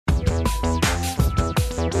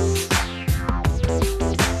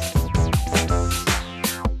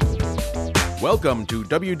Welcome to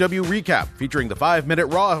WW Recap, featuring the 5-minute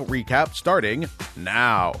Raw recap starting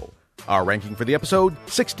now. Our ranking for the episode,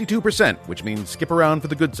 62%, which means skip around for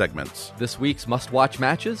the good segments. This week's must-watch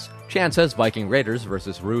matches: Chan says Viking Raiders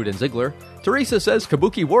versus Rude and Ziggler. Teresa says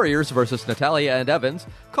Kabuki Warriors versus Natalia and Evans.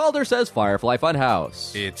 Calder says Firefly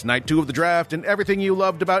Funhouse. It's night 2 of the draft, and everything you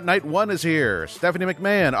loved about night 1 is here. Stephanie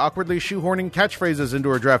McMahon awkwardly shoehorning catchphrases into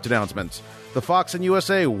her draft announcements. The Fox and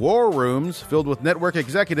USA war rooms, filled with network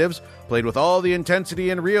executives, played with all the intensity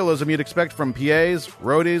and realism you'd expect from PAs,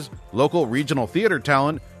 roadies, local regional theater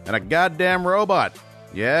talent, and a goddamn robot.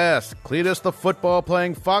 Yes, Cletus the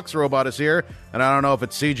football-playing Fox robot is here, and I don't know if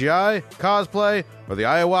it's CGI, cosplay, or the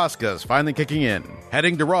ayahuasca is finally kicking in.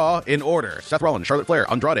 Heading to Raw in order: Seth Rollins, Charlotte Flair,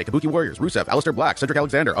 Andrade, Kabuki Warriors, Rusev, Aleister Black, Cedric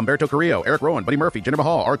Alexander, Humberto Carrillo, Eric Rowan, Buddy Murphy, Jinder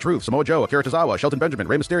Mahal, R-Truth, Samoa Joe, Akira Tozawa, Shelton Benjamin,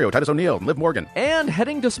 Rey Mysterio, Titus O'Neil, and Liv Morgan. And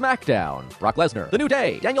heading to SmackDown: Brock Lesnar, The New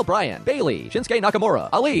Day, Daniel Bryan, Bayley, Shinsuke Nakamura,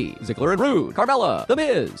 Ali, Ziggler and Rude, Carmella, The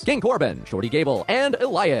Miz, King Corbin, Shorty Gable, and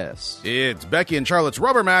Elias. It's Becky and Charlotte's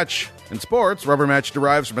rubber match. In sports, rubber match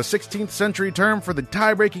derives from a 16th century term for the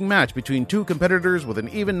tie-breaking match between two competitors with an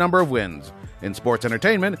even number of wins. In sports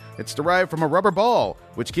entertainment, it's derived from a rubber ball,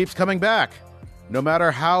 which keeps coming back. No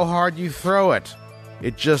matter how hard you throw it,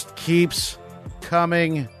 it just keeps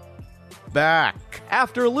coming back.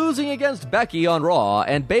 After losing against Becky on Raw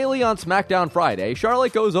and Bayley on SmackDown Friday,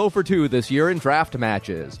 Charlotte goes 0 for 2 this year in draft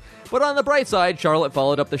matches. But on the bright side, Charlotte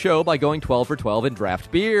followed up the show by going 12 for 12 in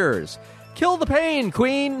draft beers. Kill the pain,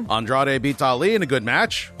 Queen! Andrade beats Ali in a good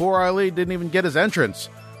match. Poor Ali didn't even get his entrance.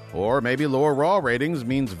 Or maybe lower Raw ratings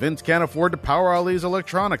means Vince can't afford to power Ali's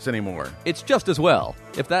electronics anymore. It's just as well.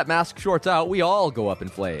 If that mask shorts out, we all go up in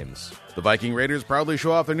flames. The Viking Raiders proudly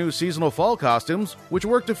show off their new seasonal fall costumes, which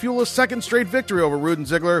work to fuel a second straight victory over Rude and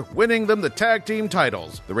Ziggler, winning them the tag team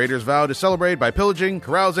titles. The Raiders vow to celebrate by pillaging,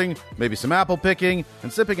 carousing, maybe some apple picking,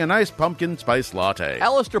 and sipping a nice pumpkin spice latte.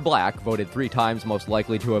 Aleister Black, voted 3 times most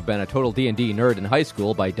likely to have been a total D&D nerd in high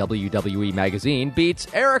school by WWE Magazine, beats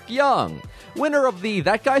Eric Young, winner of the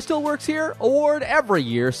That Guy Still Works Here award every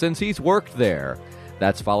year since he's worked there.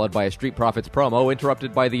 That's followed by a Street Profits promo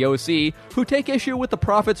interrupted by the OC, who take issue with the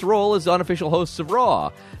Profits' role as unofficial hosts of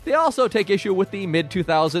Raw. They also take issue with the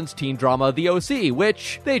mid-2000s teen drama The OC,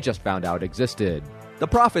 which they just found out existed. The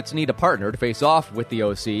Profits need a partner to face off with the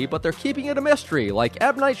OC, but they're keeping it a mystery, like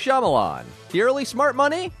M. Night Shyamalan. The early smart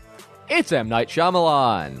money? It's M. Night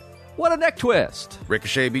Shyamalan. What a neck twist!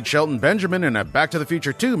 Ricochet beat Shelton Benjamin in a Back to the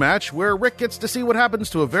Future 2 match, where Rick gets to see what happens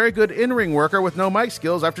to a very good in-ring worker with no mic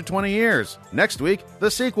skills after 20 years. Next week, the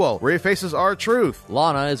sequel, where he faces R-Truth.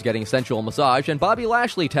 Lana is getting sensual massage, and Bobby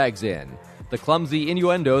Lashley tags in. The clumsy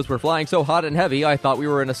innuendos were flying so hot and heavy, I thought we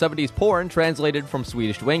were in a 70s porn translated from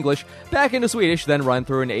Swedish to English, back into Swedish, then run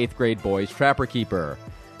through an 8th grade boy's Trapper Keeper.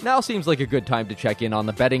 Now seems like a good time to check in on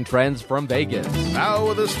the betting trends from Vegas.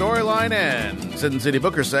 How the storyline ends. Sin City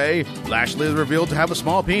Bookers say Lashley is revealed to have a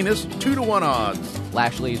small penis, 2-to-1 odds.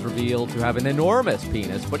 Lashley is revealed to have an enormous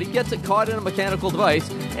penis, but he gets it caught in a mechanical device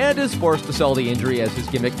and is forced to sell the injury as his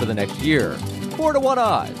gimmick for the next year. 4-to-1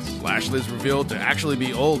 odds. Lashley is revealed to actually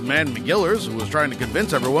be old man McGillers, who was trying to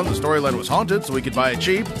convince everyone the storyline was haunted so he could buy it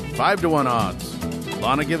cheap, 5-to-1 odds.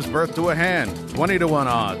 Lana gives birth to a hand, 20-to-1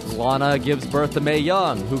 odds. Lana gives birth to Mae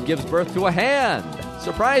Young, who gives birth to a hand.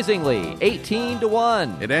 Surprisingly,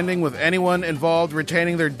 18-to-1. It ending with anyone involved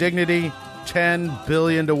retaining their dignity, 10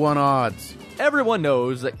 billion-to-1 odds. Everyone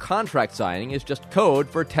knows that contract signing is just code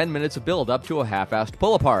for 10 minutes of build-up to a half-assed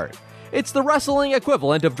pull-apart. It's the wrestling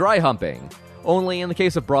equivalent of dry humping. Only in the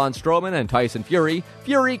case of Braun Strowman and Tyson Fury,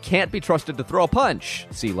 Fury can't be trusted to throw a punch.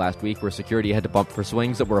 See last week where security had to bump for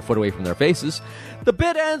swings that were a foot away from their faces. The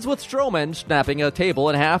bit ends with Strowman snapping a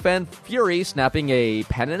table in half and Fury snapping a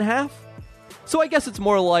pen in half. So I guess it's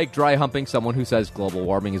more like dry humping someone who says global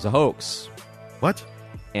warming is a hoax. What?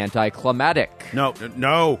 Anticlimactic.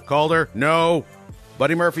 No, Calder, no.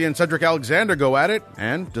 Buddy Murphy and Cedric Alexander go at it,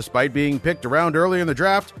 and despite being picked around early in the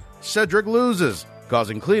draft, Cedric loses,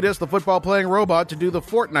 causing Cletus, the football-playing robot, to do the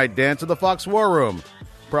Fortnite dance in the Fox War Room.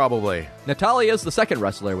 Probably. Natalia's the second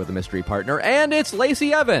wrestler with a mystery partner, and it's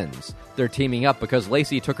Lacey Evans. They're teaming up because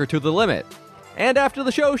Lacey took her to the limit. And after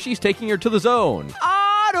the show, she's taking her to the zone.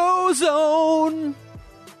 AutoZone!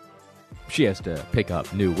 She has to pick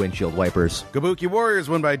up new windshield wipers. Kabuki Warriors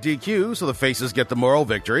win by DQ, so the faces get the moral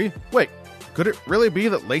victory. Wait, could it really be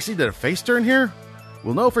that Lacey did a face turn here?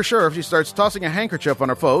 We'll know for sure if she starts tossing a handkerchief on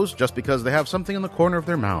her foes just because they have something in the corner of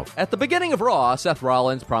their mouth. At the beginning of Raw, Seth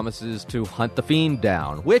Rollins promises to hunt the Fiend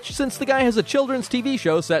down, which, since the guy has a children's TV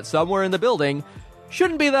show set somewhere in the building,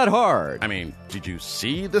 shouldn't be that hard. I mean, did you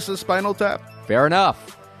see this is Spinal Tap? Fair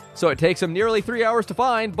enough. So it takes him nearly 3 hours to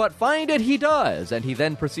find, but find it he does, and he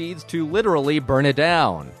then proceeds to literally burn it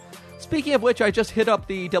down. Speaking of which, I just hit up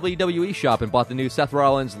the WWE shop and bought the new Seth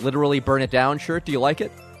Rollins Literally Burn It Down shirt. Do you like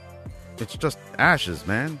it? It's just ashes,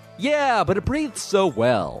 man. Yeah, but it breathes so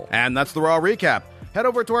well. And that's the Raw Recap. Head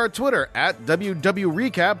over to our Twitter at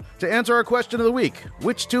WWRecap to answer our question of the week.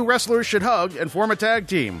 Which two wrestlers should hug and form a tag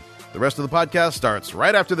team? The rest of the podcast starts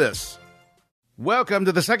right after this. Welcome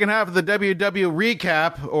to the second half of the WW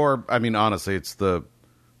Recap, or, I mean, honestly, it's the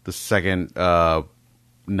second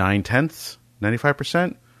 9/10,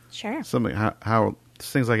 95%? Sure. Something, how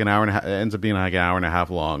this thing's like an hour and a half, it ends up being like an hour and a half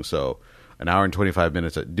long, so an hour and 25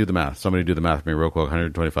 minutes. Do the math. Somebody do the math for me real quick.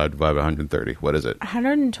 125 divided by 130. What is it?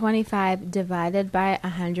 125 divided by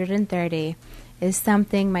 130 is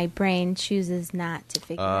something my brain chooses not to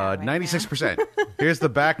figure out right 96%. Here's the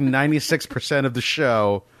back 96% of the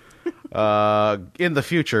show. In the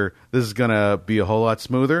future, this is going to be a whole lot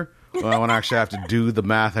smoother. I won't actually have to do the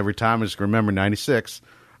math every time. I just remember 96.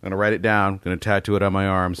 I'm going to write it down. I'm going to tattoo it on my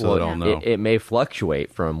arm so that I'll know. It may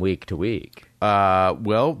fluctuate from week to week.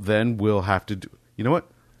 Well, then we'll have to do... You know what?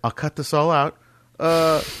 I'll cut this all out.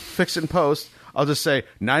 Fix it in post. I'll just say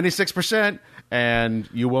 96%, and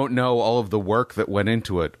you won't know all of the work that went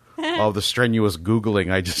into it. All the strenuous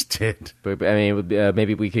Googling I just did. But, I mean,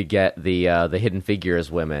 maybe we could get the Hidden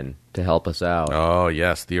Figures women to help us out. Oh,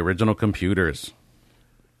 yes. The original computers.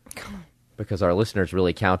 Because our listeners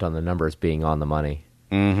really count on the numbers being on the money.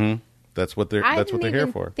 Mm-hmm. That's what they're here for. I didn't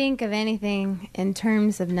even think of anything in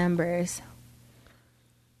terms of numbers.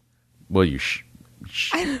 Well, you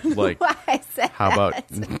like. Why I said how about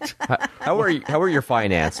how are your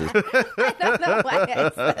finances? I don't know why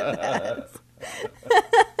I said that.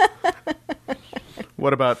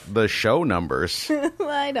 What about the show numbers?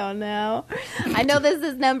 I don't know. I know this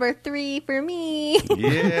is number 3 for me.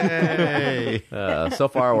 Yay! So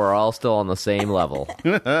far, we're all still on the same level.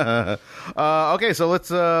 Okay, so let's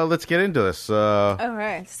get into this. All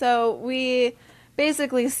right. So we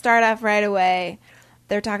basically start off right away.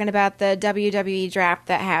 They're talking about the WWE draft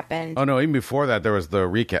that happened. Oh no! Even before that, there was the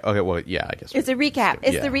recap. Okay, well, yeah, I guess it's a recap.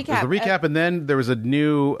 It's the recap. It was the recap, and then there was a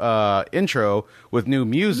new intro with new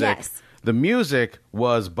music. Yes. The music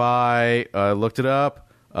was by looked it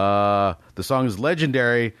up. The song is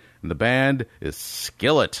Legendary, and the band is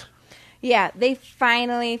Skillet. Yeah, they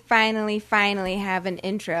finally have an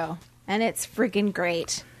intro, and it's freaking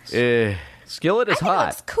great. Skillet is hot. It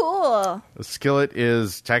looks cool. Skillet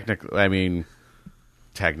is technically. I mean.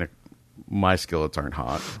 My skillets aren't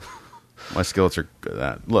hot. My skillets are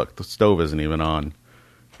good. Look, the stove isn't even on.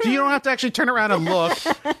 You don't have to actually turn around and look.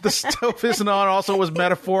 The stove isn't on. Also, was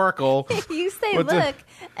metaphorical. You say look,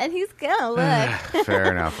 and he's gonna look.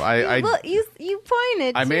 Fair enough. You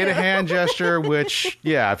pointed. I made a hand gesture, which,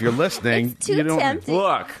 yeah, if you're listening, it's too you don't tempting.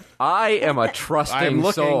 Look, I am a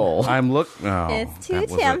trusting soul. I'm looking. Oh, it's too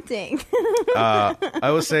tempting. I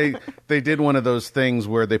would say they did one of those things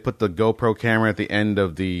where they put the GoPro camera at the end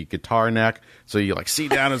of the guitar neck, so you like see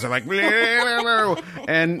down as they're like,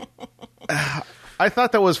 and I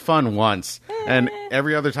thought that was fun once, and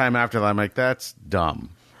every other time after that, I'm like, that's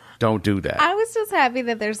dumb. Don't do that. I was just happy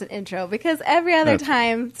that there's an intro because every other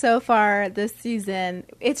time so far this season,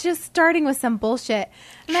 it's just starting with some bullshit.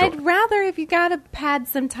 And Sure. I'd rather, if you gotta pad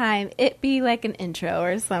some time, it be like an intro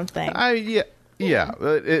or something. Intros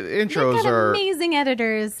They've got are amazing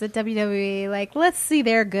editors at WWE. Like, let's see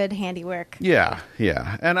their good handiwork. Yeah,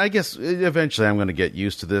 and I guess eventually I'm going to get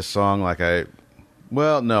used to this song.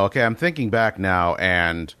 I'm thinking back now,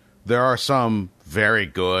 and there are some very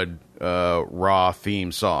good Raw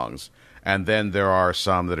theme songs, and then there are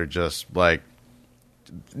some that are just like,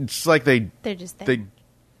 it's like they're just there. they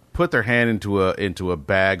put their hand into a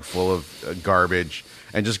bag full of garbage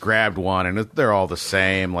and just grabbed one, and they're all the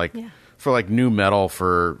same. Like for like new metal,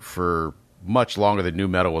 for much longer than new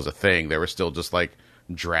metal was a thing, they were still just like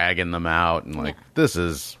dragging them out and like this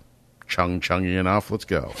is chungy enough. Let's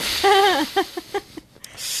go.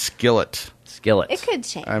 Skillet. It could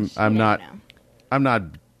change. I'm not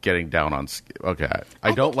getting down on. Okay,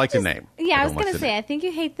 I don't like the name. Yeah, I was gonna say. I think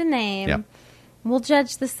you hate the name. Yeah. We'll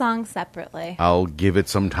judge the song separately. I'll give it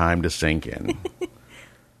some time to sink in.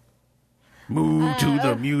 Move to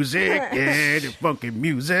the music, yeah, the funky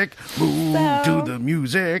music. Move to the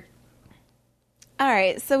music. All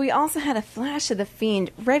right, so we also had a flash of the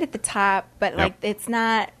Fiend right at the top, but like it's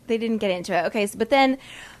not. They didn't get into it. Okay, but then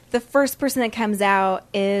the first person that comes out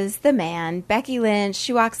is the man, Becky Lynch.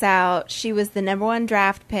 She walks out. She was the #1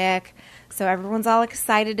 draft pick, so everyone's all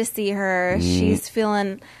excited to see her. She's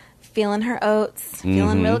feeling her oats,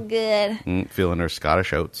 feeling real good. Feeling her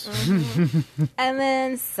Scottish oats. And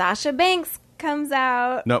then Sasha Banks comes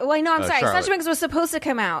out. No, Well, no, I'm sorry. Charlotte. Sasha Banks was supposed to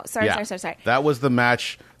come out. Sorry. That was the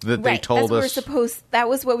match that they Right, told us. That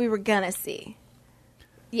was what we were gonna see.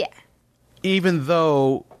 Yeah. Even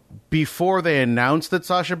though before they announced that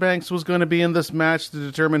Sasha Banks was going to be in this match to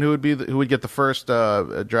determine who would get the first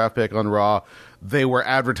draft pick on Raw, they were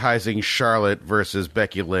advertising Charlotte versus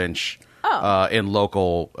Becky Lynch in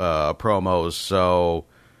local promos. So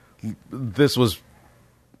this was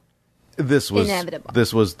inevitable.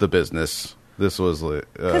 This was the business. This was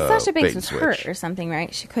Because Sasha Banks bait and was switch. hurt or something,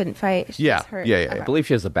 right? She couldn't fight. She Yeah, was hurt. yeah. I believe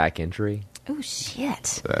she has a back injury. Oh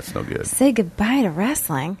shit! That's no good. Say goodbye to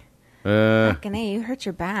wrestling. Fucking A, you hurt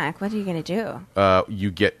your back. What are you gonna do? You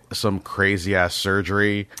get some crazy ass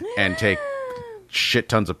surgery and take shit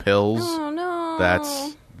tons of pills. Oh no!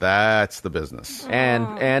 That's the business.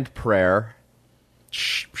 And prayer.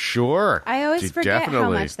 Sure. I always She forget how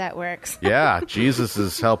definitely- much that works. Yeah, Jesus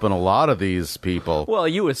is helping a lot of these people. Well,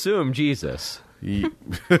 you assume Jesus.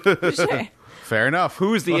 Sure. Fair enough.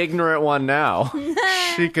 Who's the ignorant one now?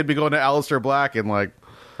 She could be going to Aleister Black and like,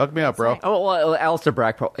 hook me up, bro. right. Oh, well, Alistair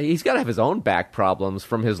Black, he's got to have his own back problems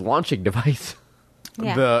from his launching device.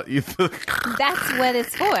 Yeah. The That's what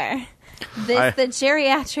it's for. The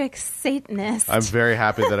geriatric Satanist. I'm very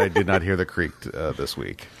happy that I did not hear the creak this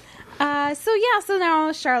week. So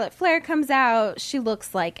now Charlotte Flair comes out. She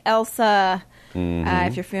looks like Elsa.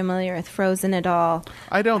 If you're familiar with Frozen at all.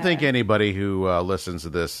 I don't think anybody who listens to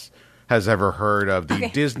this has ever heard of the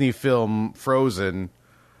Disney film Frozen.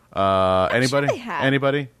 Anybody? they have.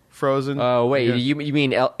 Anybody? Frozen? Oh, wait, Yeah. you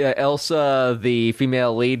mean Elsa, the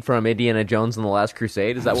female lead from Indiana Jones and the Last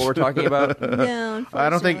Crusade? Is that what we're talking about? No, I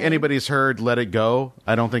don't think unfortunately. anybody's heard "Let It Go."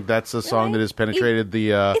 I don't think that's a song Really? that has penetrated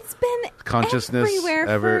the It's been consciousness everywhere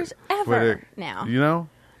forever now. You know?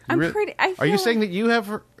 I'm Re- pretty- I Are you feel saying that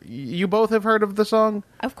you both have heard of the song?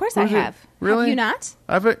 Of course I Who's it? have. Really? Have you not?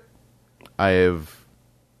 I have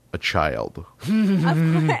a child. Of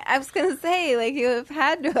course. I was going to say, like, you have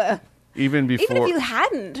had to have. Even before, Even if you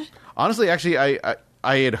hadn't. honestly, actually, I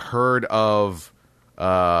had heard of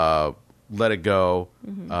 "Let It Go"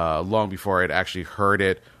 long before I had actually heard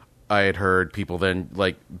it. I had heard people then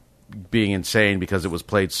like being insane because it was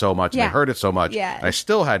played so much. And Yeah. I heard it so much. Yeah. And I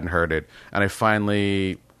still hadn't heard it, and I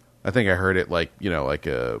think I heard it like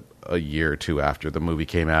a year or two after the movie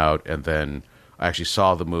came out, and then I actually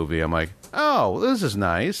saw the movie. I'm like, oh, this is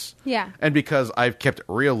nice. Yeah. And because I've kept it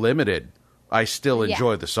real limited, I still Yeah.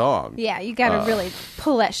 enjoy the song. Yeah, you got to really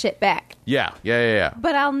pull that shit back. Yeah.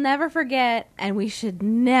 But I'll never forget, and we should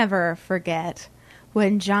never forget,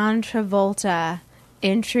 when John Travolta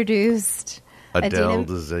introduced Adele Adina-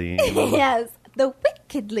 Dazeem. Yes, the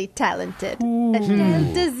wickedly talented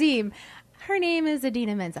Adele Dazeem. Her name is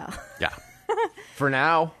Adina Menzel. Yeah. For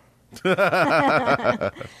now.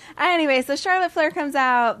 Anyway, so Charlotte Flair comes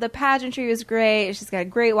out. The pageantry was great. She's got a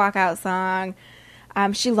great walkout song.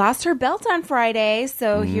 She lost her belt on Friday,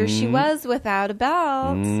 so here she was without a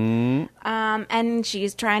belt. And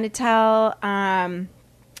she's trying to tell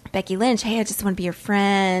Becky Lynch, hey, I just want to be your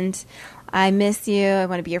friend. I miss you. I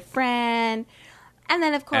want to be your friend. And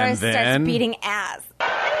then, of course, then- starts beating ass.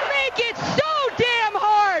 Make it so damn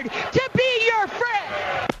hard to be your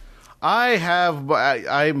friend.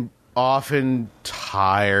 I'm often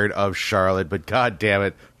tired of Charlotte, but god damn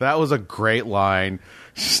it, that was a great line.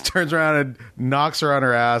 She just turns around and knocks her on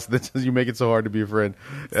her ass. That says, "You make it so hard to be a friend."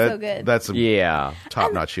 So good. That's some Yeah.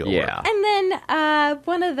 top-notch heel Yeah. work. And then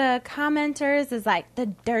one of the commenters is like the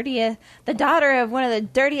daughter of one of the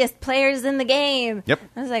dirtiest players in the game. Yep.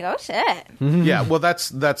 I was like, oh shit. Yeah, well,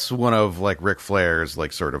 that's one of like Ric Flair's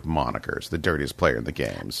like sort of monikers, the dirtiest player in the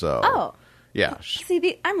game. So, Oh. yeah,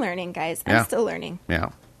 See, I'm learning, guys. Yeah. I'm still learning. yeah,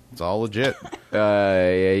 it's all legit.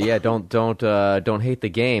 Yeah. Don't hate the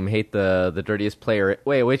game. Hate the dirtiest player.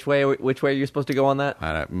 Wait, which way are you supposed to go on that?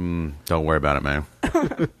 Don't worry about it, man.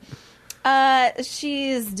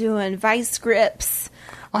 She's doing vice grips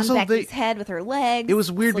on Also, Becky's head with her legs. It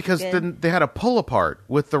was weird It's because looking good. then they had a pull apart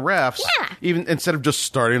with the refs, Yeah. even instead of just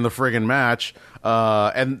starting the friggin' match,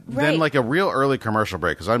 and then Right. like a real early commercial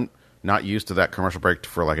break because I'm not used to that commercial break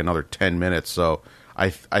for like another 10 minutes. So I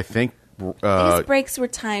think These breaks were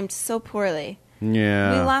timed so poorly.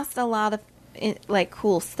 yeah, We lost a lot of like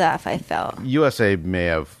cool stuff, I felt. USA may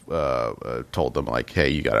have told them like, hey,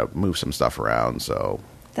 you got to move some stuff around. So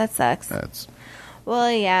That sucks. that's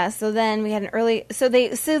Well, yeah. So then we had an early. So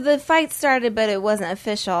the fight started, but it wasn't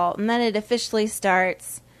official, and then it officially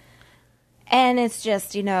starts, and it's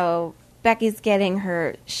just Becky's getting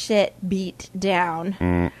her shit beat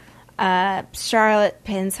down. Charlotte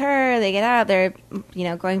pins her. They get out. They're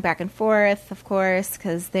going back and forth, of course,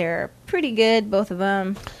 because they're pretty good, both of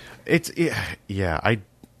them. yeah.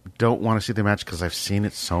 don't want to see the match because I've seen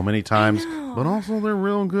it so many times, but also they're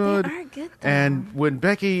real good. They are good, though. And when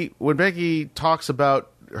Becky talks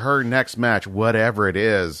about her next match, whatever it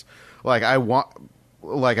is, like I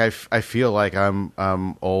feel like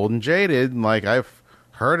I'm old and jaded, and like I've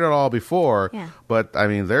heard it all before. Yeah. But I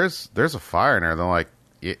mean, there's a fire in her. They're like,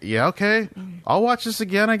 yeah, okay, I'll watch this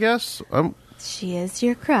again, I guess. She is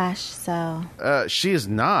your crush, so She is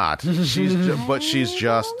not. But she's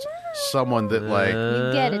just someone that like.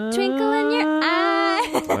 you get a twinkle in your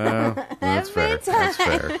eye. That's fair. Every That's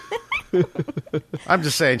fair. I'm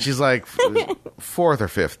just saying, she's like fourth or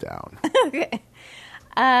fifth down. Okay.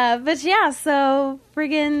 But yeah, so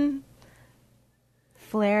friggin'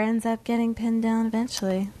 Flair ends up getting pinned down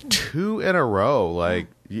eventually. 2 in a row. Like,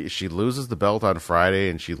 she loses the belt on Friday,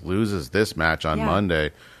 and she loses this match on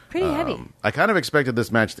Monday. Pretty heavy. I kind of expected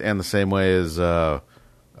this match to end the same way as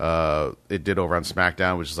it did over on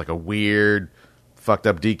SmackDown, which is like a weird, fucked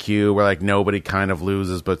up DQ where like nobody kind of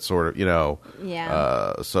loses, but sort of,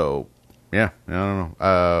 Yeah. So, yeah, I don't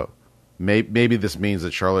know. Maybe this means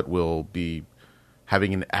that Charlotte will be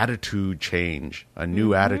having an attitude change, a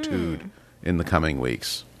new attitude in the coming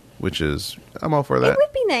weeks, which is, I'm all for that. It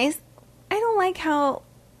would be nice. I don't like how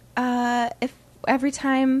if every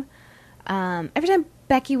time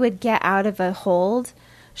Becky would get out of a hold,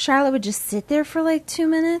 Charlotte would just sit there for like 2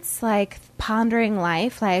 minutes, like pondering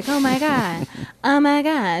life, like, oh my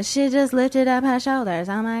god, she just lifted up her shoulders,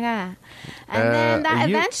 oh my god. And then that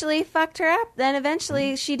eventually fucked her up. Then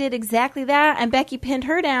eventually she did exactly that, and Becky pinned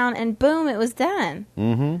her down, and boom, it was done.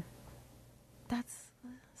 Mm-hmm. That's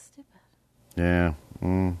stupid. Yeah.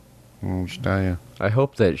 I'll just tell you. I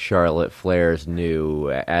hope that Charlotte Flair's new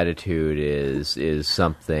attitude is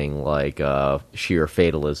something like sheer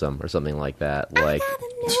fatalism or something like that. Like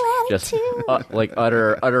just like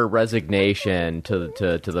utter resignation to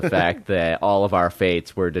the fact that all of our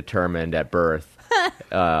fates were determined at birth,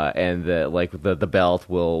 and that like the belt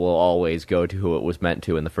will always go to who it was meant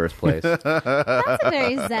to in the first place. That's a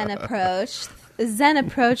very Zen approach. Zen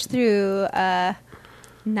approach through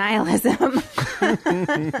nihilism.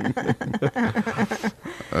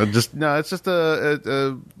 It's just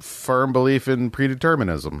a firm belief in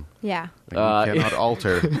predeterminism. Yeah. You cannot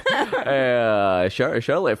alter.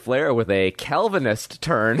 Charlotte Flair with a Calvinist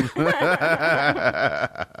turn.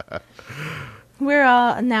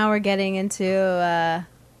 We're getting into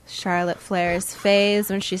Charlotte Flair's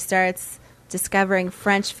phase when she starts discovering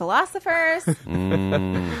French philosophers.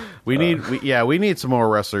 We need some more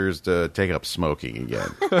wrestlers to take up smoking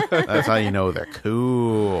again. That's how you know they're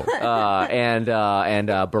cool. And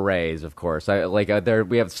berets, of course.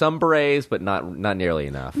 We have some berets, but not nearly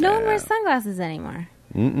enough. No one wears sunglasses anymore.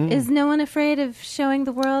 Is no one afraid of showing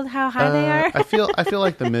the world how high they are? I feel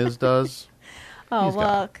like the Miz does. Oh,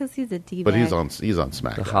 well, because he's a D-bag. But he's on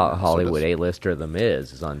SmackDown. The Hollywood A-lister, the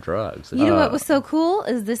Miz, is on drugs. You know what was so cool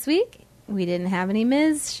is this week we didn't have any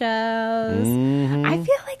Miz shows. I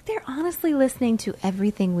feel like they're honestly listening to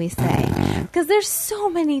everything we say because there's so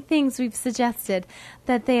many things we've suggested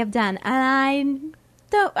that they have done, and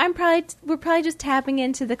we're probably just tapping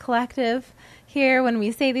into the collective here when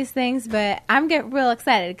we say these things. But I'm getting real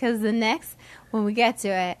excited because when we get to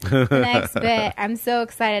it, the next bit, I'm so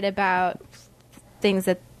excited about things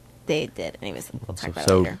that they did. Anyways, we'll talk about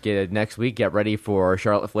it later. Next week, get ready for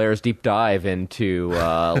Charlotte Flair's deep dive into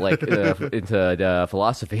into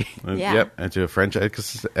philosophy. Yeah. Yep, into French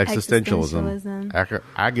existentialism.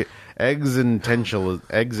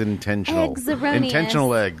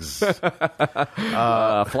 Intentional eggs.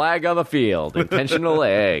 Flag on the field. Intentional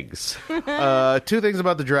eggs. 2 things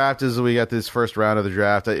about the draft is we got this first round of the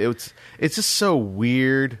draft. It's just so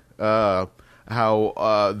weird how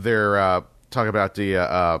they're talking about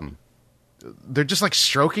they're just like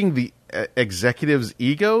stroking the executives'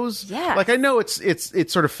 egos. Yeah. Like I know it's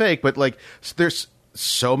sort of fake, but like there's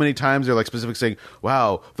so many times they're like specifically saying,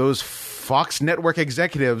 "Wow, those Fox Network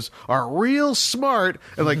executives are real smart,"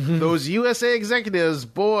 and like those USA executives,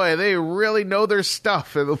 boy, they really know their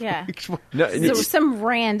stuff. And Yeah. No, some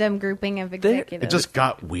random grouping of executives. it just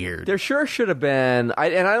got weird. There sure should have been,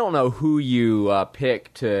 and I don't know who you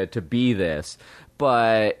pick to be this.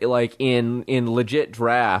 But like in legit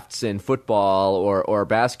drafts in football or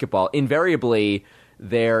basketball, invariably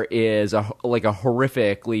there is a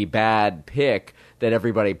horrifically bad pick that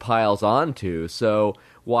everybody piles onto. So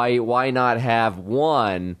why not have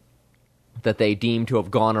one that they deem to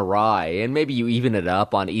have gone awry, and maybe you even it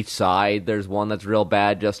up on each side. There's one that's real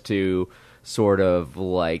bad just to sort of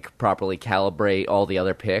like properly calibrate all the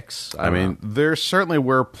other picks. I mean, there certainly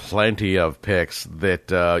were plenty of picks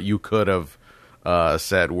that you could have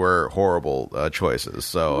said were horrible choices.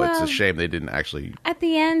 So it's a Well, shame they didn't actually. At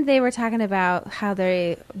the end, they were talking about how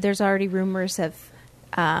there's already rumors of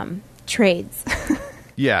trades,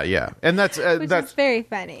 Yeah, and that's which is very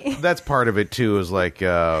funny. that's part of it too. Is like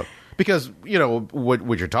because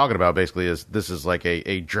what you're talking about basically is this is like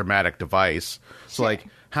a dramatic device. So like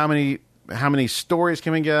how many stories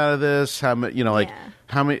can we get out of this? How many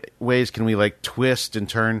how many ways can we like twist and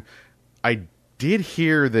turn? I did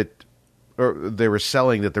hear that. Or they were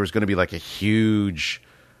selling that there was going to be like a huge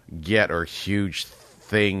huge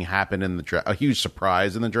thing happen in the draft, a huge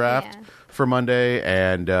surprise in the draft for Monday,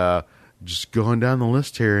 and just going down the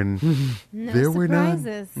list here, and there were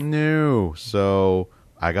surprises. No, so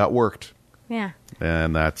I got worked, Yeah,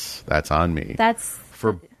 and that's on me. that's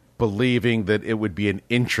for believing that it would be an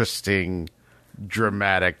interesting,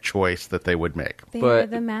 dramatic choice that they would make. they But are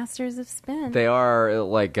the masters of spin. They are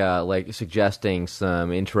like suggesting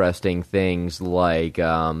some interesting things like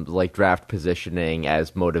draft positioning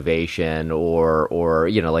as motivation or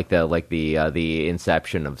like the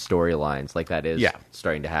inception of storylines, like that is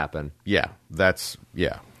starting to happen. Yeah, that's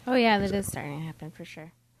Oh yeah, that is starting to happen for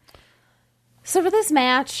sure. So for this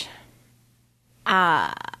match,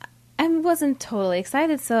 I wasn't totally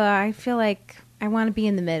excited, so I feel like I want to be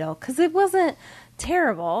in the middle because it wasn't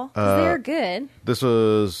terrible. 'Cause they were good. This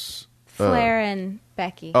was Flair and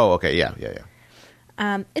Becky. Oh, okay, yeah.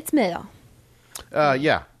 It's middle.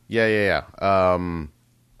 Yeah.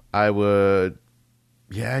 I would.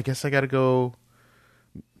 Yeah, I guess I got to go.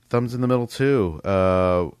 Thumbs in the middle too.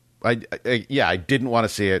 I didn't want to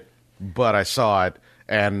see it, but I saw it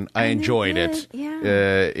and I enjoyed it. Yeah.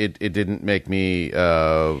 It didn't make me.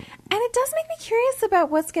 And it does make me curious about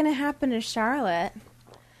what's going to happen to Charlotte.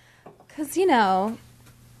 Because, now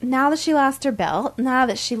that she lost her belt, now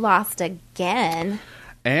that she lost again.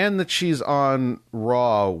 And that she's on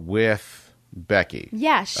Raw with Becky.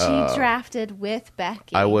 Yeah, she drafted with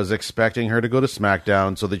Becky. I was expecting her to go to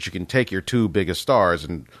SmackDown so that you can take your two biggest stars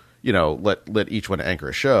and, let each one anchor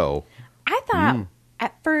a show. I thought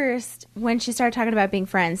at first, when she started talking about being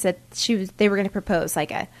friends, that they were going to propose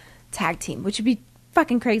like a tag team, which would be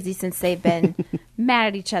fucking crazy since they've been mad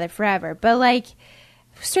at each other forever. But like,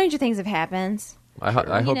 stranger things have happened. I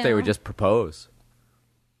hope they would just propose.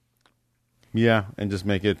 Yeah, and just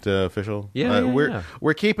make it official. Yeah,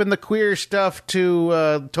 we're keeping the queer stuff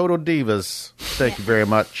to Total Divas. Thank you very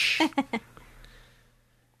much.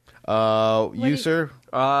 Sir?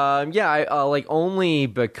 I only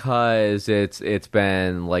because it's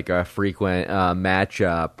been like a frequent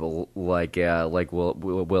matchup.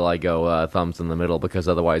 Will I go thumbs in the middle? Because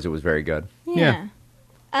otherwise it was very good. Yeah.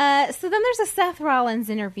 So then there's a Seth Rollins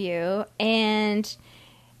interview, and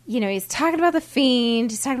he's talking about the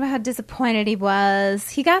Fiend. He's talking about how disappointed he was.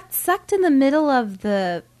 He got sucked in the middle of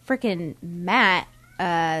the freaking mat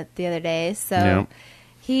the other day, so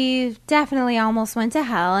he definitely almost went to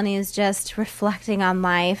hell, and he's just reflecting on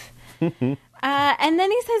life. And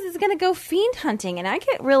then he says he's going to go fiend hunting, and I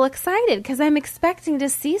get real excited because I'm expecting to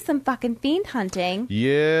see some fucking fiend hunting.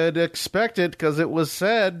 You'd expect it because it was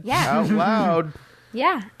said out loud.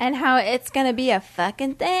 Yeah, and how it's going to be a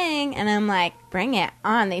fucking thing. And I'm like, bring it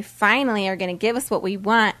on. They finally are going to give us what we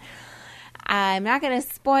want. I'm not going to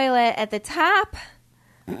spoil it at the top,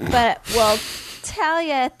 but we'll tell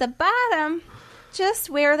you at the bottom just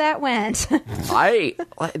where that went.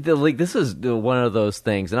 This is one of those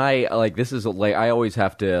things, and I always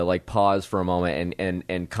have to pause for a moment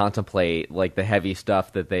and contemplate the heavy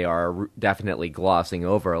stuff that they are definitely glossing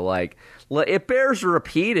over. It bears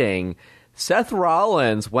repeating. Seth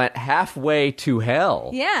Rollins went halfway to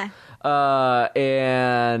hell. Yeah.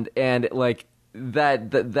 And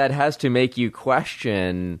that has to make you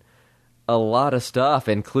question a lot of stuff,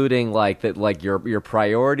 including your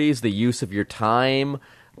priorities, the use of your time,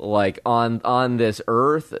 on this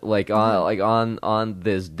earth, on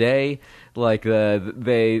this day.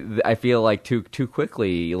 I feel like too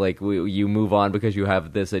quickly, you move on because you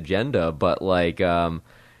have this agenda, but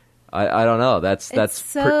I don't know. That's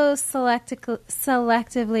so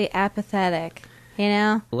selectively apathetic.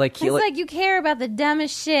 It's like you care about the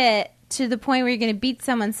dumbest shit to the point where you're going to beat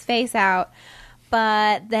someone's face out,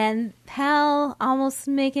 but then hell, almost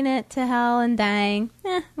making it to hell and dying.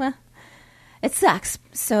 Well, it sucks.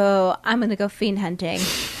 So I'm going to go fiend hunting.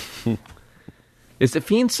 It's the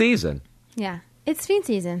fiend season. Yeah, it's fiend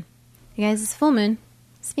season. You guys, it's full moon.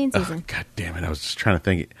 It's fiend season. God damn it! I was just trying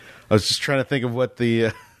to think of what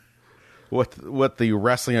the. What the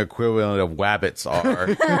wrestling equivalent of wabbits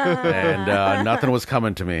are, and nothing was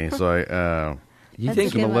coming to me. So you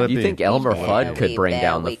think Elmer Fudd could bring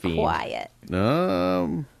down the Fiend? Quiet. I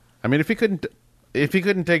mean, if he couldn't, if he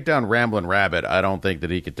couldn't take down Ramblin' Rabbit, I don't think that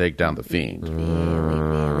he could take down the Fiend.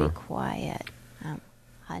 Really quiet.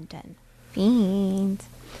 I'm done. Fiend.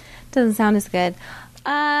 Doesn't sound as good.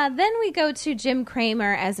 Then we go to Jim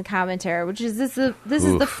Cramer as a commentator, which is this is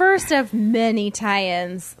the first of many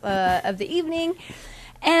tie-ins of the evening.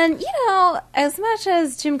 And, as much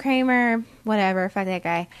as Jim Cramer, whatever, fuck that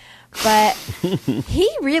guy, but he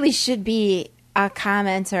really should be a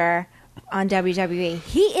commenter on WWE.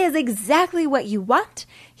 He is exactly what you want.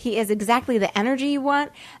 He is exactly the energy you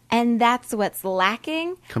want, and that's what's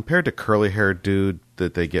lacking. Compared to curly-haired dude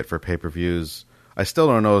that they get for pay-per-views, I still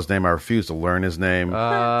don't know his name. I refuse to learn his name.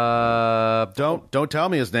 Don't tell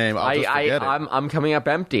me his name. I'll just forget it. I'm coming up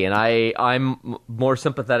empty, and I'm more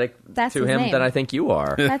sympathetic to him than I think you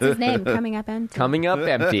are. That's his name, Coming Up Empty. Coming up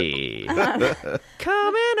empty.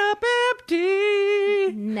 Coming up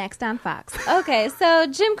empty. Next on Fox. Okay, so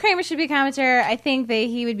Jim Cramer should be a commentator. I think that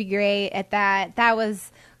he would be great at that. That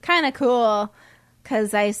was kind of cool.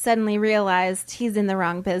 Because I suddenly realized he's in the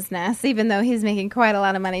wrong business, even though he's making quite a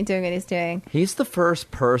lot of money doing what he's doing. He's the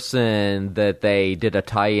first person that they did a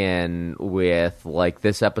tie-in with, like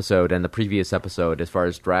this episode and the previous episode, as far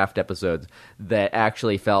as draft episodes, that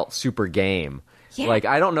actually felt super game. Yeah. Like,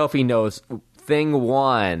 I don't know if he knows thing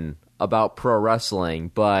one about pro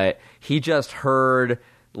wrestling, but he just heard,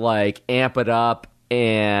 like, Amp It Up,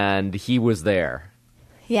 and he was there.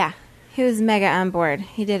 Yeah, he was mega on board.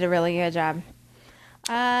 He did a really good job.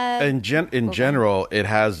 In general, it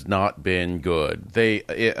has not been good.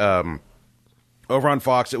 Over on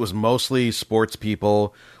Fox, it was mostly sports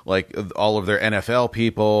people, like all of their NFL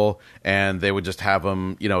people, and they would just have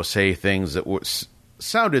them, say things that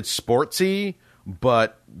sounded sportsy,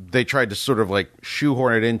 but they tried to sort of like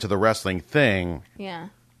shoehorn it into the wrestling thing. Yeah.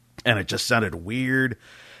 And it just sounded weird.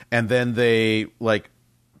 And then they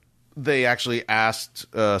actually asked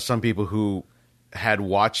some people who had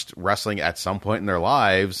watched wrestling at some point in their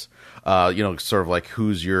lives, sort of like,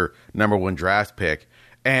 who's your number one draft pick?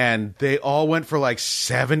 And they all went for like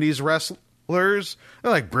 70s wrestlers.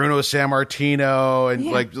 They're like Bruno Sammartino and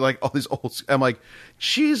like all these old. I'm like,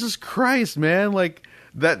 Jesus Christ, man! Like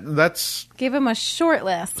that's give him a short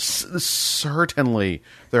list. Certainly,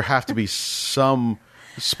 there have to be some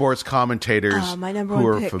sports commentators my number who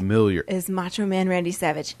one are pick familiar. Is Macho Man Randy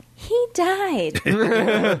Savage. He died.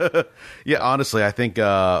 Yeah, honestly, I think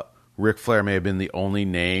Ric Flair may have been the only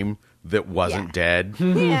name that wasn't dead.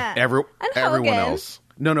 Yeah. Everyone else.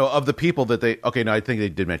 No, of the people that they... Okay, no, I think they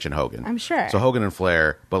did mention Hogan. I'm sure. So Hogan and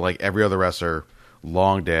Flair, but like every other wrestler,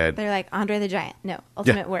 long dead. They're like Andre the Giant. No.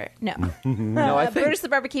 Ultimate Warrior. No. No, I think... Brutus the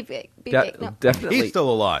Barbecue Pig. No. Definitely. He's still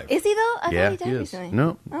alive. Is he, though? I thought he died he is. recently.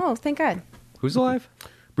 No. Oh, thank God. Who's alive?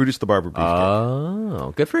 Brutus the Barber Beefcake.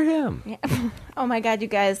 Oh, good for him. Yeah. Oh, my God, you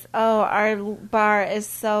guys. Oh, our bar is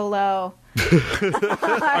so low.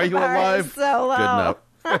 Are you alive? So low.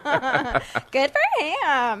 Good enough. Good for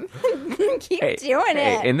him. Keep doing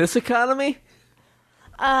it. In this economy?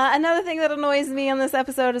 Another thing that annoys me on this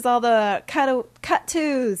episode is all the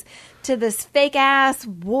cut-tos to this fake-ass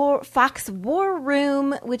Fox War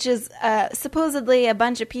Room, which is supposedly a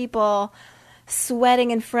bunch of people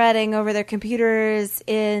sweating and fretting over their computers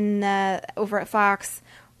over at Fox.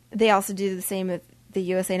 They also do the same with the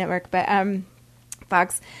USA Network, but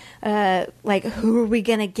Fox, like, who are we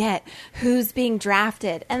going to get? Who's being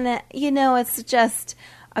drafted? And that, it's just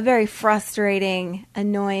a very frustrating,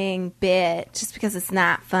 annoying bit just because it's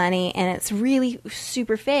not funny and it's really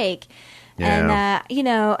super fake. Yeah.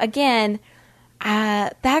 And, again,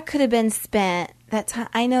 that could have been spent.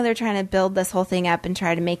 I know they're trying to build this whole thing up and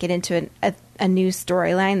try to make it into a new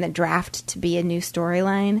storyline, the draft to be a new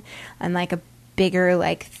storyline and like a bigger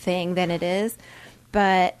like thing than it is.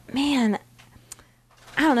 But man,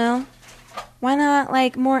 I don't know. Why not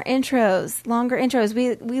like more intros, longer intros?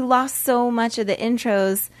 We lost so much of the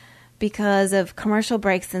intros because of commercial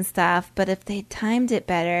breaks and stuff. But if they timed it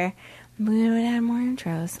better, we would have more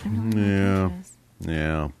intros. I really like intros.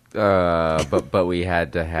 Yeah. But we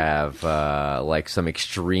had to have like some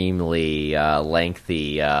extremely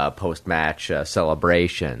lengthy post match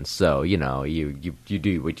celebration. So you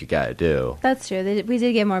do what you got to do. That's true. We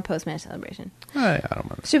did get more post match celebration. I don't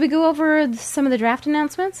know. Should we go over some of the draft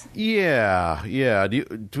announcements? Yeah.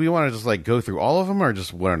 Do we want to just like go through all of them or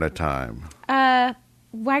just one at a time? Well,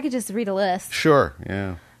 I could just read a list. Sure.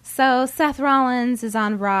 Yeah. So Seth Rollins is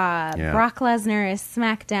on Raw. Yeah. Brock Lesnar is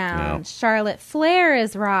SmackDown. Yep. Charlotte Flair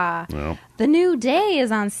is Raw. Yep. The New Day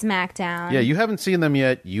is on SmackDown. Yeah, you haven't seen them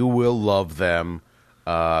yet. You will love them.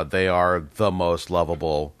 They are the most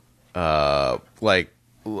lovable. Like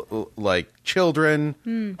like children,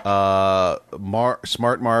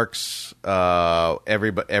 smart marks,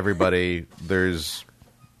 everybody. There's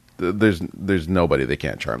nobody they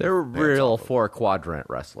can't charm. They're real 4-quadrant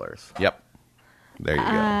wrestlers. Yep. There you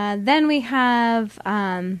go. Then we have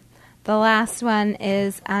the last one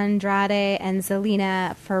is Andrade and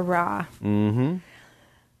Zelina for Raw. Mm-hmm.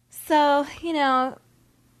 So,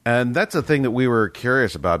 And that's the thing that we were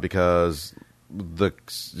curious about, because the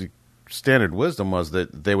standard wisdom was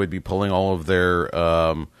that they would be pulling all of their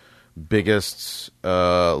biggest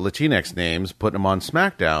Latinx names, putting them on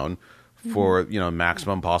SmackDown for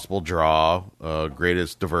maximum possible draw,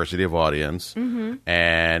 greatest diversity of audience,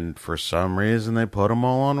 and for some reason they put them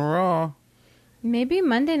all on Raw. Maybe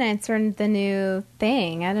Monday nights are the new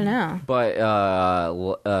thing. I don't know. But,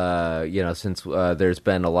 since there's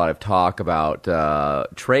been a lot of talk about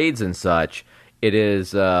trades and such, it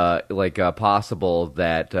is possible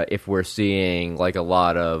that if we're seeing like a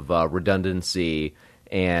lot of redundancy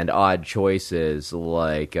and odd choices,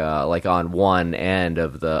 like on one end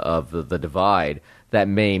of the divide, that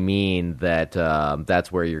may mean that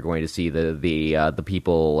that's where you're going to see the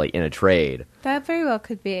people like in a trade. That very well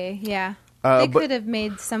could be. Yeah. They could have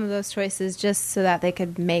made some of those choices just so that they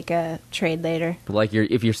could make a trade later. Like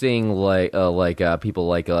if you're seeing people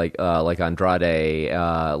like Andrade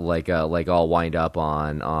like all wind up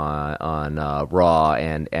on Raw,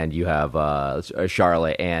 and you have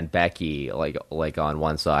Charlotte and Becky like on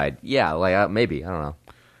one side, maybe, I don't know.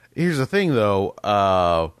 Here's the thing though,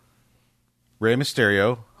 Rey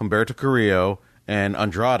Mysterio, Humberto Carrillo, and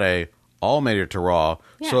Andrade all made it to Raw.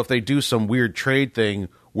 Yeah. So if they do some weird trade thing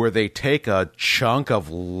where they take a chunk of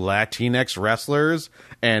Latinx wrestlers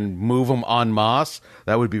and move them en masse,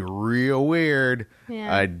 that would be real weird.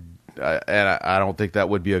 Yeah. I don't think that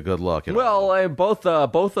would be a good look at all. Well, both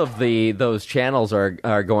of those channels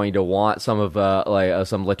are going to want some of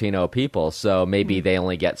some Latino people, so maybe they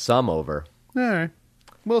only get some over. All right,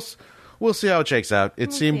 we'll see how it shakes out.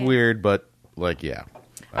 It seemed weird, but yeah.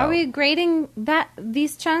 Are we grading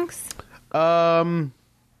these chunks?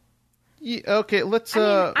 Yeah, okay, let's.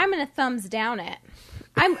 I'm gonna thumbs down it.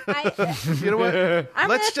 You know what?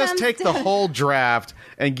 Let's just take the whole draft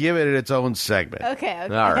and give it its own segment. Okay.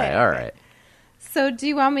 All right. So, do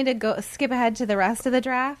you want me to skip ahead to the rest of the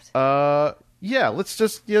draft? Yeah. Let's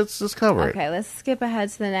just cover it. Okay, let's skip ahead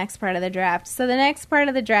to the next part of the draft. So, the next part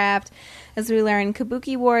of the draft, as we learn,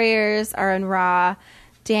 Kabuki Warriors are in Raw.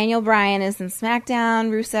 Daniel Bryan is in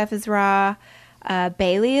SmackDown. Rusev is Raw.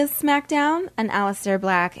 Bailey is SmackDown, and Aleister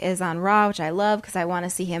Black is on Raw, which I love because I want to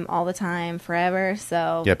see him all the time, forever.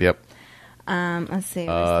 So, Yep. Let's see.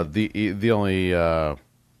 The only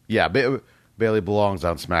Bailey belongs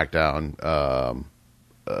on SmackDown.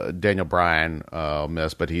 Daniel Bryan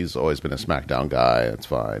missed, but he's always been a SmackDown guy. It's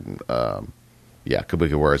fine.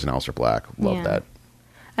 Kabuki Warriors and Aleister Black. Love that.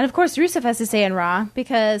 And of course, Rusev has to stay in Raw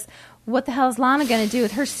because what the hell is Lana going to do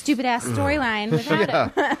with her stupid ass storyline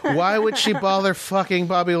without him? Why would she bother fucking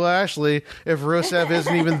Bobby Lashley if Rusev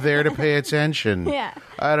isn't even there to pay attention? Yeah.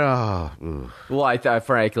 I don't. Well, I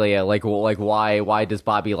frankly, why does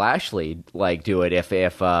Bobby Lashley do it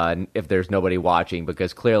if there's nobody watching?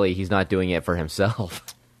 Because clearly he's not doing it for himself.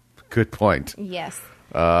 Good point. Yes.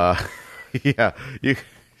 Yeah, you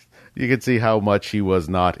can see how much he was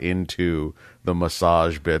not into the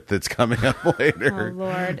massage bit that's coming up later. Oh,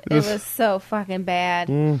 Lord. It was so fucking bad.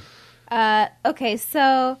 Okay,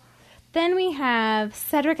 so then we have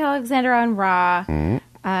Cedric Alexander on Raw,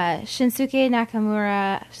 Shinsuke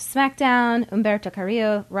Nakamura, SmackDown, Humberto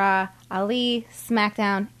Carrillo, Raw, Ali,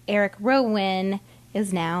 SmackDown, Eric Rowan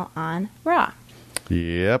is now on Raw.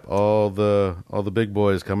 Yep, all the big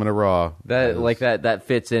boys coming to Raw. That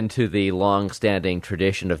fits into the long-standing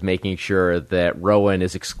tradition of making sure that Rowan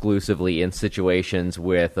is exclusively in situations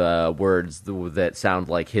with words that sound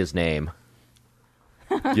like his name.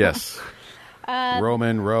 Yes.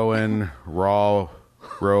 Rowan, Raw,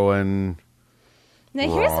 Rowan. Now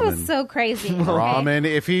here's what's so crazy. Okay? Ramen.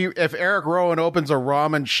 If Eric Rowan opens a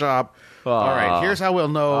ramen shop. All right, here's how we'll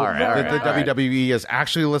know that the WWE is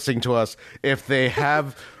actually listening to us. If they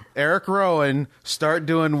have Eric Rowan start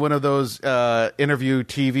doing one of those interview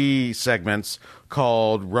TV segments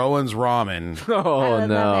called Rowan's Ramen. Oh,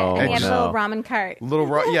 no. And he has a little ramen cart.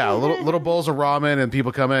 Little bowls of ramen, and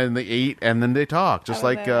people come in and they eat, and then they talk, just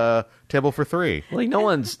like Table for Three.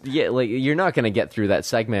 You're not going to get through that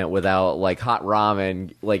segment without hot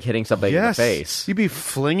ramen hitting somebody in the face. You'd be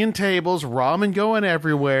flinging tables, ramen going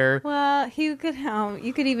everywhere. Well, you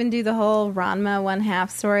could even do the whole Ranma 1/2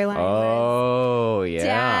 storyline. Oh, yeah.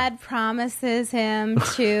 Dad promises him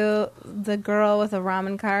to the girl with a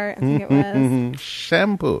ramen cart. I think it was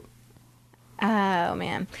shampoo. What Oh,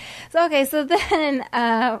 man. So, okay, so then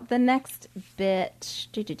the next bit.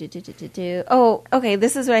 Oh, okay,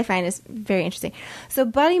 this is what I find is very interesting. So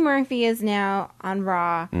Buddy Murphy is now on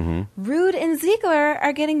Raw. Rude and Ziggler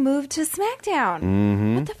are getting moved to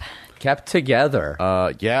SmackDown. What the fuck? Kept together.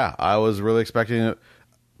 Yeah, I was really expecting it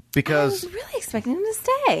because I was really expecting him to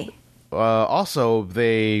stay. Also,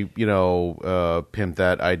 they, pimped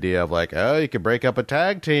that idea of like, oh, you could break up a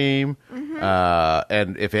tag team.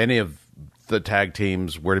 And if any of the tag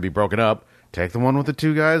teams were to be broken up, take the one with the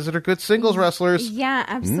two guys that are good singles wrestlers. Yeah,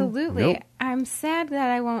 absolutely. Nope. I'm sad that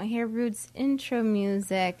I won't hear Rude's intro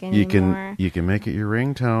music anymore. You can make it your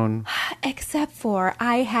ringtone. Except for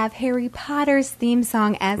I have Harry Potter's theme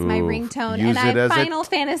song as my ringtone, use and I it have as Final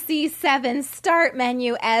Fantasy VII start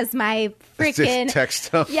menu as my freaking text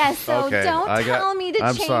stuff. Yes, so Okay, don't tell me to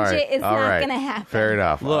I'm change sorry. it. It's All not right. going to happen. Fair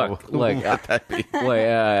enough. Look,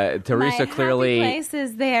 Teresa My clearly happy place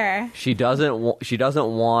is there. she doesn't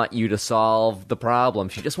want you to solve the problem.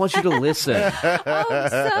 She just wants you to listen. Oh,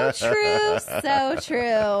 so true. So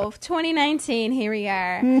true. 2019, here we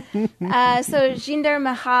are. So Jinder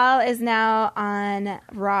Mahal is now on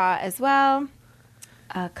Raw as well.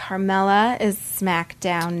 Carmella is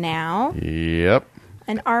SmackDown now. Yep.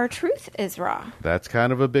 And R-Truth is Raw. That's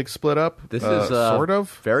kind of a big split up. This is sort of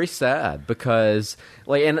very sad because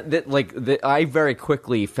I very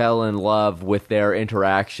quickly fell in love with their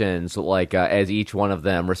interactions as each one of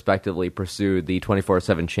them respectively pursued the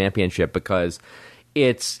 24/7 championship, because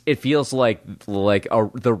it feels like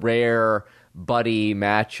the rare buddy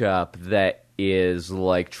matchup that is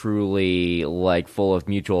truly full of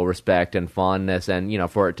mutual respect and fondness, and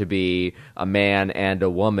for it to be a man and a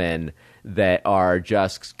woman that are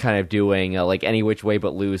just kind of doing any which way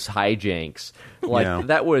but loose hijinks.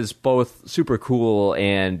 That was both super cool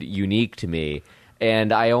and unique to me.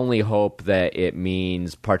 And I only hope that it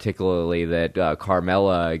means particularly that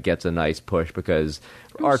Carmella gets a nice push, because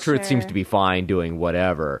R-Truth seems to be fine doing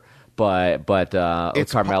whatever. But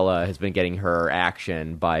Carmella has been getting her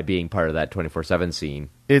action by being part of that 24/7 scene.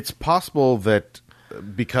 It's possible that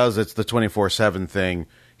because it's the 24/7 thing,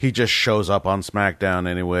 he just shows up on SmackDown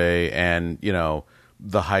anyway, and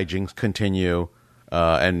the hijinks continue,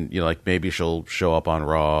 and maybe she'll show up on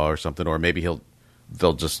Raw or something, or maybe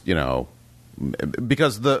they'll just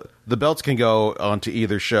because the belts can go onto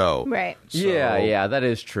either show, Right. So, Yeah, that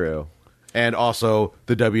is true. and also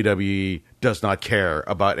the WWE does not care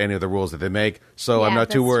about any of the rules that they make, so Yeah, I'm not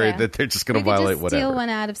too that's worried true. that they're just going to We could violate just whatever. steal one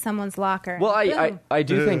out of someone's locker. Well, Boom. I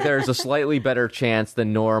do think there's a slightly better chance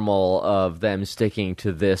than normal of them sticking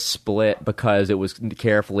to this split, because it was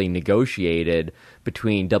carefully negotiated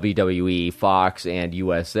between WWE, Fox, and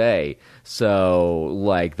USA. So,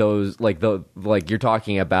 you're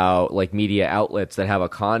talking about media outlets that have a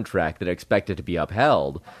contract that expect it to be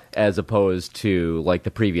upheld, as opposed to the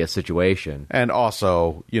previous situation. And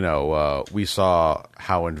also, we saw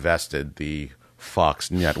how invested the Fox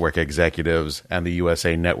Network executives and the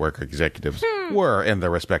USA Network executives were in their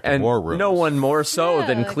respective And war rooms. no one more so So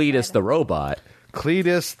than Cletus excited. the robot.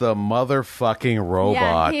 Cletus the motherfucking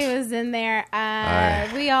robot. Yeah, he was in there.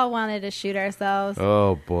 We all wanted to shoot ourselves.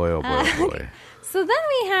 Oh boy, oh boy, oh boy. So then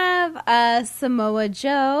we have Samoa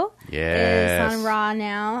Joe Yes. is on Raw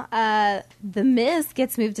now. The Miz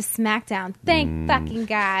gets moved to SmackDown. Thank fucking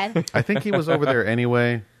God. I think he was over there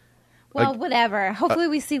anyway. Well, whatever. Hopefully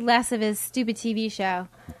we see less of his stupid TV show.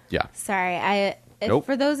 Yeah. Sorry. Nope.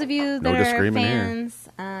 For those of you that No are disagreement here. fans,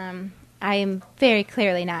 I am very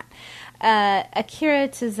clearly not. Akira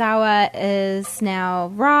Tozawa is now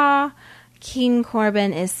Raw. King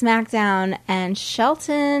Corbin is SmackDown, and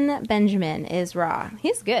Shelton Benjamin is Raw.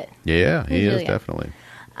 He's good. Yeah, he He's is really good. definitely.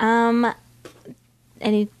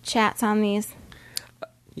 Any chats on these?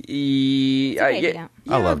 I Okay, you don't.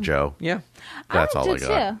 I love Joe. Yeah. That's all I did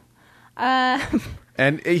got. too.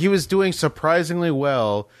 And he was doing surprisingly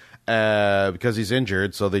well because he's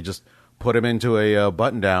injured, so they just put him into a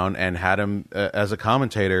button down and had him as a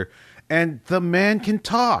commentator. And the man can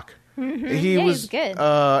talk. He Yeah, was he's good.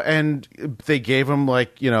 And they gave him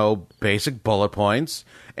basic bullet points.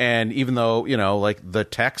 And even though the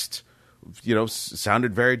text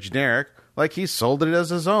sounded very generic, he sold it as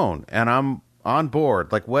his own. And I'm on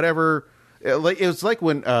board. Whatever. It was like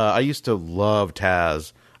when I used to love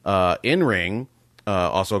Taz in ring.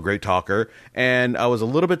 Also a great talker, and I was a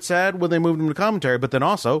little bit sad when they moved him to commentary, but then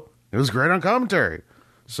also it was great on commentary.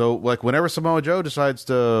 So whenever Samoa Joe decides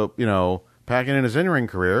to pack in his in-ring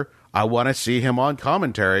career, I want to see him on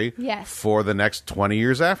commentary Yes. for the next 20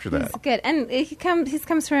 years after that. He's good, and he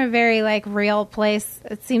comes from a very real place.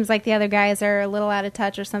 It seems like the other guys are a little out of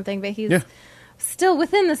touch or something, but he's Yeah. still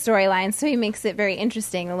within the storyline, so he makes it very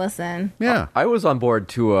interesting to listen. Yeah. I was on board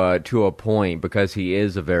to a point because he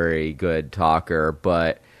is a very good talker,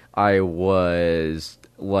 but I was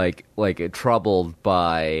like troubled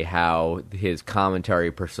by how his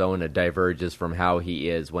commentary persona diverges from how he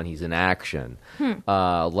is when he's in action.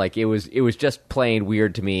 Like it was just plain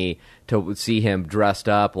weird to me to see him dressed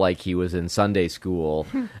up like he was in Sunday school.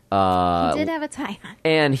 He did have a tie on.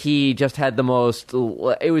 And he just had the most.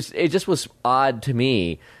 It just was odd to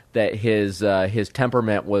me that his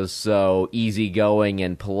temperament was so easygoing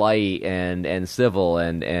and polite and civil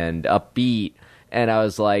and upbeat. And I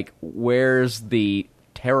was like, "Where's the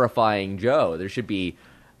terrifying Joe? There should be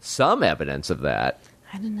some evidence of that."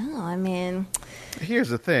 I don't know. I mean, Here's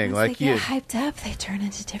the thing, once they get hyped up, they turn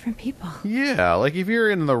into different people. Yeah, like if you're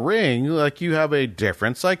in the ring, like you have a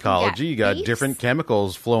different psychology, you got beefs. different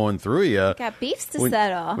chemicals flowing through you. Got beefs to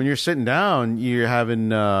settle. When you're sitting down, you're having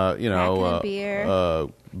beer,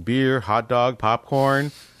 hot dog,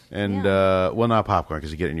 popcorn, and well, not popcorn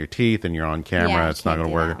because you get it in your teeth and you're on camera. Yeah, it's not going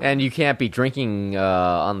to can't do work. that. And you can't be drinking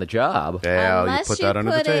on the job. Yeah, Unless you put that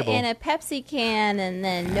under the table. it in a Pepsi can, and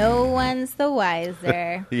then no one's the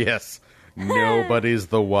wiser. Yes, nobody's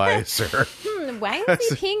the wiser. Why is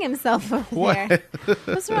he peeing himself over there?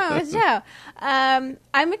 What's wrong with Joe? I'm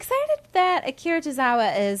excited that Akira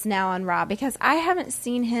Tozawa is now on Raw because I haven't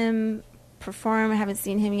seen him perform. I haven't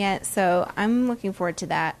seen him yet, so I'm looking forward to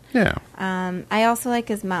that. Yeah. I also like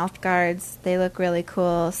his mouth guards. They look really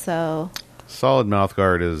cool, so... Solid mouth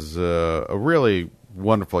guard is a really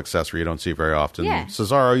wonderful accessory you don't see very often. Yeah.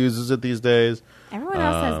 Cesaro uses it these days. Everyone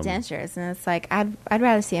else has dentures, and it's like, I'd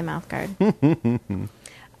rather see a mouth guard. So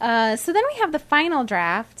then we have the final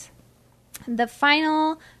draft. The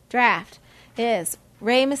final draft is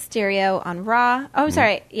Rey Mysterio on Raw. Oh, I'm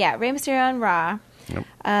sorry. Yeah, Rey Mysterio on Raw.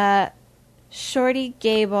 Yep. Shorty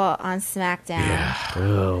Gable on SmackDown.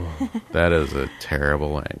 Yeah. That is a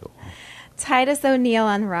terrible angle. Titus O'Neil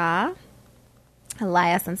on Raw.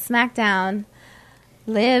 Elias on SmackDown.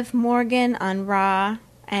 Liv Morgan on Raw.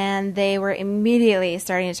 And they were immediately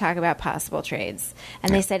starting to talk about possible trades.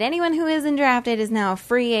 And they said anyone who isn't drafted is now a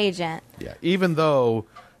free agent. Yeah, even though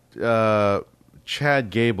Chad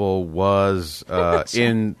Gable was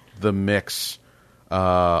in the mix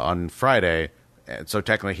on Friday, and so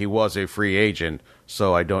technically he was a free agent,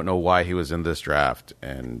 so I don't know why he was in this draft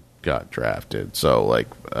and got drafted. So, like,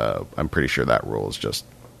 I'm pretty sure that rule is just...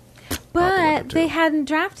 But they hadn't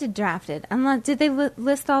drafted. Unless, did they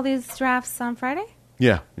list all these drafts on Friday?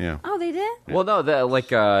 Yeah. Oh, they did? Well, no, like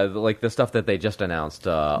the stuff that they just announced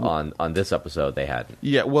on this episode, they hadn't.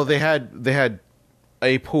 Yeah, well, they had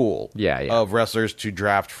a pool of wrestlers to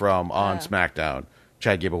draft from on SmackDown.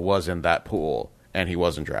 Chad Gable was in that pool, and he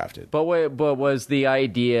wasn't drafted. But was the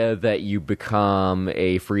idea that you become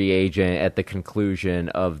a free agent at the conclusion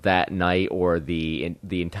of that night or the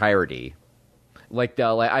entirety? Like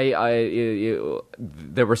there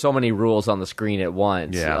were so many rules on the screen at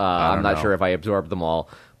once. Yeah, I'm not sure if I absorbed them all,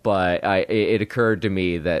 but it occurred to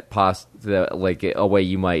me that like a way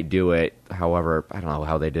you might do it. However, I don't know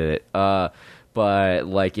how they did it. But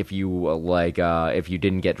like if you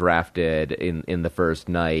didn't get drafted in the first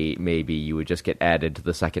night, maybe you would just get added to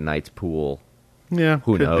the second night's pool. Yeah,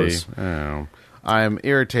 who knows? I don't know. I'm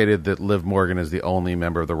irritated that Liv Morgan is the only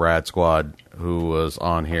member of the Rad Squad who was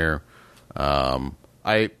on here.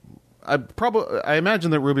 I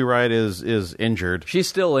imagine that Ruby Riott is injured. She's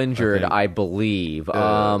still injured, I believe.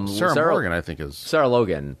 Sarah Morgan, I think, is Sarah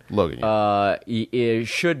Logan. Yeah. It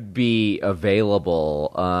should be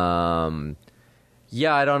available.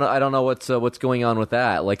 Yeah, I don't know what's going on with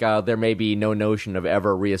that. Like, there may be no notion of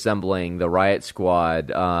ever reassembling the Riot Squad.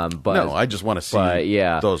 But no, I just want to see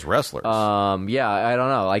those wrestlers. Yeah, I don't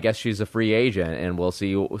know. I guess she's a free agent, and we'll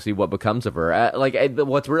see what becomes of her.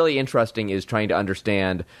 What's really interesting is trying to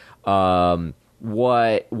understand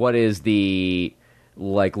what is the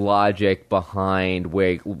logic behind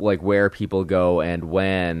where people go and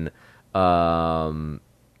when.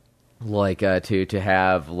 To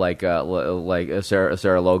have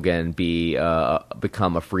Sarah Logan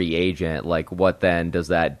become a free agent, what then does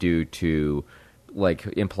that do to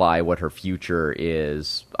imply what her future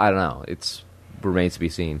is? I don't know. It remains to be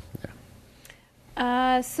seen.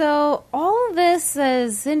 Yeah. So all of this,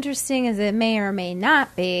 as interesting as it may or may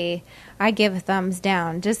not be, I give a thumbs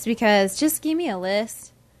down. Just because, just give me a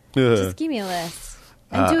list. Just give me a list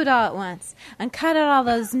and do it all at once and cut out all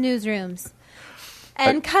those newsrooms.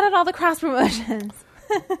 And cut out all the cross promotions.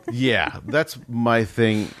 Yeah, that's my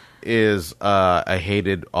thing. Is I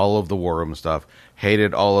hated all of the War Room stuff.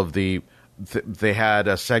 Hated all of the they had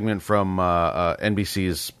a segment from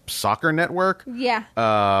NBC's Soccer Network. Yeah.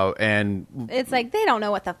 And it's like they don't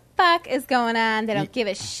know what the fuck is going on. They don't give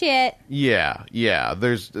a shit. Yeah.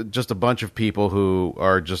 There's just a bunch of people who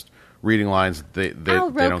are just reading lines. They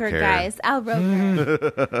don't care. Guys. Al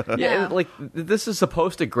Roker. Yeah, like this is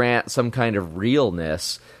supposed to grant some kind of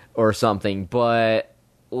realness or something, but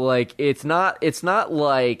like it's not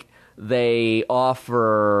like they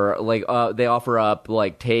offer up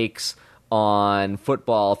like takes on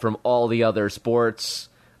football from all the other sports,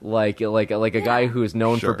 like a guy who's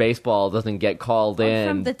known for baseball doesn't get called in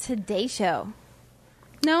from the Today Show.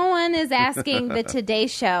 No one is asking the Today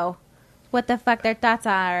Show what the fuck their thoughts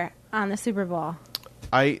are on the Super Bowl.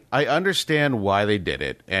 I understand why they did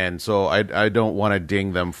it, and so I don't want to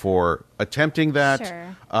ding them for attempting that.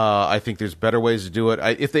 Sure. I think there's better ways to do it.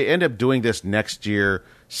 If they end up doing this next year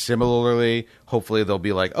similarly, hopefully they'll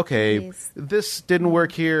be like, okay, this didn't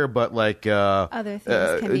work here, but like other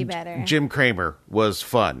things can be better. Jim Cramer was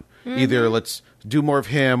fun. Either let's do more of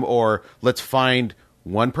him, or let's find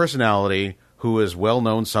one personality who is well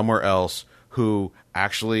known somewhere else, who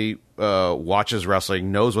actually watches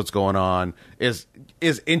wrestling, knows what's going on, is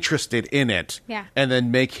interested in it, and then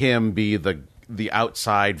make him be the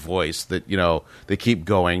outside voice that they keep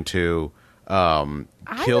going to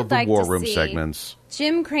kill the War Room segments.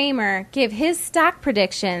 Jim Cramer give his stock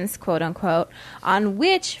predictions, quote unquote, on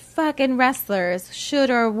which fucking wrestlers should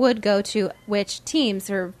or would go to which teams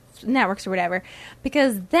or networks or whatever,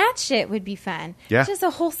 because that shit would be fun. Yeah. Just a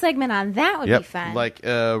whole segment on that would be fun. Like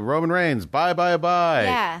Roman Reigns, buy.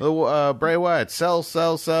 Yeah. Bray Wyatt, sell. This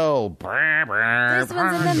one's in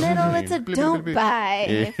the middle. It's a don't buy.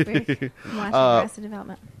 If we're watching Arrested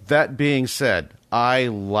Development. That being said, I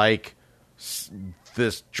like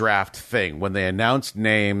this draft thing. When they announced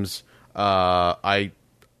names, I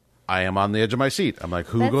am on the edge of my seat. I'm like,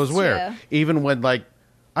 who goes where? True. Even when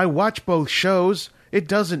I watch both shows, it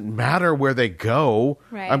doesn't matter where they go.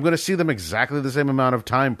 Right. I'm going to see them exactly the same amount of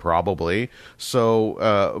time, probably.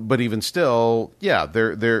 So, but even still, yeah,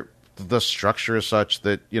 the structure is such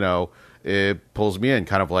that it pulls me in,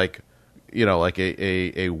 kind of like like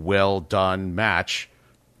a well done match.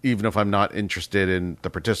 Even if I'm not interested in the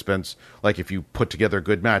participants, like if you put together a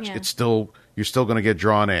good match, you're still going to get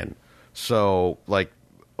drawn in. So, like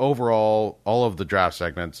overall, all of the draft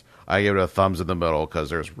segments, I give it a thumbs in the middle because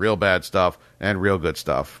there's real bad stuff and real good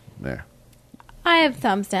stuff. Yeah, I have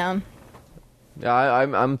thumbs down. Yeah,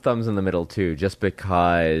 I'm thumbs in the middle too, just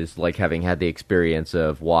because like having had the experience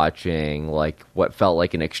of watching like what felt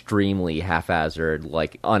like an extremely haphazard,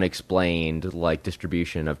 like unexplained, like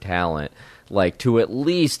distribution of talent, like to at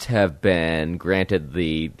least have been granted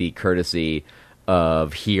the courtesy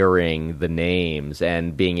of hearing the names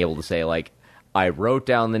and being able to say like, I wrote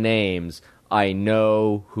down the names, I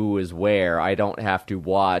know who is where, I don't have to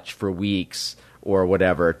watch for weeks or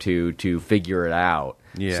whatever to figure it out.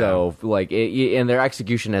 Yeah. So, like, and their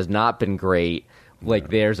execution has not been great. Like,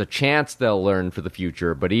 there's a chance they'll learn for the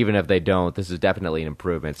future, but even if they don't, this is definitely an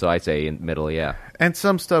improvement. So I say in the middle, yeah. And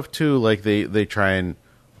some stuff, too, like, they try and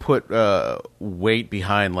put weight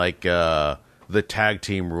behind, like, the tag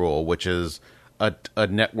team rule, which is a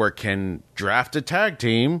network can draft a tag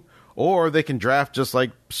team, or they can draft just,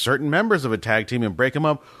 like, certain members of a tag team and break them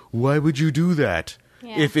up. Why would you do that?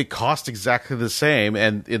 Yeah. If it costs exactly the same,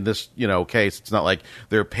 and in this case, it's not like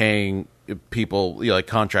they're paying people like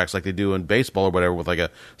contracts like they do in baseball or whatever with like a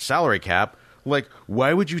salary cap. Like,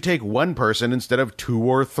 why would you take one person instead of two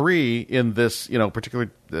or three in this particular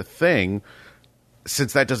thing?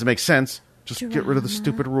 Since that doesn't make sense, just get rid of the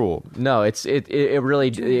stupid rule. No, it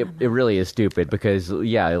really is stupid because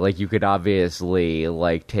like you could obviously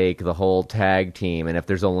like take the whole tag team, and if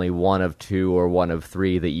there's only one of two or one of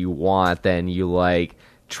three that you want, then you like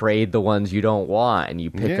trade the ones you don't want and you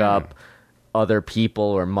pick up other people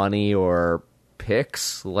or money or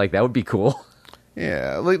picks. Like that would be cool.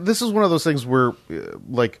 Yeah, like this is one of those things where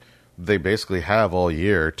like they basically have all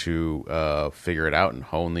year to figure it out and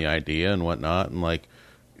hone the idea and whatnot, and like.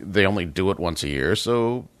 They only do it once a year,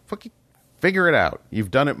 so fucking figure it out. You've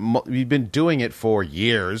done it. You've been doing it for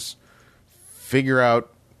years. Figure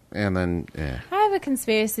out, and then. I have a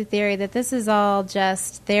conspiracy theory that this is all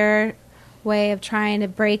just their way of trying to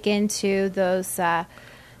break into those,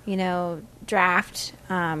 draft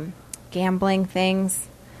gambling things.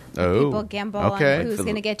 Oh, people gamble on who's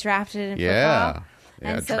going to get drafted in football.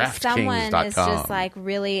 And so someone is just like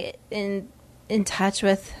really in touch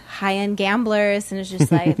with high-end gamblers and it's just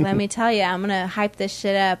like, let me tell you, I'm going to hype this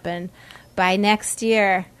shit up and by next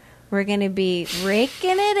year We're going to be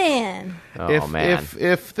raking it in. Oh, man.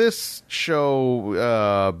 If this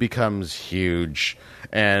show becomes huge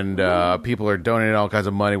and people are donating all kinds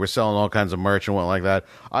of money, we're selling all kinds of merch and what like that,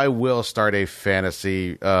 I will start a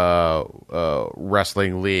fantasy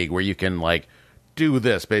wrestling league where you can like do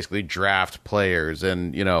this, basically draft players,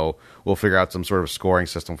 and we'll figure out some sort of scoring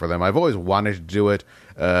system for them. I've always wanted to do it.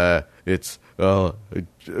 It's a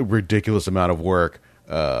ridiculous amount of work.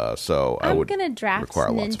 So I'm going to draft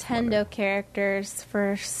require lots of money. Nintendo characters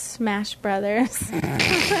for Smash Brothers.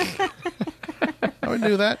 I would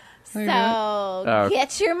do that. So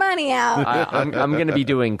get your money out. I'm going to be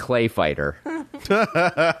doing Clay Fighter.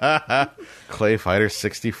 Clay Fighter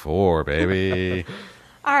 64, baby.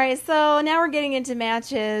 All right, so now we're getting into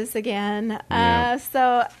matches again. Yeah.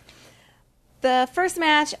 So the first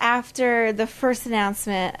match after the first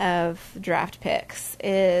announcement of draft picks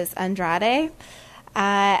is Andrade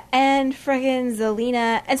and friggin'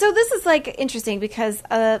 Zelina. And so this is like interesting because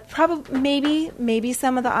probably maybe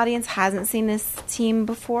some of the audience hasn't seen this team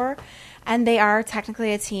before, and they are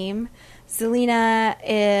technically a team.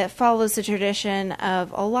 Zelina follows the tradition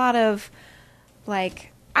of a lot of like,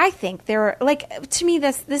 I think they're like, to me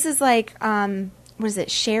this is like what is it,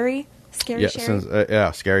 Sherry? Scary Sherry?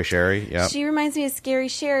 Scary Sherry. Yeah. She reminds me of Scary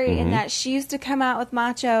Sherry in that she used to come out with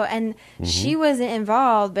Macho, and she wasn't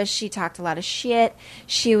involved, but she talked a lot of shit.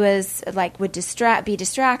 She was like would be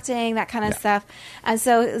distracting, that kind of stuff. And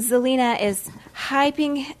so Zelina is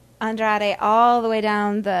hyping Andrade all the way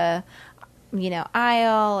down the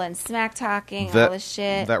aisle and smack talking all this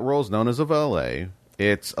shit. That role's known as a valet.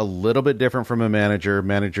 It's a little bit different from a manager.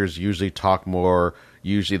 Managers usually talk more.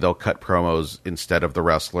 Usually they'll cut promos instead of the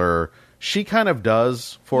wrestler. She kind of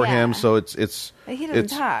does for him, so it's he doesn't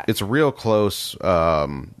talk. It's real close.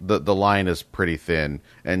 The line is pretty thin,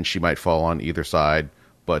 and she might fall on either side.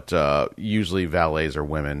 But usually valets are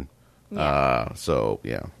women. Yeah.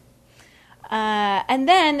 And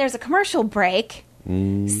then there's a commercial break,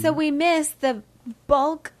 so we missed the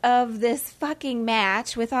bulk of this fucking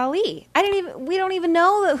match with Ali. We don't even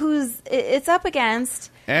know who's it's up against.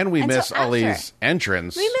 And we miss Ali's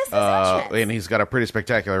entrance. We miss his entrance. And he's got a pretty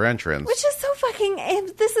spectacular entrance. Which is so fucking...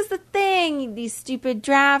 This is the thing. These stupid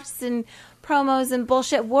drafts and promos and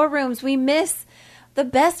bullshit war rooms. We miss the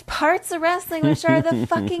best parts of wrestling, which are the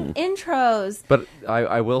fucking intros. But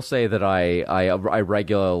I will say that I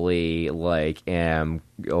regularly am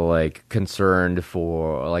concerned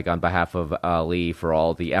for on behalf of Ali for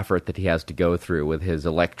all the effort that he has to go through with his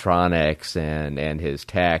electronics and his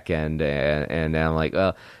tech and I'm like,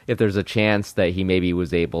 if there's a chance that he maybe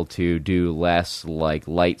was able to do less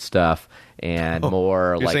light stuff and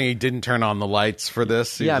more You're saying he didn't turn on the lights for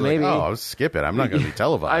this? He was maybe. I'll skip it. I'm not going to be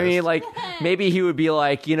televised. I mean, maybe he would be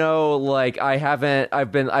I've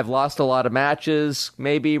lost a lot of matches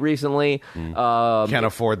maybe recently. Can't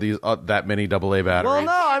afford these that many AA batteries. Well,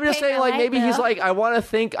 no, I'm just saying maybe he's I want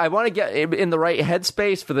to get in the right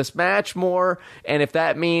headspace for this match more, and if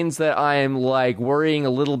that means that I'm worrying a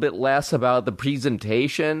little bit less about the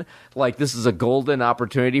presentation, this is a golden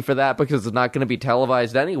opportunity for that because it's not going to be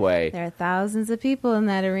televised anyway. There are thousands of people in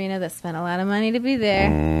that arena that spent a lot of money to be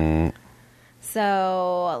there.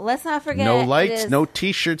 So let's not forget. No lights, no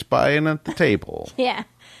T-shirts buying at the table. Yeah.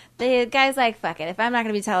 The guy's like, fuck it. If I'm not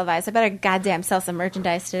going to be televised, I better goddamn sell some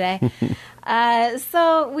merchandise today.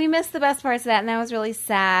 So we missed the best parts of that, and that was really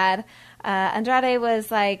sad. Andrade was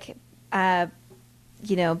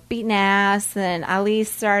beating ass, and Ali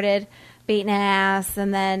started beating ass,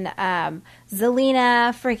 and then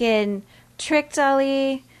Zelina freaking tricked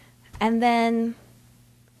Ali, and then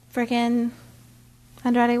freaking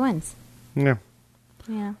Andrade wins. Yeah.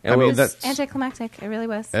 Yeah. I mean, that's anticlimactic. It really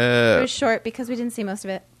was. It was short because we didn't see most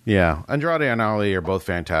of it. Yeah. Andrade and Ali are both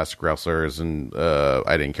fantastic wrestlers, and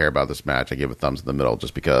I didn't care about this match. I gave a thumbs in the middle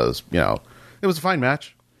just because, it was a fine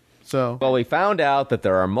match. So, well, we found out that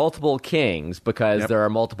there are multiple kings because there are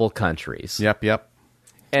multiple countries. Yep.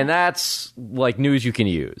 And that's news you can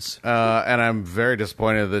use. And I'm very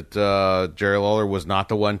disappointed that Jerry Lawler was not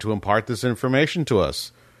the one to impart this information to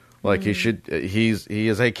us. He should. He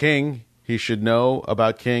is a king. He should know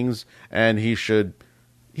about kings, and he should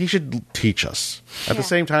teach us. At the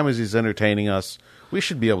same time as he's entertaining us, we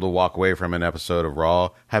should be able to walk away from an episode of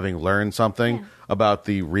Raw having learned something about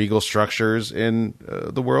the regal structures in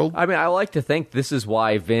the world. I mean, I like to think this is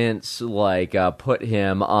why Vince put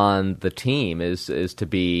him on the team is to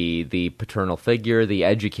be the paternal figure, the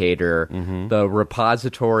educator, the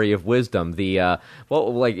repository of wisdom. The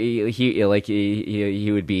he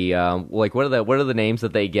would be what are the names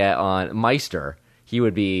that they get on Meister? He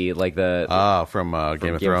would be from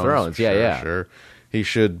Game of Thrones. Yeah. Sure. He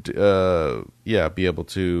should, be able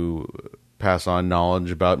to pass on knowledge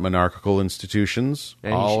about monarchical institutions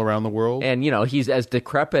all around the world. And, he's as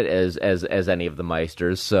decrepit as any of the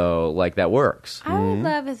Meisters, so, that works. I would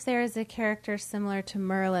love if there is a character similar to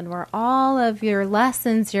Merlin where all of your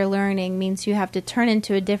lessons you're learning means you have to turn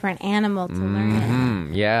into a different animal to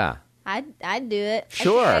learn it. Yeah. I'd do it.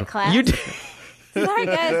 Sure. I'd take that class. You do. Sorry,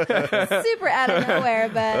 guys. Super out of nowhere,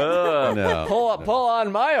 but No. Pull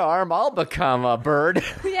on my arm, I'll become a bird.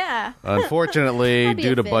 yeah. Unfortunately, I'll be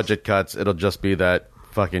due a to fish. budget cuts, it'll just be that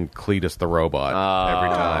fucking Cletus the robot every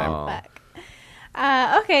time.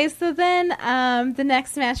 Fuck. Okay, so then the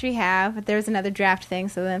next match we have, there's another draft thing,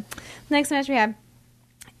 so then the next match we have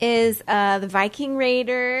is the Viking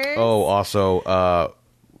Raiders. Oh, also,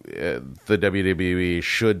 the WWE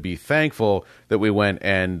should be thankful that we went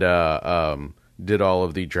and did all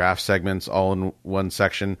of the draft segments all in one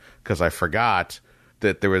section, because I forgot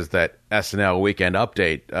that there was that SNL Weekend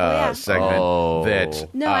Update segment. That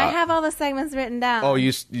No, I have all the segments written down. Oh,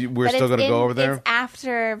 we're But still going to it's go over there? It's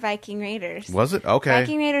after Viking Raiders. Was it? Okay.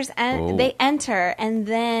 Viking Raiders, they enter, and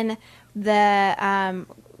then the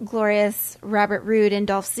glorious Robert Roode and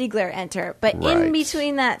Dolph Ziggler enter. But in Right.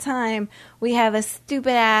 between that time, we have a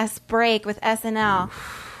stupid-ass break with SNL.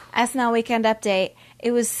 SNL Weekend Update.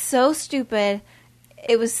 It was so stupid.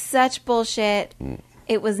 It was such bullshit.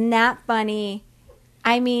 It was not funny.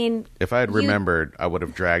 I mean... If I had remembered, I would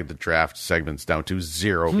have dragged the draft segments down to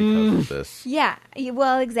 0 because of this. Yeah,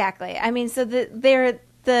 well, exactly. I mean, so they're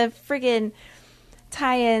the friggin'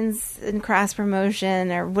 tie-ins and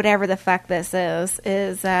cross-promotion or whatever the fuck this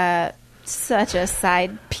is such a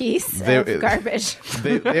side piece of garbage.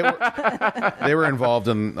 They were involved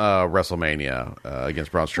in WrestleMania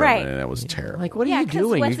against Braun Strowman, Right. and it was terrible. What are you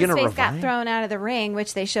doing? You're going to What's-his-face got revive? thrown out of the ring,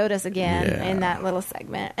 which they showed us again Yeah. in that little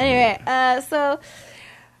segment. Anyway, so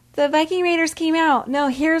the Viking Raiders came out. No,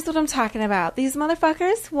 here's what I'm talking about. These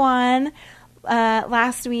motherfuckers won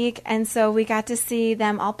last week, and so we got to see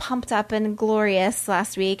them all pumped up and glorious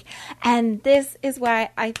last week. And this is why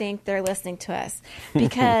I think they're listening to us,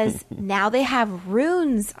 because now they have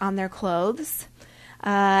runes on their clothes.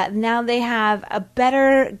 Now they have a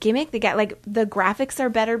better gimmick. They got the graphics are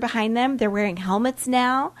better behind them. They're wearing helmets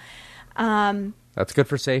now. That's good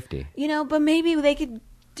for safety. But maybe they could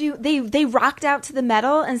do. They rocked out to the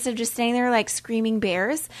metal instead of just standing there like screaming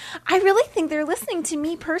bears. I really think they're listening to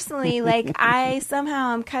me personally. I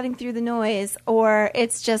somehow am cutting through the noise, or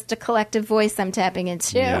it's just a collective voice I'm tapping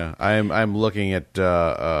into. Yeah, I'm looking at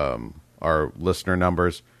our listener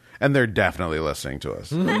numbers, and they're definitely listening to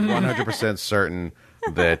us. 100% certain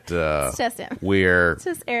that It's just him. we're It's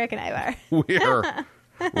just Eric and I are.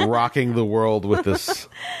 we're rocking the world with this.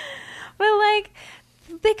 But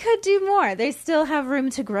they could do more. They still have room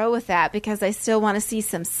to grow with that, because I still want to see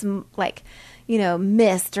some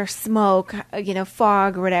mist or smoke,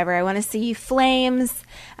 fog or whatever. I want to see flames,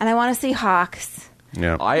 and I want to see hawks.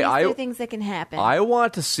 Yeah, These are things that can happen. I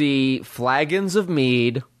want to see flagons of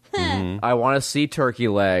mead. I want to see turkey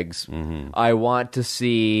legs. I want to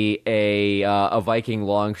see a Viking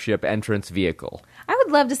longship entrance vehicle. I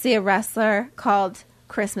would love to see a wrestler called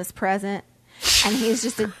Christmas Present, and he's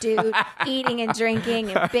just a dude eating and drinking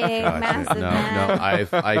in big, massive no,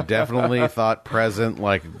 mats. I definitely thought present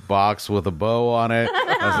like box with a bow on it.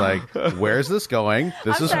 I was like, where's this going?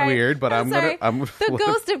 This I'm is sorry. weird, but I'm sorry. gonna. The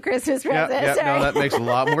ghost of Christmas Yeah, Present. yeah, Sorry. no, that makes a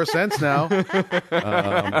lot more sense now. Oh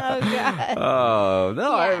God. Oh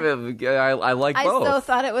no! I like I both. so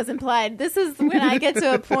thought it was implied. This is when I get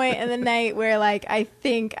to a point in the night where I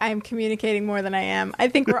think I'm communicating more than I am. I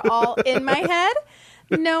think we're all in my head.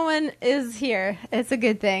 No one is here. It's a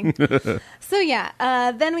good thing. So yeah,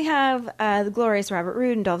 then we have the glorious Robert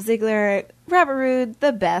Roode and Dolph Ziggler. Robert Roode,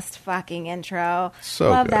 the best fucking intro. So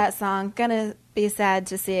love good. that song. Gonna be sad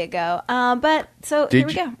to see it go. But so Did here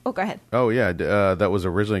we you- go. Oh, go ahead. Oh yeah, that was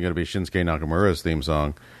originally going to be Shinsuke Nakamura's theme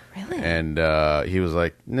song. Really? And he was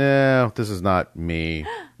like, "No, this is not me."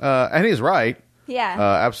 And he's right. Yeah.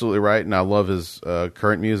 Absolutely right. And I love his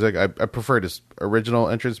current music. I preferred his original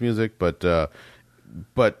entrance music, but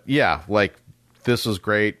yeah, this was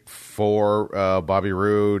great for Bobby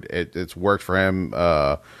Roode. It's worked for him.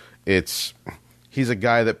 He's a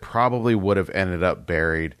guy that probably would have ended up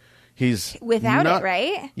buried. He's Without not- it,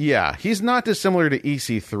 right? Yeah, he's not dissimilar to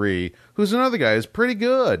EC3, who's another guy who's pretty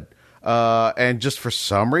good. And just for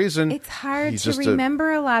some reason, It's hard he's to just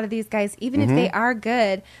remember a lot of these guys, even if they are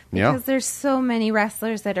good, Yeah. because there's so many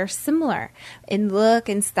wrestlers that are similar in look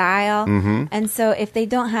and style. And so if they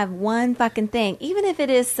don't have one fucking thing, even if it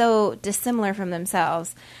is so dissimilar from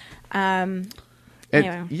themselves,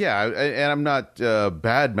 Anyway. And I'm not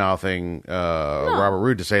bad mouthing Robert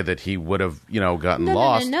Roode to say that he would have, gotten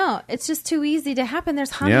lost. No. It's just too easy to happen.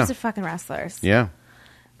 There's hundreds of fucking wrestlers. Yeah.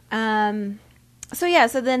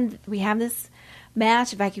 So then we have this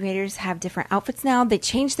match. Viking Raiders have different outfits now. They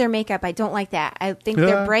changed their makeup. I don't like that. I think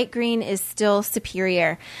their bright green is still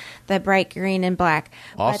superior. The bright green and black.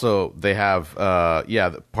 Also, they have,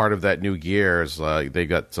 part of that new gear is they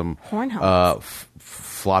got some horn helmets.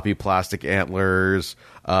 Floppy plastic antlers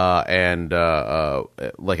and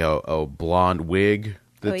like a blonde wig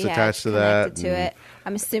that's attached to that. To it.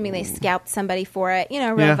 I'm assuming they scalped somebody for it.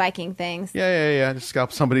 Real Viking things. Yeah. Just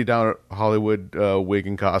scalped somebody down at Hollywood wig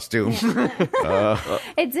and costume.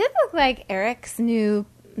 It did look like Eric's new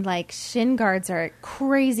shin guards are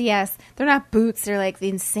crazy ass. They're not boots. They're like the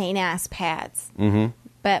insane ass pads. Mm-hmm.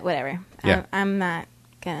 But whatever. Yeah. I'm not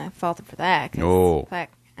gonna fault him for that. No. Fuck.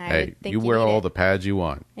 Hey, you wear all the pads you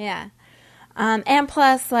want. Yeah. And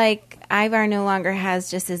plus, Ivar no longer has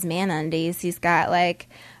just his man undies. He's got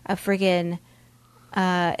a friggin'.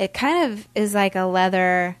 It kind of is like a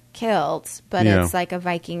leather kilt, but it's like a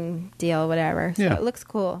Viking deal, whatever. So it looks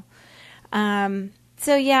cool. So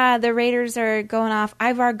the Raiders are going off.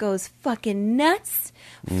 Ivar goes fucking nuts,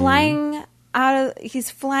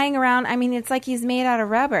 he's flying around. I mean, it's like he's made out of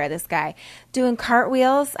rubber, this guy. Doing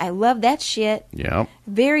cartwheels. I love that shit. Yeah.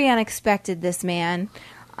 Very unexpected, this man.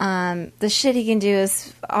 The shit he can do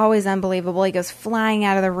is always unbelievable. He goes flying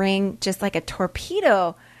out of the ring just like a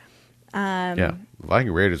torpedo.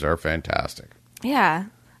 Viking Raiders are fantastic. Yeah.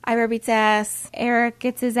 Ivar beats ass. Eric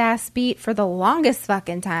gets his ass beat for the longest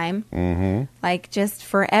fucking time. Mm-hmm. Just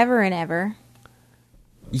forever and ever.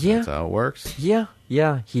 Yeah. That's how it works. Yeah.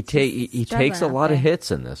 He takes a lot of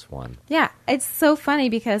hits in this one. Yeah. It's so funny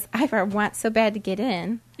because Ivar wants so bad to get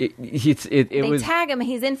in. They tag him and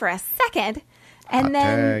he's in for a second. And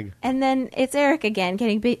then it's Eric again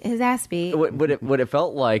getting his ass beat. What it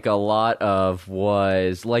felt like a lot of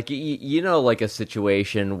was a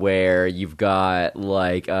situation where you've got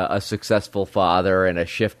a successful father and a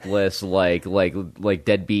shiftless like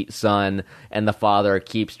deadbeat son, and the father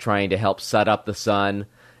keeps trying to help set up the son,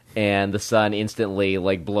 and the son instantly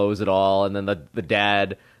blows it all, and then the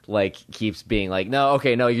dad keeps being now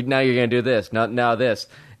you're gonna do this, now this.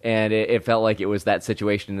 And it felt like it was that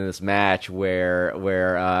situation in this match where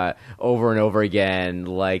over and over again,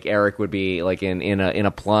 Eric would be in a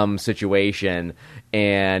plum situation,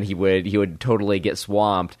 and he would totally get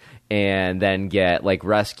swamped and then get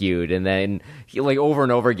rescued, and then he, over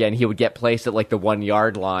and over again he would get placed at the 1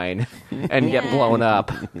 yard line and get blown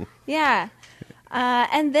up. Yeah,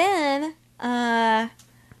 and then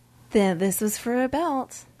this was for a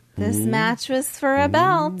belt. This match was for a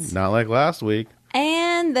belt. Not like last week.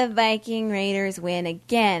 And the Viking Raiders win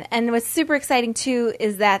again. And what's super exciting, too,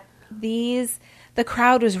 is that the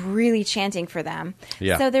crowd was really chanting for them.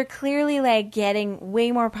 Yeah. So they're clearly, getting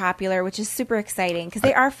way more popular, which is super exciting, because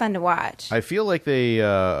they are fun to watch. I feel like they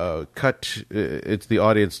cut it's the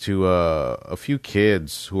audience to a few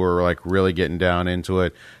kids who are, really getting down into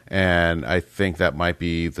it. And I think that might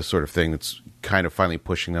be the sort of thing that's kind of finally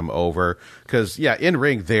pushing them over. Because, in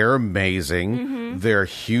ring, they're amazing. Mm-hmm. They're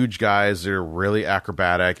huge guys. They're really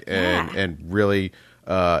acrobatic and really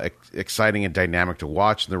exciting and dynamic to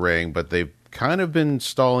watch in the ring. But they've kind of been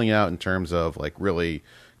stalling out in terms of, really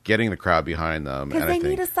getting the crowd behind them. Because they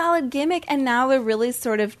need a solid gimmick, and now they're really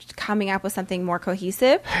sort of coming up with something more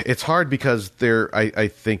cohesive. It's hard because I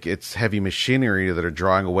think it's heavy machinery that are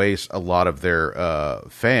drawing away a lot of their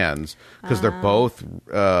fans, because they're both,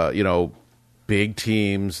 big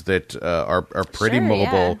teams that are pretty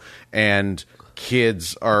mobile, and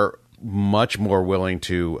kids are much more willing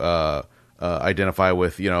to identify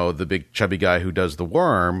with, the big chubby guy who does the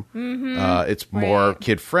worm. Mm-hmm. It's more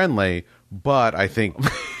kid friendly. But I think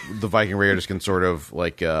the Viking Raiders can sort of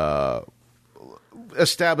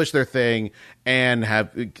establish their thing and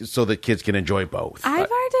have so that kids can enjoy both. Ivar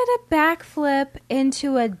did a backflip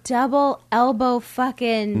into a double elbow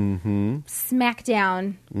fucking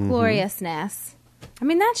smackdown gloriousness. I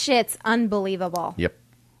mean, that shit's unbelievable. Yep.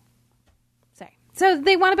 Sorry. So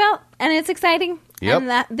they won a belt, and it's exciting. Yep.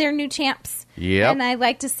 And they're new champs. Yep. And I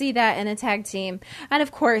like to see that in a tag team. And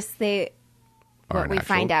of course, what we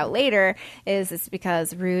find out later is it's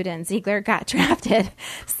because Rude and Ziggler got drafted,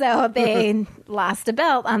 so they lost a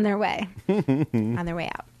belt on their way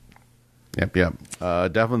out. Yep.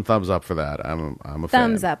 Definitely thumbs up for that. I'm a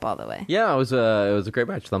thumbs fan. up all the way. Yeah, it was a great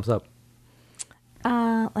match. Thumbs up.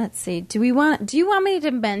 Let's see. Do you want me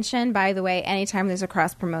to mention, by the way, anytime there's a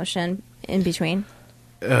cross promotion in between?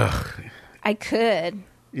 Ugh. I could.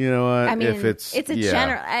 You know what? I mean, if it's a yeah,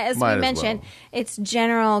 general, as we might mentioned, well. it's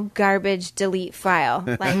general garbage delete file.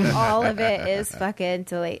 Like, all of it is fucking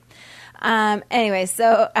delete. Anyway,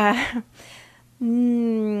 so,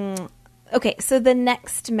 okay, so the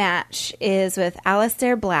next match is with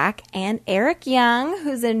Aleister Black and Eric Young,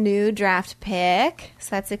 who's a new draft pick.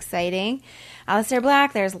 So that's exciting. Aleister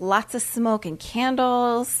Black, there's lots of smoke and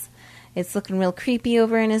candles. It's looking real creepy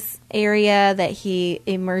over in his area that he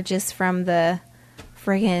emerges from the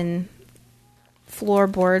friggin'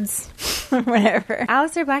 floorboards or whatever.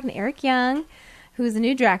 Aleister Black and Eric Young, who's a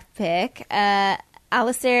new draft pick.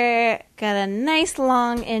 Aleister got a nice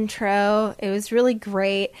long intro. It was really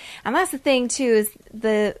great. And that's the thing, too, is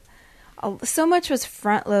so much was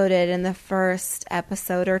front loaded in the first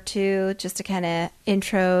episode or two just to kind of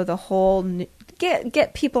intro the whole,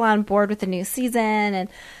 get people on board with the new season and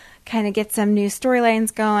kind of get some new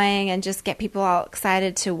storylines going and just get people all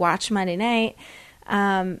excited to watch Monday night.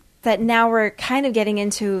 That now we're kind of getting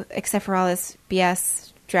into, except for all this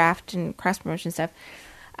BS draft and cross promotion stuff,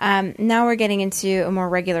 now we're getting into a more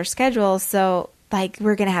regular schedule. So, like,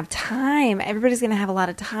 we're going to have time. Everybody's going to have a lot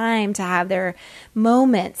of time to have their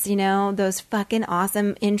moments, you know, those fucking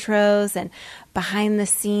awesome intros and behind the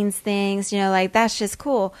scenes things, you know, like, that's just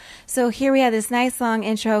cool. So here we have this nice long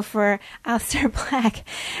intro for Aleister Black.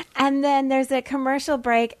 And then there's a commercial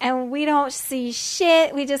break and we don't see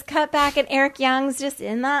shit. We just cut back and Eric Young's just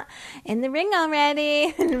in the ring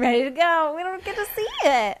already and ready to go. We don't get to see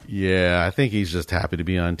it. Yeah, I think he's just happy to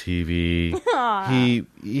be on TV.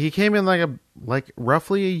 He came in like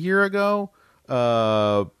roughly a year ago.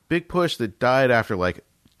 Big push that died after like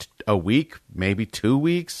a week, maybe 2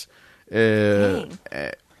 weeks. No,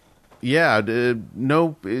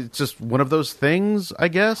 it's just one of those things, I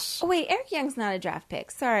guess. Oh wait, Eric Young's not a draft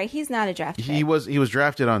pick. Sorry, he's not a draft pick. He was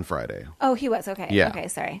drafted on Friday. Oh, he was. Okay. Yeah. Okay,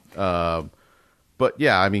 sorry. But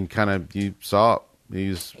yeah, I mean, kind of you saw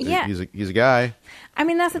he's a guy. I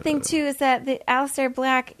mean, that's the thing too, is that the Aleister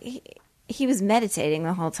Black, he was meditating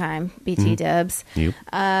the whole time, BT dubs. Yep.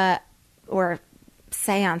 Or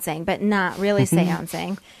seancing, but not really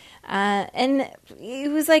seancing. And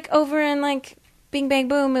it was like over and like bing, bang,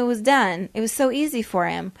 boom, it was done. It was so easy for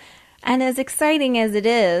him. And as exciting as it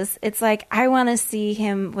is, it's like I want to see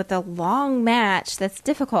him with a long match that's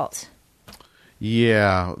difficult.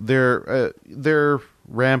 Yeah, they're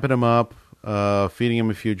ramping him up, feeding him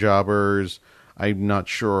a few jobbers. I'm not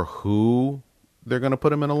sure who they're going to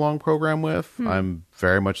put him in a long program with. I'm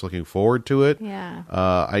very much looking forward to it. Yeah.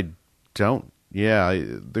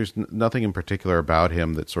 There's nothing in particular about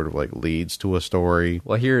him that sort of like leads to a story.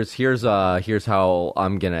 Well, here's how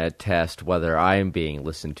I'm gonna test whether I am being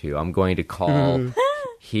listened to. I'm going to call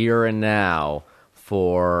here and now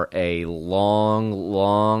for a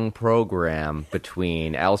long program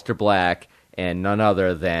between Aleister Black and none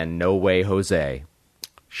other than No Way Jose.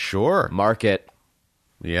 Sure. Mark it.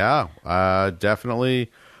 Yeah,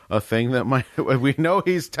 definitely a thing that we know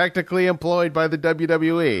he's technically employed by the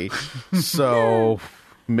WWE, so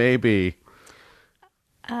maybe.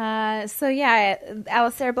 So yeah,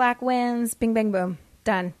 Aleister Black wins. Bing, bang, boom.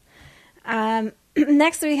 Done.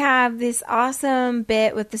 Next we have this awesome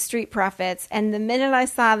bit with the Street Profits, and the minute I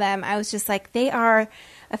saw them, I was just like, they are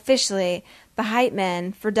officially the hype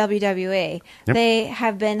men for WWE. Yep. They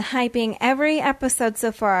have been hyping every episode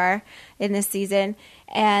so far in this season,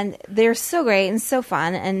 and they're so great and so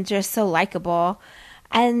fun and just so likable.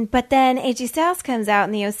 But then AJ Styles comes out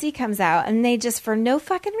and the OC comes out, and they just for no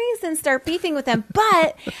fucking reason start beefing with them.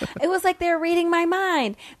 But it was like they were reading my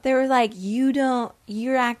mind. They were like,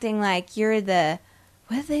 you're acting like you're the,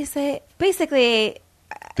 what did they say? Basically,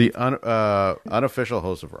 the unofficial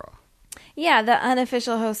host of Raw. Yeah, the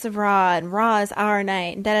unofficial host of Raw, and Raw is our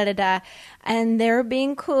night, and da-da-da-da. And they were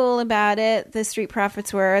being cool about it. The Street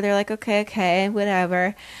Profits were. They're like, okay,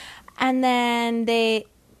 whatever. And then they,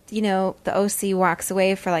 the OC walks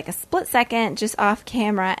away for like a split second, just off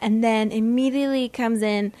camera, and then immediately comes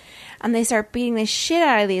in, and they start beating the shit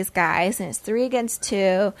out of these guys, and it's 3 against 2,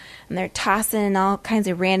 and they're tossing all kinds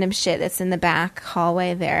of random shit that's in the back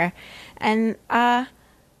hallway there. And, what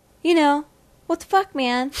the fuck,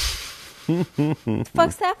 man? What the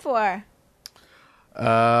fuck's that for?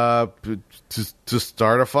 To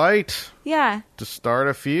start a fight. Yeah. To start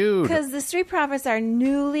a feud. Because the Street Profits are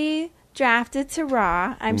newly drafted to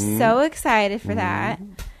Raw. I'm so excited for that.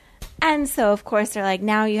 And so, of course, they're like,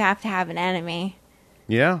 now you have to have an enemy.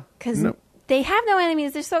 Yeah. Because they have no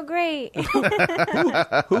enemies. They're so great.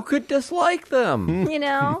 Who could dislike them?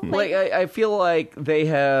 I feel like they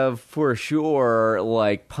have for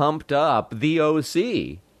sure pumped up the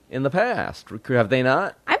OC in the past. Have they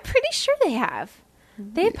not? I'm pretty sure they have.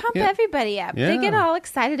 They pump everybody up. Yeah. They get all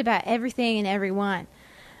excited about everything and everyone,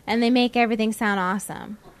 and they make everything sound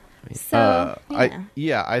awesome. So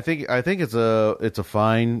I think it's a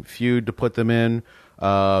fine feud to put them in.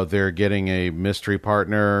 They're getting a mystery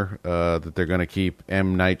partner that they're going to keep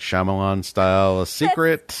M. Night Shyamalan style a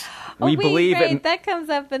secret. We believe it. That comes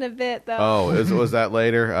up in a bit, though. Oh, was that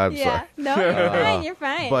later? I'm sorry. No, you're fine. You're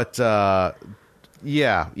fine. But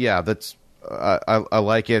that's I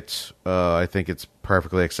like it. I think it's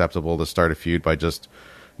perfectly acceptable to start a feud by just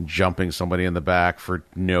jumping somebody in the back for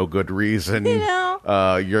no good reason.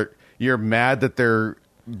 You're mad that they're.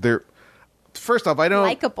 First off, I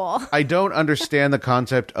don't understand the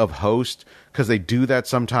concept of host, because they do that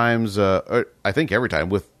sometimes. I think every time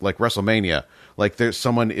with like WrestleMania, like there's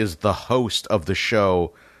someone is the host of the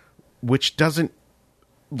show, which doesn't,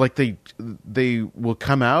 like, they will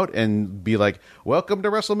come out and be like, "Welcome to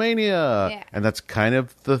WrestleMania," and that's kind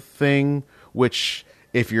of the thing. Which,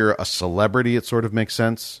 if you're a celebrity, it sort of makes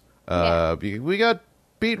sense. We got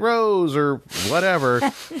Pete Rose or whatever.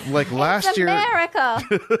 Like last year,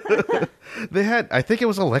 America. they had, I think it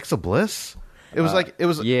was Alexa Bliss. It was it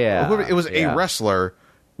was a wrestler,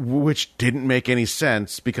 which didn't make any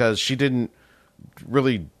sense because she didn't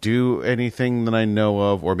really do anything that I know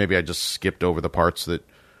of, or maybe I just skipped over the parts that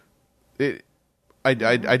I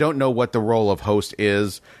don't know what the role of host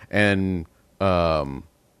is, and I'm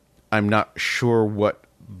not sure what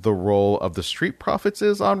the role of the Street Profits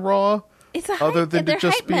is on Raw. It's a other than to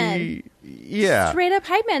just be straight up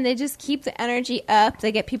hype man. They just keep the energy up.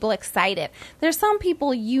 They get people excited. There's some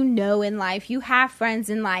people in life, you have friends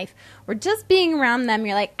in life, or just being around them,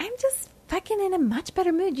 you're like, I'm just fucking in a much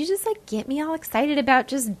better mood. You just like get me all excited about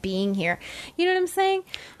just being here. You know what I'm saying?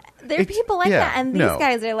 There are people like that, and these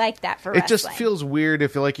guys are like that for wrestling. It just feels weird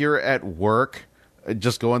if like you're at work,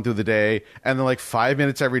 just going through the day, and then like 5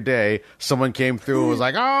 minutes every day, someone came through and was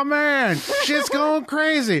like, "Oh man, shit's going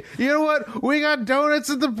crazy. You know what? We got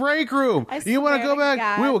donuts in the break room. You want to go back?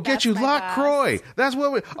 God, we will get you LaCroix. That's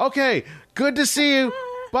what we. Okay, good to see you.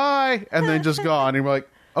 Bye." And then just gone. And we're like,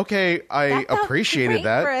 "Okay, I appreciated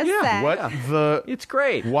that. It's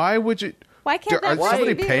great. Why would you? Why can't are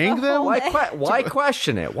somebody paying them? Why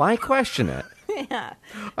question it? Why question it? Yeah.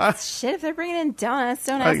 Shit, if they're bringing in donuts,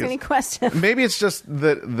 don't ask any questions. Maybe it's just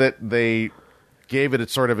that they gave it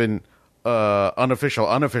sort of an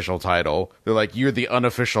unofficial title. They're like, you're the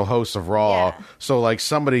unofficial host of Raw. Yeah. So like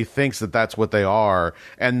somebody thinks that that's what they are.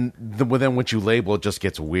 And then once you label it, just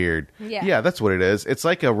gets weird. Yeah, that's what it is. It's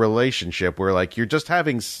like a relationship where like you're just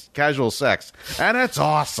having casual sex and it's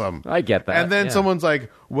awesome. I get that. And then someone's like,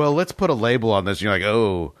 well, let's put a label on this. And you're like,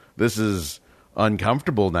 oh, this is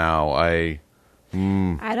uncomfortable now. I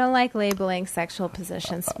don't like labeling sexual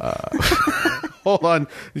positions. Hold on.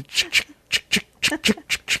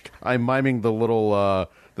 I'm miming the little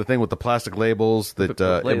the thing with the plastic labels that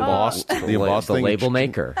embossed the embossed thing. The label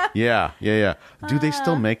maker. Yeah. Do they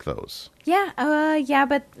still make those? Yeah,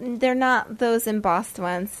 but they're not those embossed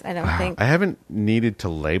ones, I don't think. I haven't needed to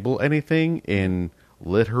label anything in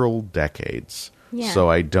literal decades. Yeah. So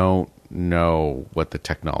I don't know what the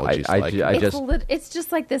technology's like. It's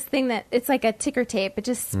just like this thing that it's like a ticker tape. It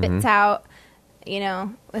just spits out,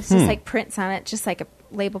 it's just like prints on it, just like a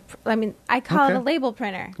label. I mean, I call it a label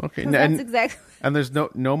printer. Okay, that's exactly. And there's no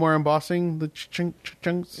more embossing the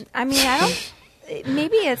chunks. I mean, I don't.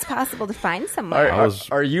 Maybe it's possible to find somewhere.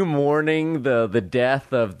 Are you mourning the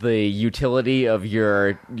death of the utility of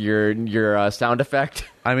your sound effect?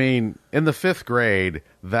 I mean, in the 5th grade,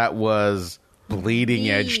 that was bleeding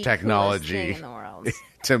edge technology in the world.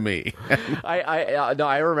 To me.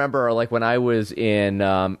 I remember like when I was in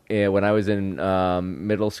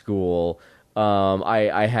middle school,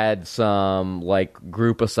 I had some like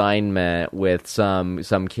group assignment with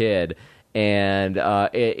some kid, and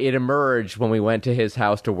it emerged when we went to his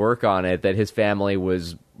house to work on it that his family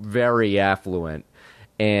was very affluent.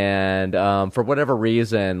 And for whatever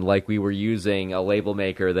reason, like we were using a label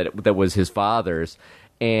maker that was his father's,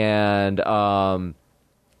 and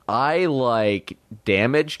I like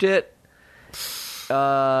damaged it,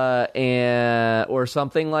 or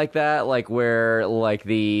something like that, like where like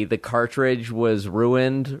the cartridge was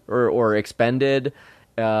ruined or expended,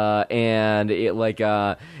 and it like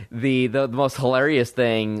the most hilarious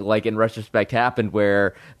thing, like in retrospect, happened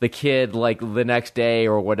where the kid like the next day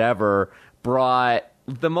or whatever brought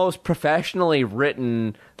the most professionally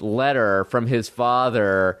written letter from his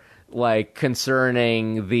father, like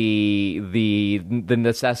concerning the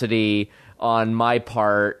necessity on my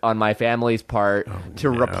family's part, to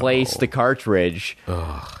replace the cartridge. And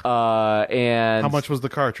how much was the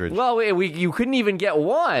cartridge? Well, you couldn't even get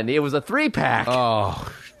one. It was a 3-pack.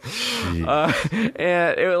 Oh, And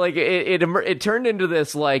it turned into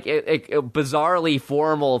this like bizarrely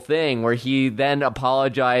formal thing where he then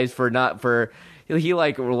apologized he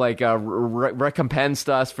recompensed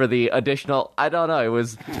us for the additional. I don't know. It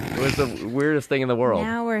was the weirdest thing in the world.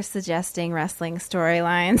 Now we're suggesting wrestling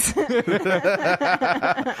storylines.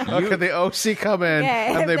 Okay, the OC come in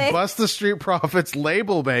and they bust the Street Profits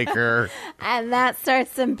label maker, and that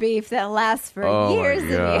starts some beef that lasts for years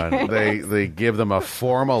and years. They give them a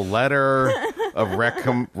formal letter of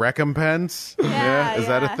recompense. Is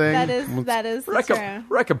that a thing? That is true.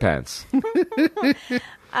 Recompense.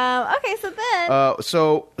 Okay, so then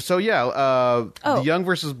the Young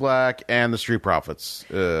versus Black and the Street Profits.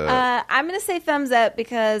 I'm going to say thumbs up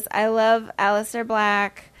because I love Aleister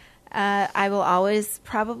Black. I will always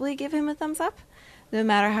probably give him a thumbs up, no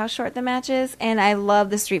matter how short the match is. And I love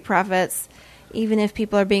the Street Profits, even if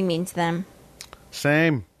people are being mean to them.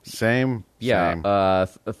 Same. Yeah,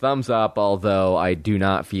 thumbs up, although I do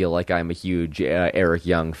not feel like I'm a huge Eric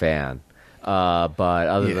Young fan. But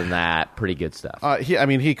other than that, pretty good stuff.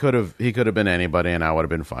 He could have been anybody, and I would have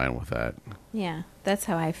been fine with that. Yeah, that's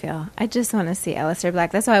how I feel. I just want to see Aleister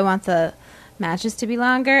Black. That's why I want the matches to be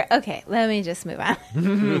longer. Okay, let me just move on.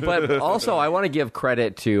 But also, I want to give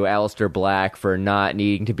credit to Aleister Black for not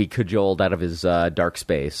needing to be cajoled out of his dark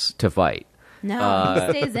space to fight.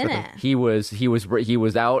 No, he stays in it. He was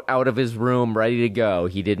out of his room, ready to go.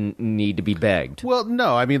 He didn't need to be begged. Well,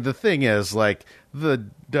 no, I mean the thing is, like, the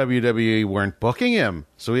WWE weren't booking him,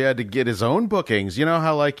 so he had to get his own bookings. You know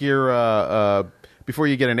how like you're before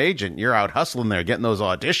you get an agent, you're out hustling there, getting those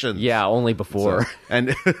auditions. Yeah, only before.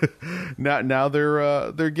 And now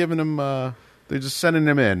they're giving him they're just sending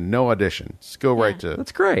him in, no auditions. Go right to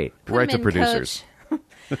that's great. Right to producers.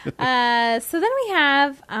 So then we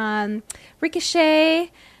have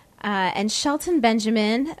Ricochet and Shelton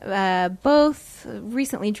Benjamin, both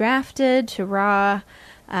recently drafted to Raw.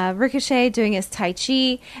 Ricochet doing his Tai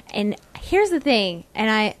Chi. And here's the thing,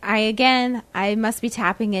 and I must be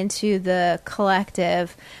tapping into the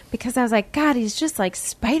collective because I was like, God, he's just like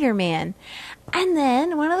Spider-Man. And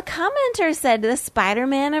then one of the commenters said the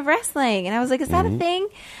Spider-Man of wrestling. And I was like, is that a thing?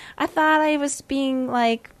 I thought I was being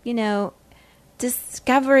like,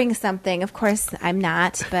 discovering something. Of course, I'm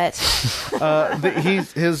not, but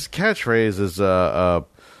his catchphrase is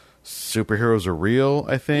superheroes are real,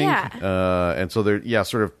 I think. Yeah. And so they're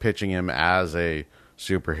sort of pitching him as a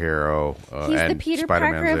superhero. He's and the Peter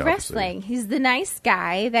Spider-Man's Parker of the opposite. wrestling. He's the nice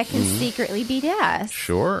guy that can secretly beat ass.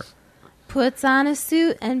 Sure. Puts on a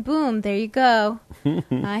suit and boom, there you go.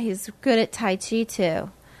 He's good at Tai Chi too.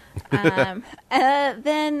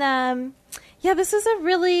 This is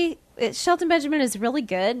Shelton Benjamin is really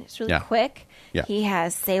good. It's really quick. Yeah. He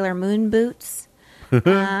has Sailor Moon boots.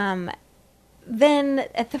 Then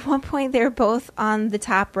at the one point they were both on the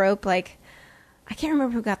top rope. Like, I can't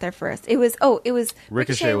remember who got there first. It was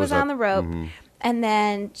Ricochet was on the rope. Mm-hmm. And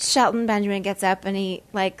then Shelton Benjamin gets up and he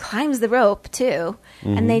like climbs the rope too.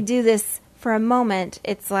 Mm-hmm. And they do this for a moment.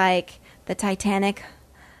 It's like the Titanic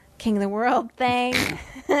King of the World thing.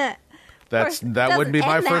 That wouldn't be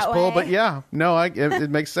my first pull, but it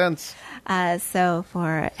makes sense. So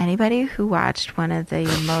for anybody who watched one of the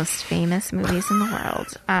most famous movies in the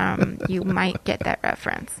world, you might get that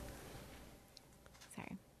reference.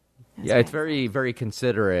 Sorry. Yeah, it's very, very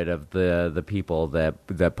considerate of the people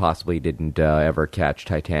that possibly didn't ever catch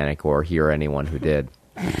Titanic or hear anyone who did.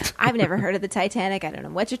 I've never heard of the Titanic. I don't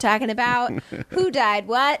know what you're talking about. Who died?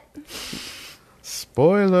 What?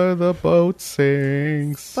 Spoiler, the boat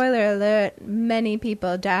sinks. Spoiler alert, many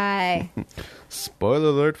people die. Spoiler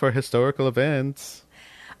alert for historical events.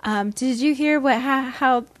 Did you hear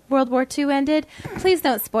how World War II ended? Please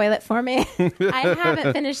don't spoil it for me. I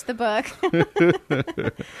haven't finished the book.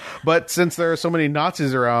 But since there are so many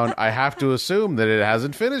Nazis around, I have to assume that it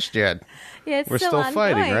hasn't finished yet. Yeah, We're still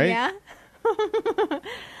fighting, right? Yeah.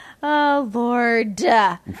 Oh, Lord.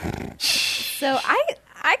 So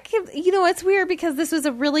I can, it's weird because this was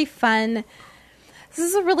a really fun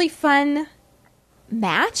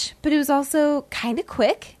match, but it was also kind of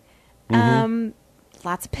quick. Mm-hmm.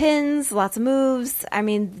 Lots of pins, lots of moves. I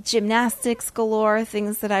mean, gymnastics galore,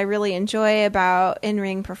 things that I really enjoy about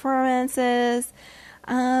in-ring performances.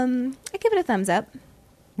 I give it a thumbs up.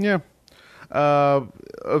 Yeah.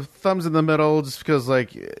 Thumbs in the middle, just because,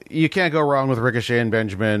 like, you can't go wrong with Ricochet and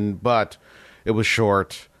Benjamin, but it was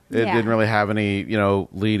short. It didn't really have any,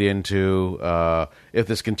 lead into if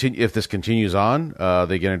this continues on,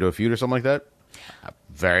 they get into a feud or something like that. I'm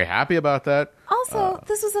very happy about that. Also,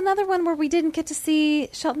 this was another one where we didn't get to see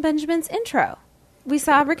Shelton Benjamin's intro. We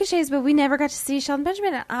saw Ricochet's, but we never got to see Shelton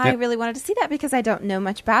Benjamin. And I really wanted to see that because I don't know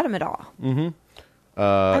much about him at all. Mm-hmm.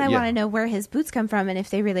 And I want to know where his boots come from and if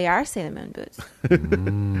they really are Sailor Moon boots.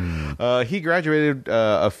 He graduated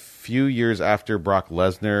a few years after Brock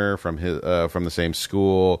Lesnar from the same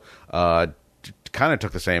school. Kind of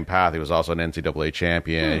took the same path. He was also an NCAA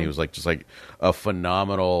champion. He was just a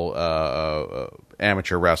phenomenal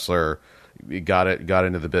amateur wrestler. He got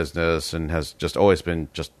into the business and has just always been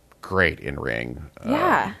just great in ring.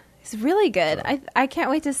 Yeah, he's really good. I can't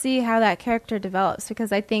wait to see how that character develops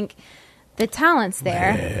because I think the talent's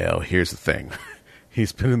there. Well, here's the thing.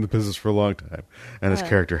 He's been in the business for a long time, and his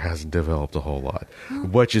character hasn't developed a whole lot.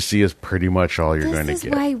 What you see is pretty much all you're going to get. This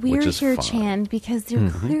is why we're here, fine. Chan, because they're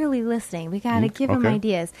clearly listening. We got to give them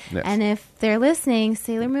ideas. Yes. And if they're listening,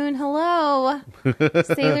 Sailor Moon, hello.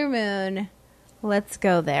 Sailor Moon, let's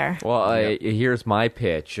go there. Well, here's my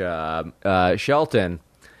pitch. Shelton,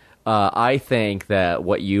 I think that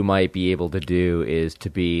what you might be able to do is to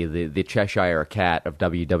be the Cheshire Cat of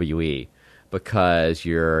WWE. Because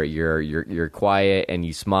you're quiet and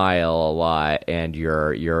you smile a lot and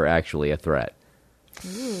you're actually a threat.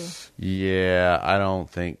 Ooh. Yeah, I don't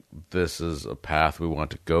think this is a path we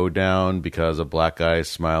want to go down because a black guy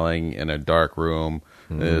smiling in a dark room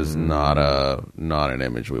is not an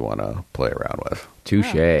image we want to play around with.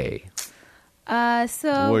 Touche.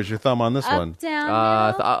 So Where's your thumb on this up, one?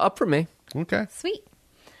 down, middle? Up for me. Okay. Sweet.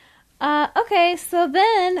 Okay, so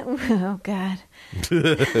then, oh God.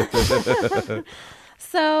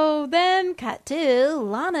 So then cut to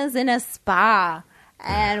Lana's in a spa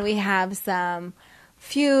and we have some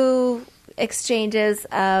few exchanges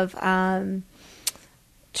of,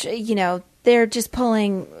 they're just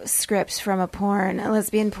pulling scripts from a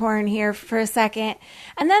lesbian porn here for a second.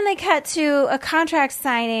 And then they cut to a contract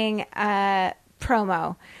signing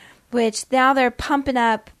promo, which now they're pumping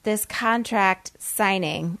up this contract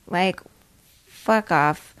signing. Like, fuck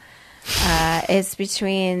off. It's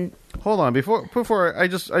between... Hold on, before I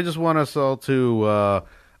just want us all to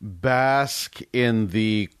bask in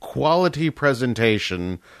the quality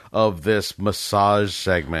presentation of this massage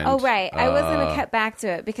segment. Oh, right. I was going to cut back to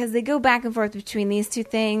it because they go back and forth between these two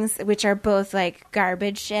things, which are both like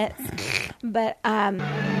garbage shit. But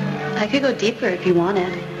I could go deeper if you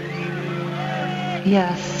wanted.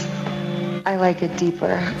 Yes, I like it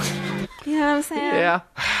deeper. you know what I'm saying? Yeah.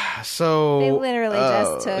 So They literally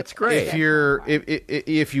just took... it's great.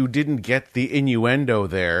 If you didn't get the innuendo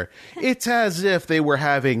there, it's as if they were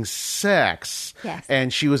having sex. Yes.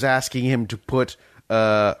 And she was asking him to put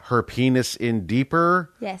her penis in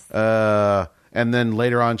deeper. Yes. And then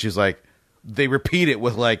later on, she's like, they repeat it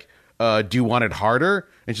with like, do you want it harder?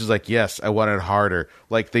 And she's like, yes, I want it harder.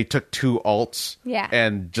 Like they took two alts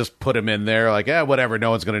and just put them in there. Like, whatever.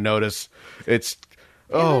 No one's going to notice. It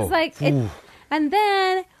was like... and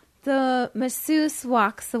then... The masseuse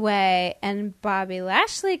walks away, and Bobby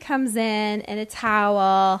Lashley comes in a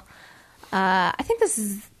towel. I think this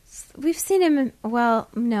is... We've seen him... Well,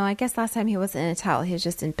 no, I guess last time he wasn't in a towel. He was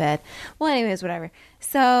just in bed. Well, anyways, whatever.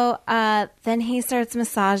 So then he starts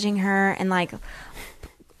massaging her and,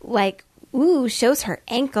 ooh, shows her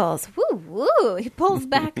ankles. Woo, woo. He pulls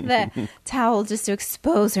back the towel just to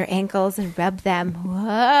expose her ankles and rub them.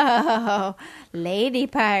 Whoa. Lady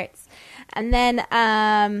parts. And then,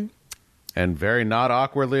 and very not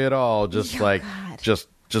awkwardly at all, just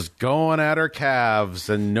just going at her calves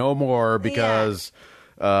and no more because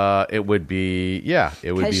it would be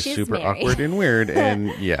super married. awkward and weird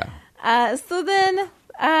and so then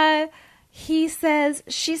she says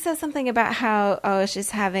something about how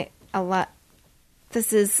she's having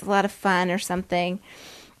this is a lot of fun or something.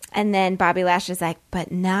 And then Bobby Lashley's like,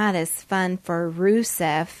 but not as fun for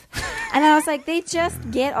Rusev. And I was like, they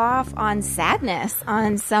just get off on sadness,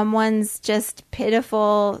 on someone's just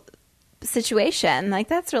pitiful situation. Like,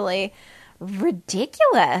 that's really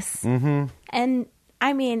ridiculous. Mm-hmm. And,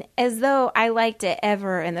 I mean, as though I liked it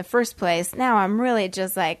ever in the first place, now I'm really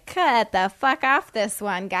just like, cut the fuck off this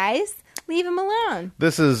one, guys. Leave him alone.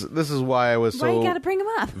 This is why I was Why you so gotta bring him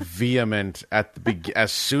up? vehement at the as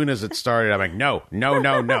soon as it started. I'm like, no,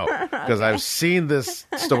 because I've seen this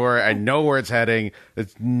story. I know where it's heading.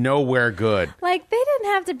 It's nowhere good. Like, they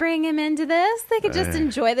didn't have to bring him into this. They could just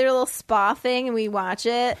enjoy their little spa thing and we watch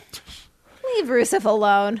it. Leave Rusev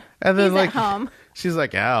alone. And then, He's like, at home. She's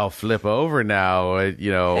like, I'll flip over now, And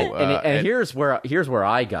here's where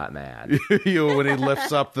I got mad. when he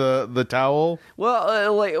lifts up the towel.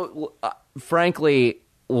 Well, frankly,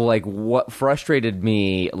 like what frustrated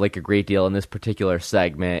me like a great deal in this particular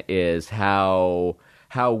segment is how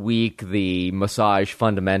weak the massage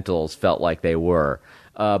fundamentals felt like they were.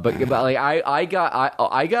 But like I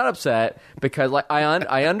got upset because like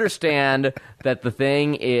I understand that the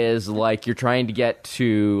thing is like you're trying to get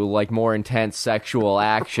to like more intense sexual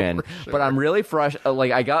action, sure. But I'm really frustrated.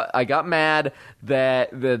 Like I got mad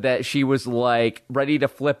that she was like ready to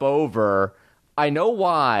flip over. I know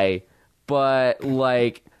why, but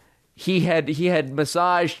like. He had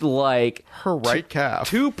massaged like her right calf,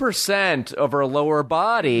 2% of her lower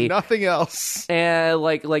body, nothing else, and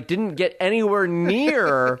like didn't get anywhere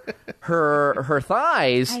near her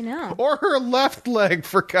thighs. I know, or her left leg,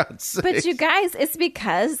 for God's sake. But you guys, it's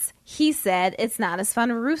because he said it's not as fun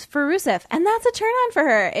for Rusev, and that's a turn on for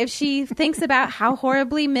her if she thinks about how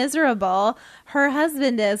horribly miserable her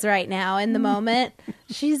husband is right now in the moment.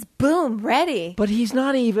 She's boom ready, but he's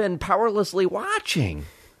not even powerlessly watching.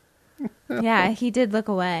 Yeah, he did look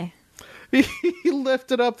away. He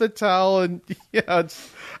lifted up the towel and it's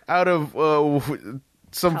out of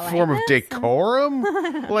some form of decorum.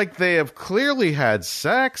 Like they have clearly had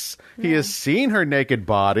sex. Yeah. He has seen her naked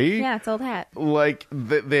body. Yeah, it's old hat. Like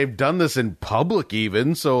they've done this in public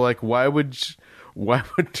even. So like why would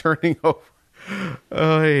turning over?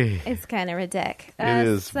 It's kind of ridiculous. It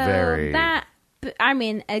is so very. I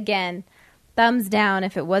mean, again, thumbs down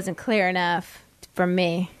if it wasn't clear enough from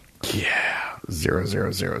me. Yeah,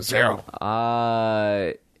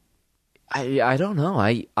 0-0-0-0. I don't know.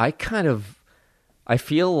 I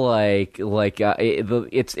feel like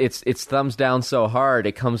it's thumbs down so hard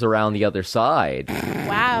it comes around the other side.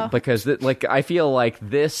 Wow. Because I feel like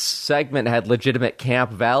this segment had legitimate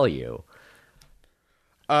camp value.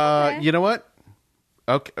 Okay. You know what?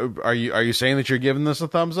 Okay, are you saying that you're giving this a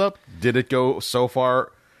thumbs up? Did it go so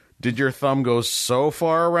far? Did your thumb go so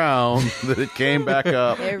far around that it came back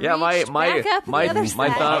up? Yeah, my thumb.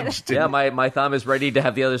 Yeah, my thumb is ready to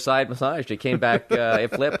have the other side massaged. It came back.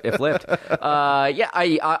 It flipped. Yeah,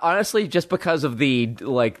 I honestly, just because of the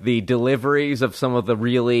deliveries of some of the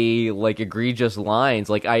really like egregious lines,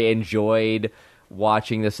 like I enjoyed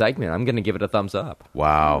watching the segment. I'm going to give it a thumbs up.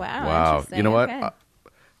 Wow. You know what? Okay.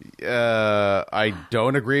 I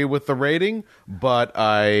don't agree with the rating, but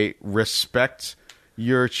I respect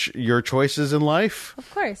your choices in life, of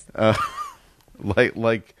course.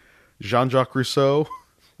 Like Jean-Jacques Rousseau.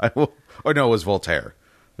 It was Voltaire.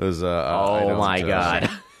 It was. Oh my God!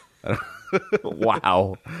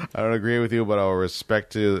 Wow. I don't agree with you, but I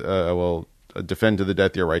will defend to the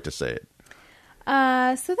death your right to say it.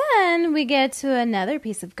 So then we get to another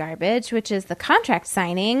piece of garbage, which is the contract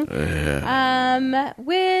signing,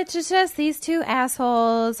 which is just these two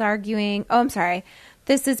assholes arguing. Oh, I'm sorry.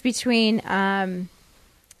 This is between.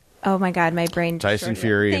 Oh my God, my brain. Tyson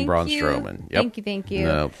Fury and Braun Strowman. Yep. Thank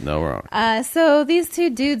you. No wrong. So these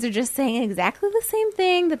two dudes are just saying exactly the same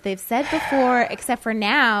thing that they've said before, except for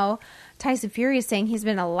now, Tyson Fury is saying he's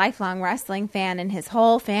been a lifelong wrestling fan and his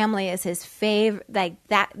whole family is his favorite.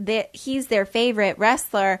 He's their favorite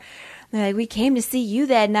wrestler. They're like, we came to see you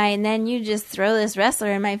that night, and then you just throw this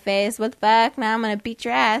wrestler in my face. What the fuck? Now I'm gonna beat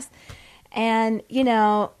your ass. And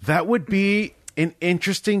that would be an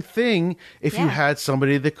interesting thing if you had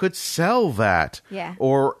somebody that could sell that. Yeah.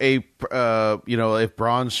 Or if Braun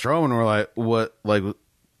Strowman were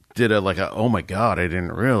did oh my God, I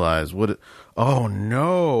didn't realize oh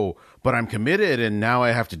no, but I'm committed and now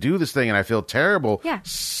I have to do this thing and I feel terrible. Yeah.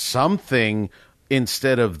 Something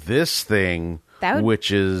instead of this thing, that would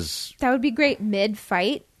be great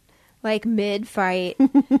mid-fight,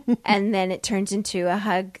 and then it turns into a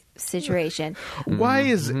hug situation. Why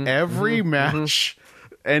is every match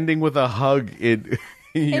ending with a hug in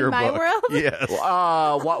your my book? world? Yes.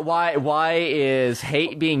 Why is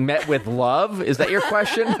hate being met with love? Is that your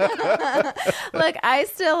question? Look, I'm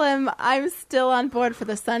still on board for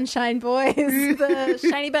the Sunshine Boys, the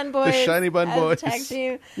Shiny Bun Boys. The Shiny Bun Boys. Tag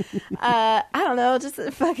team. I don't know, just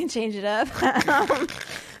fucking change it up.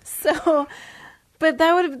 But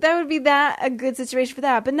that would be a good situation for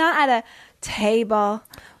that, but not at a table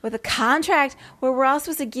with a contract where we're all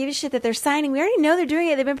supposed to give a shit that they're signing. We already know they're doing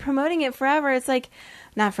it. They've been promoting it forever. It's like,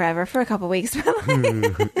 not forever, for a couple weeks. But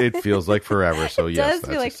it feels like forever. So yes, does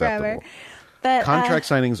that's feel like acceptable. Forever. But contract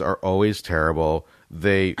signings are always terrible.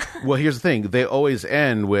 Here's the thing: they always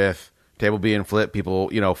end with table being flipped, people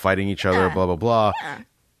fighting each other, blah blah blah.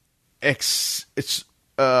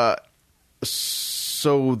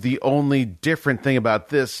 So the only different thing about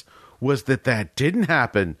this was that didn't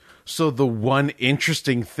happen. So the one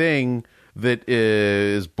interesting thing that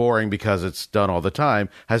is boring because it's done all the time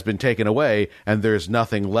has been taken away, and there's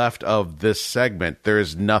nothing left of this segment.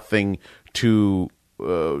 There's nothing to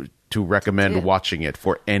recommend watching it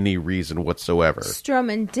for any reason whatsoever.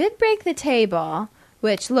 Strowman did break the table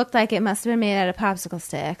which looked like it must have been made out of popsicle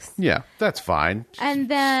sticks. Yeah, that's fine. And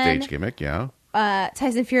then Stage gimmick, yeah.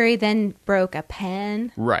 Tyson Fury then broke a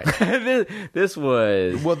pen. Right. This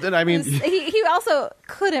was... Well, then, I mean... He also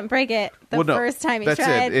couldn't break it the first time he that's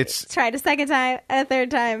tried. it. Tried a second time, and a third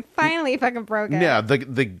time. Finally, he fucking broke it. Yeah, the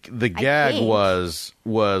gag think.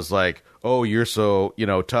 was like, oh, you're so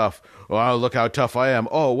tough. Oh, look how tough I am.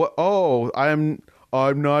 Oh, what? Oh, I'm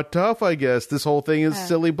not tough. I guess this whole thing is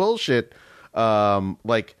silly bullshit.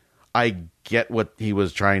 Like, I get what he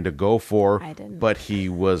was trying to go for, I didn't. but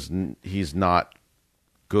he's not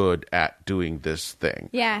good at doing this thing.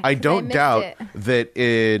 Yeah, I 'cause don't missed doubt it. that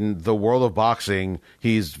in the world of boxing,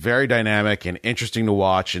 he's very dynamic and interesting to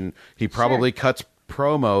watch, and he probably cuts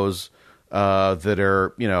promos that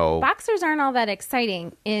are, Boxers aren't all that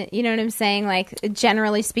exciting. You know what I'm saying? Like,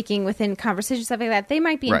 generally speaking, within conversations, stuff like that, they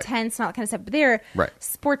might be Right. intense and all that kind of stuff, but they're Right.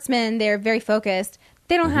 sportsmen. They're very focused.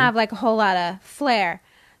 They don't have, like, a whole lot of flair.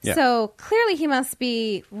 Yeah. So, clearly, he must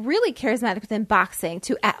be really charismatic within boxing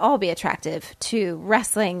to at all be attractive to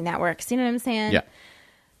wrestling networks. You know what I'm saying? Yeah.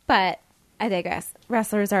 But I digress.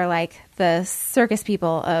 Wrestlers are like the circus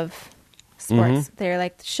people of sports. They're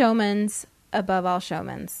like showmans above all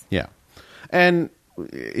showmans. Yeah. And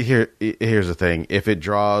here's the thing: if it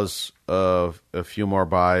draws a few more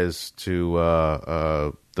buys to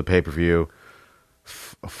the pay-per-view,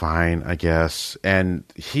 fine, I guess. And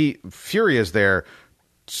Fury is there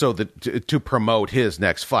so that to promote his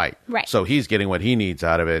next fight, Right. So he's getting what he needs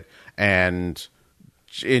out of it. And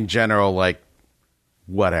in general, like,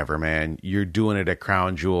 whatever, man, you're doing it at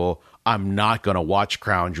Crown Jewel. I'm not gonna watch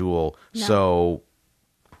Crown Jewel, so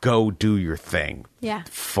go do your thing. Yeah.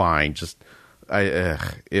 Fine. Just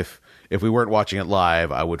if we weren't watching it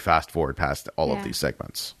live, I would fast forward past all of Yeah. these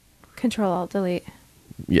segments. Control, Alt, Delete.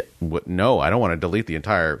 Yeah. No, I don't want to delete the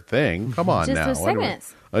entire thing. Come on Just now. those Why do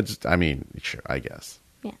segments. I mean, sure, I guess.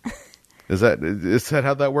 Yeah. Is that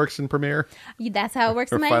how that works in Premiere? That's how it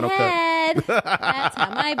works Or in my Final Cut. head. That's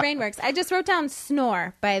how my brain works. I just wrote down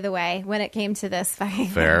snore, by the way, when it came to this fucking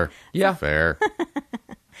Fair. Yeah. Fair.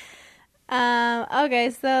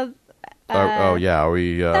 Okay, so Oh yeah. Are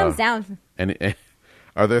we? thumbs down. And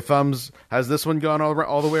are there thumbs? Has this one gone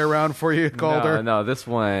all the way around for you, Calder? No, this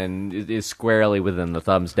one is squarely within the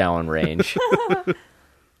thumbs down range.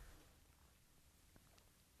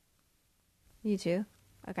 You too?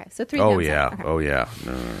 Okay, so 3 Oh thumbs yeah. down. Okay. Oh yeah.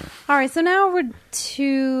 No. All right, so now we're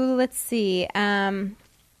to, let's see.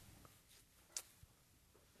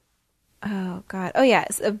 Oh, God. Oh, yeah.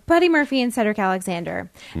 So Buddy Murphy and Cedric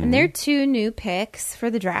Alexander. And they're 2 new picks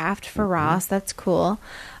for the draft for Ross. That's cool.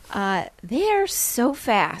 They are so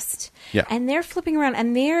fast. Yeah. And they're flipping around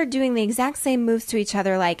and they're doing the exact same moves to each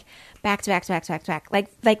other, like back to back to back to back to back.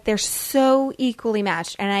 Like they're so equally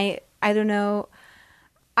matched. And I don't know.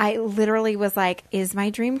 I literally was like, is my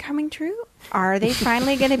dream coming true? Are they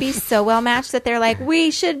finally going to be so well matched that they're like, we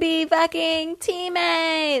should be fucking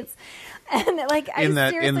teammates? And like, I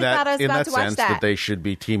seriously thought I was about to watch sense that. they should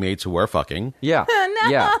be teammates who are fucking. Yeah. No.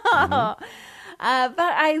 Yeah. But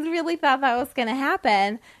I really thought that was going to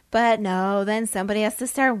happen. But no, then somebody has to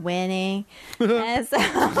start winning. And so,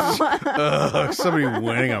 Somebody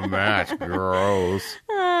winning a match. Gross.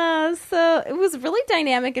 so it was really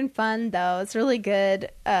dynamic and fun, though. It's a really good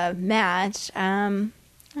match. And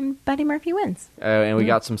Buddy Murphy wins. And we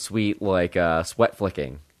got some sweet, like, sweat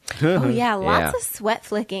flicking. Oh, yeah, lots Yeah. of sweat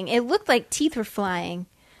flicking. It looked like teeth were flying,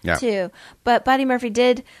 Yeah. too. But Buddy Murphy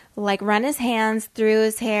did, like, run his hands through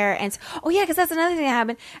his hair. And oh, yeah, because that's another thing that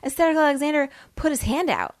happened. Cedric Alexander put his hand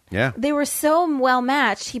out. Yeah. They were so well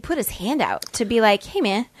matched, he put his hand out to be like, hey,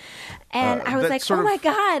 man. And I was that like, sort oh, of- my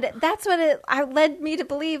God, that's what it led me to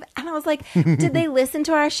believe. And I was like, did they listen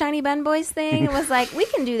to our Shiny Bun Boys thing? And was like, we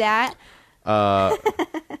can do that.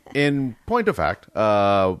 In point of fact,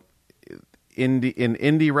 in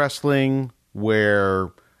indie wrestling,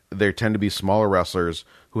 where there tend to be smaller wrestlers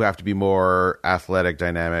who have to be more athletic,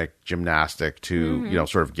 dynamic, gymnastic to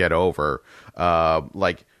sort of get over,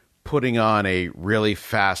 like putting on a really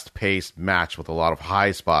fast-paced match with a lot of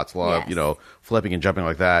high spots, a lot Yes. of flipping and jumping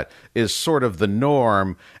like that is sort of the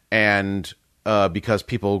norm. And because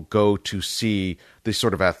people go to see these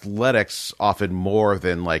sort of athletics often more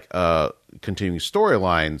than like continuing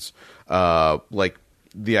storylines, like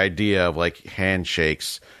the idea of like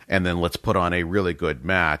handshakes and then let's put on a really good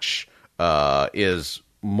match is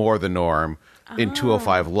more the norm. In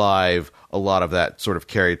 205 Live, a lot of that sort of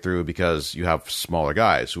carried through because you have smaller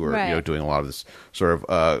guys who are Right. doing a lot of this sort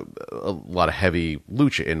of a lot of heavy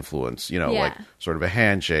lucha influence, Yeah. like sort of a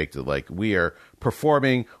handshake that like we are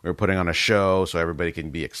performing, we're putting on a show so everybody can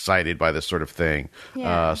be excited by this sort of thing.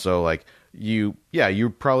 Yeah. So like you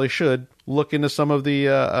probably should look into some of these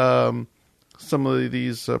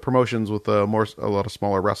promotions with a lot of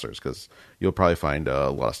smaller wrestlers, because you'll probably find a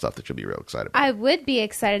lot of stuff that you'll be real excited about. I would be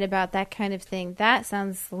excited about that kind of thing. That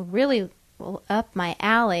sounds really up my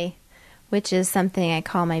alley, which is something I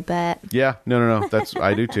call my butt. Yeah, no. That's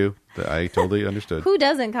I do too. I totally understood. Who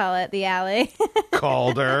doesn't call it the alley?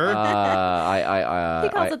 Calder. He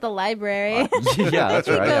calls it the library. Yeah, that's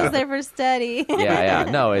He right. goes there for study. Yeah.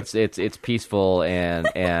 No, it's peaceful and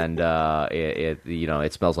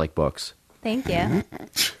it smells like books. Thank you.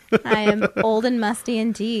 I am old and musty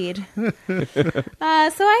indeed. So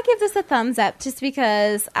I give this a thumbs up just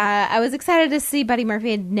because I was excited to see Buddy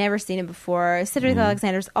Murphy. I'd never seen him before. Cedric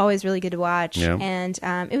Alexander's always really good to watch. Yeah. And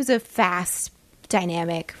it was a fast,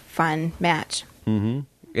 dynamic, fun match.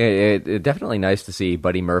 It definitely nice to see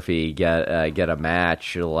Buddy Murphy get a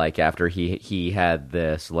match like after he had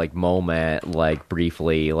this like moment like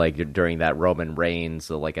briefly like during that Roman Reigns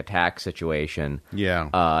like attack situation.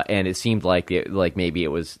 Yeah. And it seemed like maybe it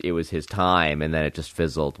was his time, and then it just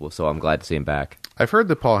fizzled. So I'm glad to see him back. I've heard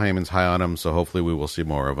that Paul Heyman's high on him, so hopefully we will see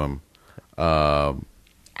more of him.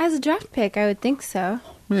 As a draft pick, I would think so.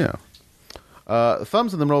 Yeah.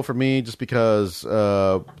 Thumbs in the middle for me, just because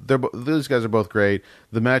these guys are both great.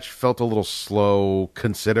 The match felt a little slow,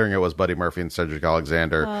 considering it was Buddy Murphy and Cedric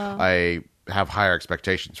Alexander. I have higher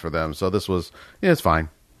expectations for them, so this was it's fine.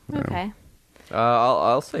 Okay.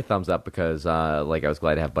 I'll say thumbs up because I was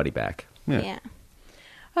glad to have Buddy back. Yeah.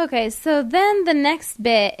 Okay, so then the next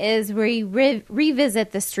bit is where you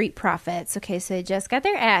revisit the Street Profits. Okay, so they just got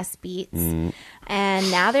their ass beats,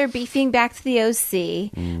 and now they're beefing back to the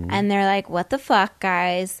OC, and they're like, what the fuck,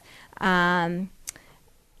 guys?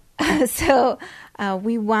 So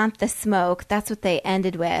we want the smoke. That's what they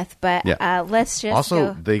ended with, but let's just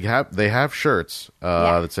also go. they have shirts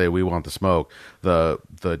that say "We want the smoke." The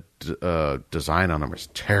design on them is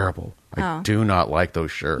terrible. I do not like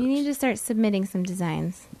those shirts. You need to start submitting some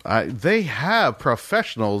designs. They have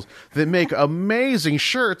professionals that make amazing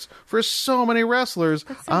shirts for so many wrestlers.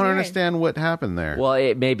 So I don't weird. understand what happened there. Well,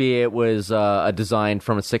 maybe it was a design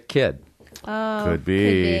from a sick kid. Oh, Could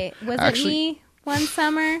be. Was Actually- it me one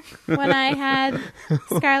summer when I had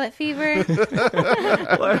scarlet fever?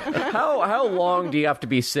 How long do you have to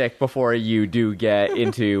be sick before you do get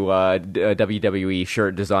into WWE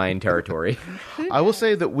shirt design territory? I will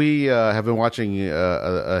say that we have been watching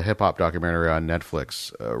a hip hop documentary on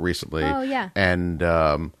Netflix recently. Oh, yeah.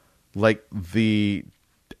 And like the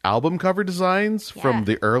album cover designs from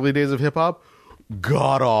the early days of hip hop,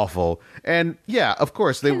 god awful. And yeah, of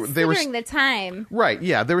course they were Considering the time. right.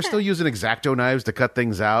 Yeah, they were still using X-Acto knives to cut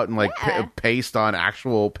things out and like paste on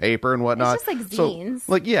actual paper and whatnot. It's just like zines.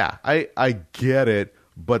 So, like, yeah, I get it,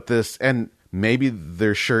 but this, and maybe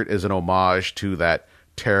their shirt is an homage to that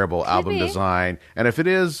terrible album be. design. And if it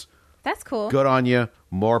is, That's cool. good on you.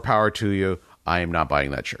 More power to you. I am not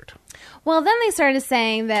buying that shirt. Well, then they started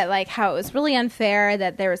saying that like how it was really unfair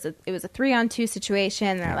that it was a 3-on-2 situation.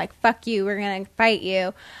 And they're like, "Fuck you, we're gonna fight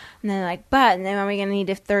you." And they're like, "But then are we gonna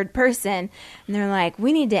need a third person?" And they're like,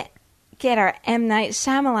 "We need to get our M. Night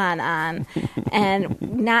Shyamalan on and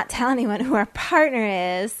not tell anyone who our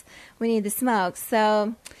partner is. We need the smoke."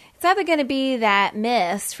 So it's either going to be that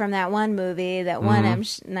mist from that one movie, that one M.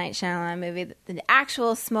 Night Shyamalan movie, the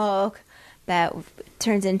actual smoke that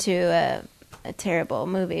turns into a terrible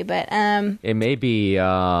movie. But It may be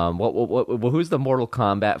who's the Mortal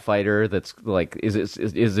Kombat fighter that's like is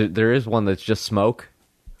it there is one that's just smoke?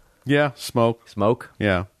 Yeah, Smoke. Smoke?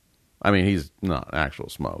 Yeah. I mean, he's not actual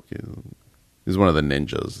Smoke. He's one of the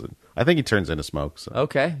ninjas. I think he turns into Smoke. So.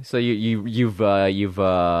 Okay. So you've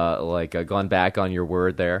gone back on your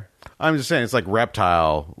word there. I'm just saying, it's like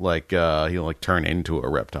Reptile. Like he'll like turn into a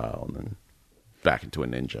reptile and then back into a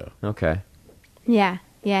ninja. Okay. yeah,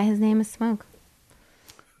 his name is Smoke.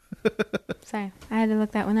 Sorry, I had to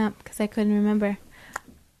look that one up because I couldn't remember.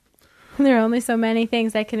 There are only so many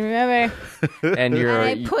things I can remember. And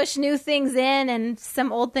I push new things in, and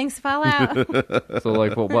some old things fall out. so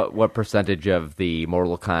like what percentage of the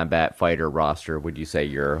Mortal Kombat fighter roster would you say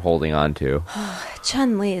you're holding on to?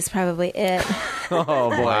 Chun-Li is probably it. Oh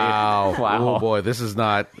boy. Wow. Wow. Oh boy, this is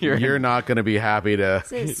not. You're not going to be happy to.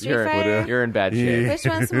 Is it Street Fighter? You're in bad shape. Which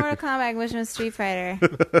one's Mortal Kombat? Which one's Street Fighter?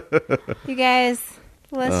 You guys,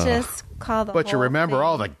 let's just call the. But you whole remember thing.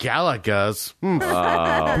 all the Galagas.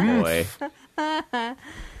 Oh boy.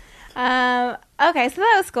 Okay, so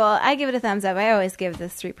that was cool. I give it a thumbs up. I always give the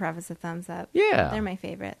Street Profits a thumbs up. Yeah. They're my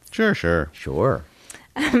favorites. Sure. Sure.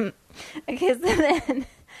 Okay, so then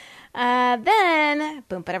Then,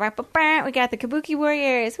 boom, we got the Kabuki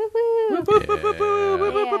Warriors. Woo-hoo.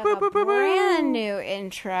 They have a brand new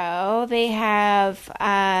intro. They have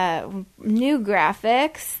new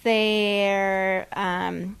graphics. They're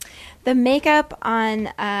the makeup on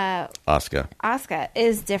Asuka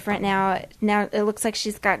is different now. Now it looks like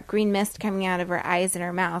she's got green mist coming out of her eyes and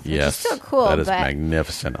her mouth, which is still cool. That is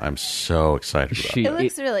magnificent. I'm so excited about it. It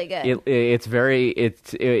looks really good. It's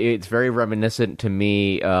very reminiscent to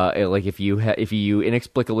me. Like if you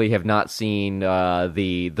inexplicably have not seen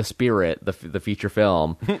the Spirit, the feature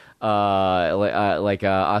film, Asuka's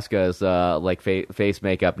face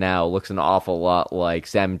makeup now looks an awful lot like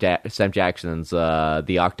Sam Jackson's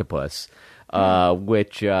The Octopus.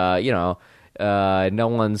 Which no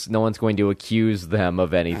one's going to accuse them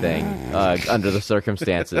of anything under the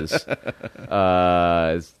circumstances.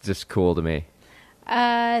 It's just cool to me.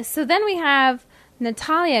 So then we have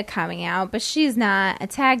Natalya coming out, but she's not a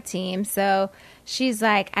tag team, so she's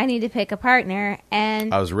like, I need to pick a partner.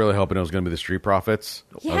 And I was really hoping it was going to be the Street Profits.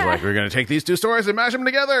 Yeah. I was like, we're going to take these two stories and mash them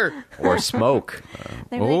together. Or Smoke.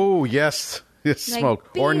 Yes, Smoke.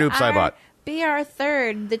 Or Noob Saibot. Be our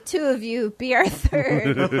third. The two of you, be our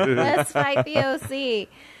third. Let's fight the OC.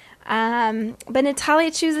 But Natalya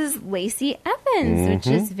chooses Lacey Evans, which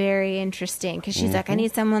is very interesting because she's like, I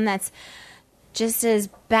need someone that's just as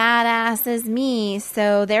badass as me.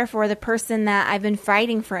 So therefore, the person that I've been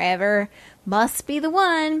fighting forever must be the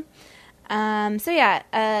one.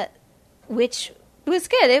 Which was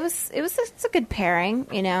good. It's a good pairing.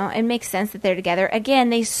 It makes sense that they're together. Again,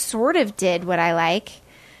 they sort of did what I like.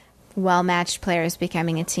 Well-matched players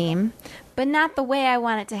becoming a team, but not the way I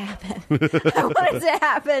want it to happen. I want it to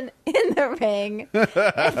happen in the ring, in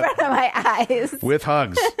front of my eyes. With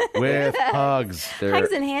hugs. Hugs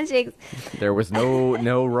and handshakes. There was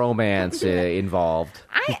no romance involved.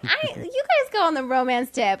 You guys go on the romance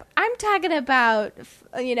tip. I'm talking about,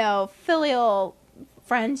 filial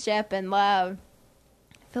friendship and love.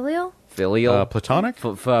 Filial? Platonic?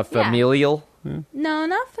 Familial? No,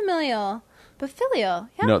 not familial. But filial,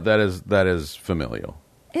 yeah. No, that is familial.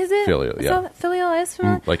 Is it? Filial, yeah. So filial is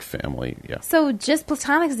familial? Like family, yeah. So just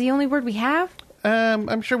platonic is the only word we have?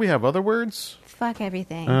 I'm sure we have other words. Fuck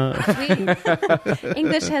everything.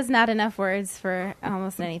 English has not enough words for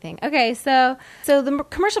almost anything. Okay, so the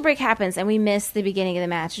commercial break happens and we miss the beginning of the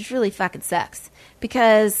match, which really fucking sucks.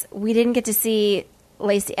 Because we didn't get to see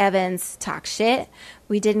Lacey Evans talk shit.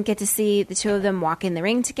 We didn't get to see the two of them walk in the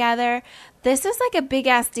ring together. This is like a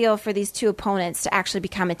big-ass deal for these two opponents to actually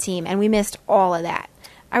become a team, and we missed all of that.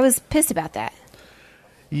 I was pissed about that.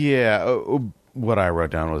 Yeah, what I wrote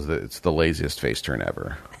down was that it's the laziest face turn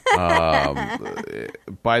ever.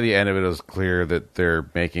 By the end of it was clear that they're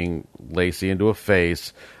making Lacey into a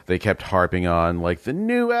face. They kept harping on, like, the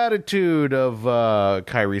new attitude of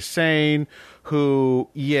Kairi Sane, who,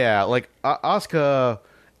 Asuka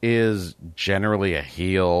is generally a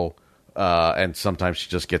heel, and sometimes she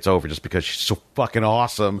just gets over just because she's so fucking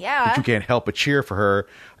awesome that you can't help but cheer for her.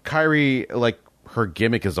 Kairi, her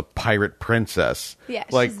gimmick is a pirate princess. Yeah,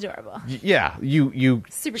 she's adorable. You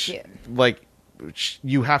super cute.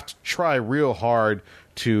 You have to try real hard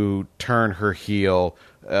to turn her heel.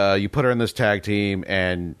 You put her in this tag team,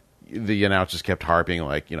 and the announcers kept harping,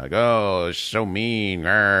 oh, she's so mean.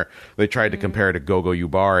 They tried to compare her to Gogo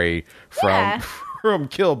Yubari from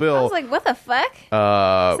Kill Bill. I was like, what the fuck?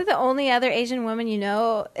 Is it the only other Asian woman you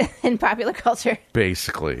know in popular culture?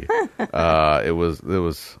 Basically. It was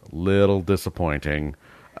a little disappointing.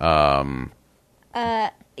 And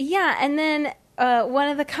then one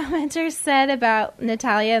of the commenters said about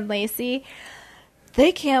Natalya and Lacey,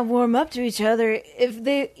 they can't warm up to each other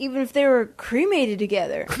even if they were cremated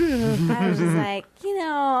together. I was just like,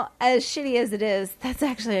 as shitty as it is, that's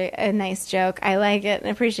actually a nice joke. I like it and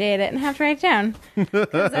appreciate it and have to write it down.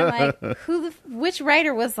 Because I'm like, which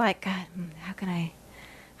writer was like, God, how can I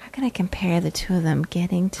compare the two of them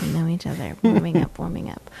getting to know each other, warming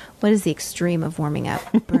up? What is the extreme of warming up?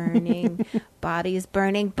 Burning, bodies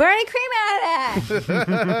burning cream out of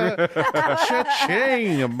it.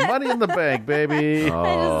 Cha-ching! Money in the bank, baby.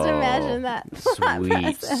 I just imagine that.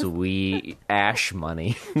 Sweet ash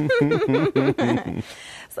money.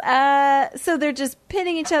 So they're just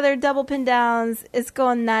pinning each other, double pin downs. It's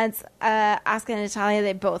going nuts. Asuka and Natalya,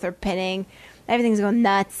 they both are pinning. Everything's going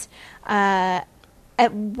nuts.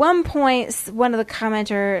 At one point, one of the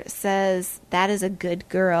commenters says, that is a good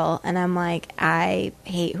girl. And I'm like, I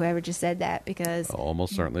hate whoever just said that because...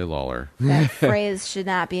 Almost certainly Lawler. That phrase should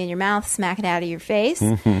not be in your mouth. Smack it out of your face.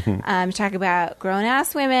 Talk about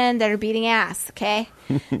grown-ass women that are beating ass, okay?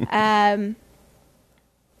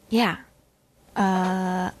 Yeah.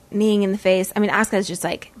 kneeing in the face. I mean, Asuka's just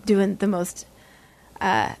like doing the most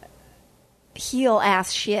heel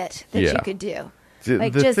ass shit that you could do.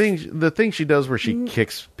 Like the thing she does where she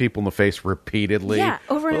kicks people in the face repeatedly. Yeah,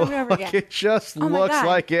 over and over and over again. It just looks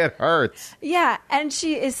like it hurts. Yeah, and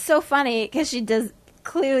she is so funny because she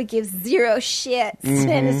clearly gives zero shits.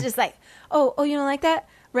 And it's just like, oh, you don't like that?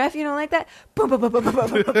 Ref, you don't like that? Boom, boom, boom, boom, boom, boom,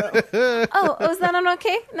 boom, boom. Oh, is that not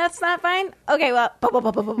okay? That's not fine? Okay, well, boom, boom,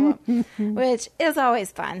 boom, boom, boom, boom. Which is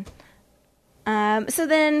always fun. So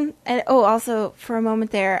then, also for a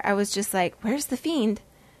moment there, I was just like, where's the Fiend?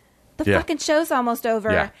 The fucking show's almost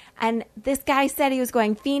over. Yeah. And this guy said he was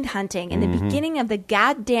going fiend hunting in the beginning of the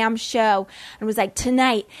goddamn show and was like,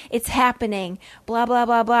 tonight, it's happening, blah, blah,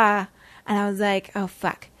 blah, blah. And I was like, oh,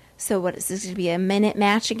 fuck. So what, is this going to be a minute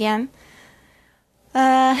match again?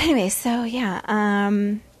 Anyway, so yeah.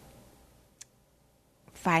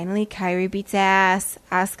 Finally, Kairi beats ass.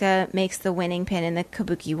 Asuka makes the winning pin and the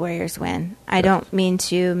Kabuki Warriors win. I don't mean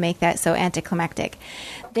to make that so anticlimactic.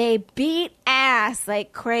 They beat ass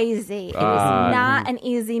like crazy. It was not an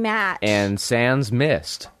easy match. And Sans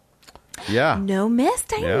missed. Yeah. No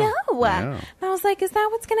missed, I know. Yeah. And I was like, is that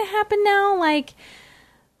what's going to happen now? Like,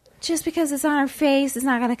 just because it's on her face, it's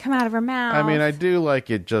not going to come out of her mouth. I mean, I do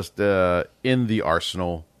like it just in the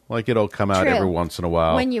arsenal. Like, it'll come out every once in a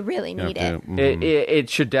while. When you really need it. It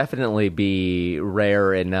should definitely be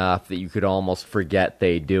rare enough that you could almost forget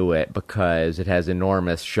they do it because it has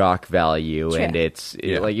enormous shock value. True. And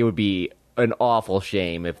like it would be an awful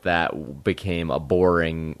shame if that became a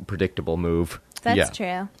boring, predictable move. That's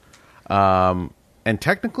true. And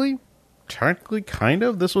technically, kind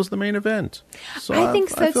of, this was the main event. So I think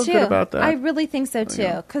so, I feel too. good about that. I really think so,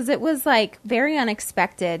 too. Because it was, like, very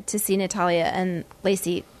unexpected to see Natalya and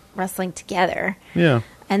Lacey wrestling together. Yeah.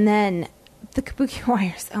 And then the Kabuki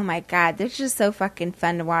Warriors, oh, my God. They're just so fucking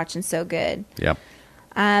fun to watch and so good. Yep.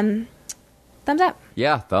 Thumbs up.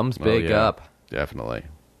 Yeah, thumbs big up. Definitely.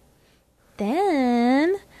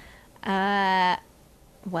 Then,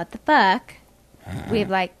 what the fuck? We have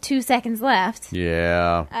like 2 seconds left.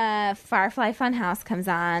 Yeah. Firefly Funhouse comes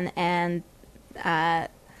on, and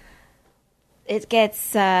it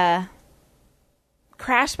gets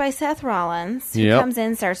crashed by Seth Rollins. He comes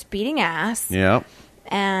in, starts beating ass. Yep.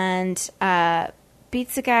 And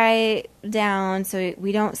beats the guy down, so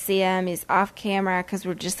we don't see him. He's off camera because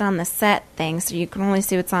we're just on the set thing, so you can only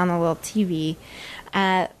see what's on the little TV.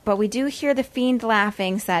 But we do hear the Fiend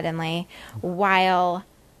laughing suddenly while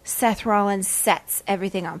Seth Rollins sets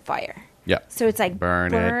everything on fire. Yeah. So it's like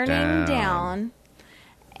burning down,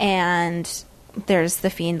 and there's the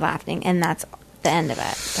Fiend laughing, and that's the end of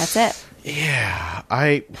it. That's it. Yeah.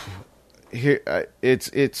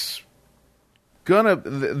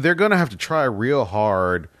 They're gonna have to try real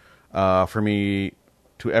hard for me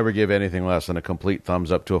to ever give anything less than a complete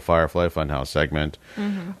thumbs up to a Firefly Funhouse segment.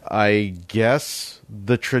 Mm-hmm. I guess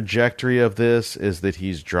the trajectory of this is that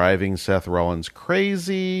he's driving Seth Rollins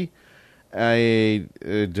crazy. I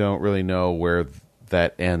don't really know where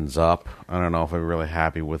that ends up. I don't know if I'm really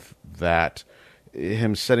happy with that.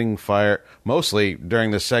 Him setting fire, mostly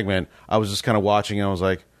during this segment, I was just kind of watching and I was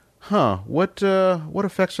like, what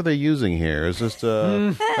effects are they using here? Is this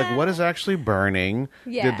like what is actually burning?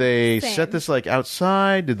 Yeah, did they same. set this like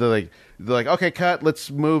outside? Did they like okay, cut,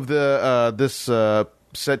 let's move the this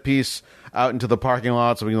set piece out into the parking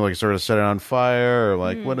lot so we can like sort of set it on fire? Or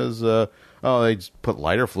like what is they just put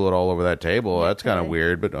lighter fluid all over that table. That's kind of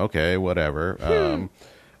weird, but okay, whatever.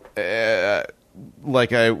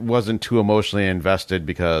 Like I wasn't too emotionally invested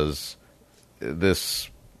because this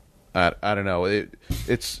I don't know. It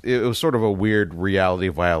was sort of a weird reality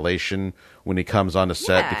violation when he comes on the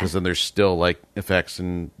set because then there's still like effects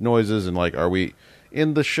and noises and like, are we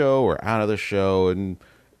in the show or out of the show? And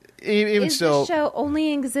even is still, the show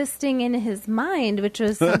only existing in his mind, which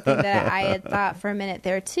was something that I had thought for a minute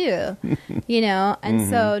there too, you know. And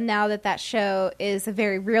so now that show is a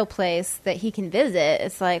very real place that he can visit,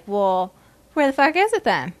 it's like, well, where the fuck is it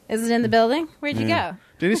then? Is it in the building? Where'd you go?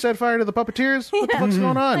 did he set fire to the puppeteers? What the fuck's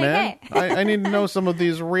going on, man? I need to know some of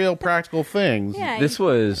these real practical things. Yeah, This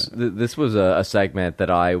was a segment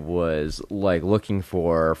that I was like looking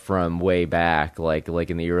for from way back, like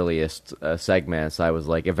in the earliest segments. I was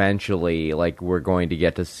like, eventually, like we're going to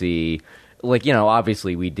get to see, like, you know,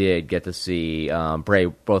 obviously we did get to see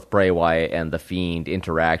both Bray Wyatt and the Fiend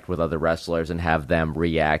interact with other wrestlers and have them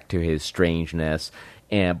react to his strangeness.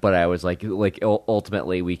 But I was like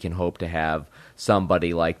ultimately we can hope to have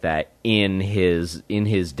somebody like that in his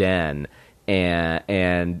den,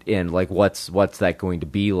 and like what's that going to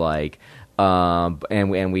be like?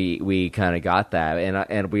 And we kind of got that,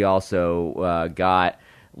 and we also got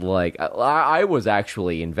I was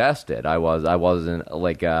actually invested. I wasn't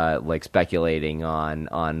like speculating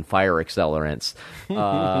on fire accelerants.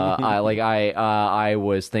 I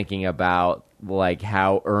was thinking about like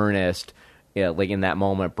how earnest, like in that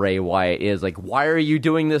moment, Bray Wyatt is. Like, why are you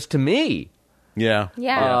doing this to me? Yeah.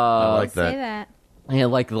 I like say that. that.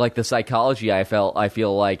 And like the psychology I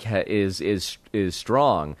feel like is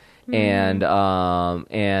strong. And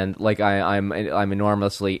like I'm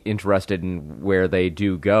enormously interested in where they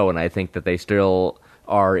do go, and I think that they still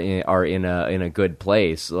are in a good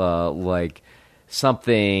place. Like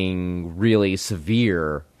something really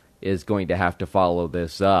severe is going to have to follow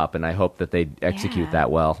this up, and I hope that they execute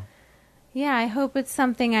that well. Yeah, I hope it's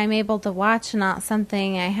something I'm able to watch, not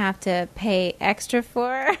something I have to pay extra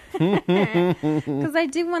for. Because I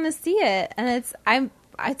do want to see it, and it's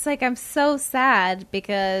like I'm so sad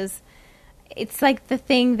because it's like the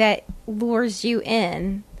thing that lures you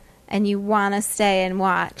in, and you want to stay and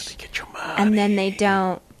watch, and then they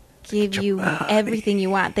don't give you everything you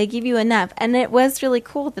want. They give you enough, and it was really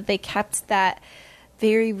cool that they kept that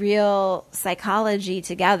very real psychology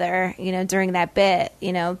together, during that bit,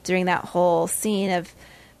 during that whole scene of,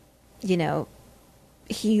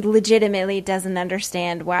 he legitimately doesn't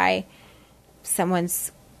understand why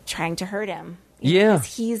someone's trying to hurt him. Yeah.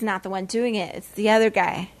 'Cause he's not the one doing it. It's the other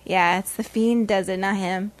guy. Yeah, it's the Fiend does it, not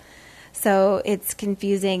him. So it's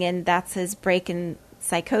confusing, and that's his break in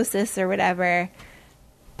psychosis or whatever.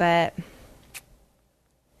 But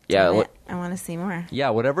Yeah. I want to see more. Yeah,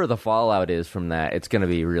 whatever the fallout is from that, it's going to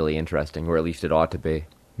be really interesting, or at least it ought to be.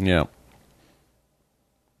 Yeah.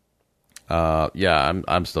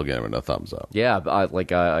 I'm still giving it a thumbs up. Yeah,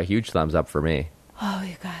 like a huge thumbs up for me. Oh,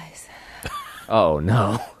 you guys. Oh,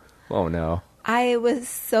 no. Oh, no. I was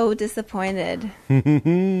so disappointed.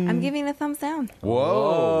 I'm giving it a thumbs down. Whoa.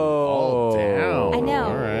 All down. I know,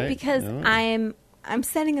 All right. because I'm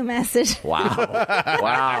sending a message. Wow.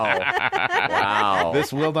 Wow. Wow.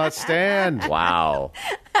 This will not stand. Wow.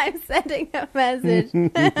 I'm sending a message.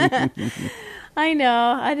 I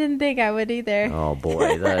know. I didn't think I would either. Oh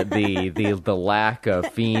boy, the lack of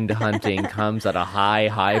Fiend hunting comes at a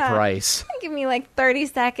high price. Give me like 30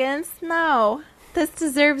 seconds. No, this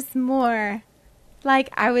deserves more.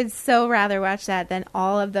 Like, I would so rather watch that than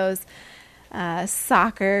all of those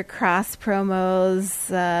soccer cross promos,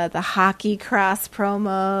 the hockey cross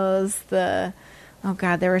promos, oh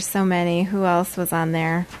god, there were so many. Who else was on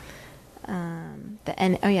there? The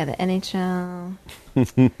NHL.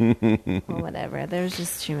 Well, whatever. There's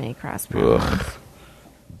just too many cross promos.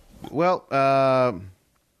 Well,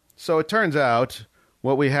 so it turns out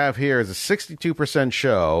what we have here is a 62%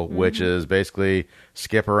 show, which is basically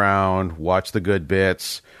skip around, watch the good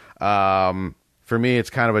bits. For me, it's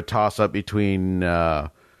kind of a toss-up between the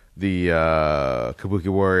Kabuki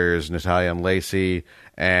Warriors, Natalya and Lacey,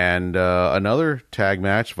 and another tag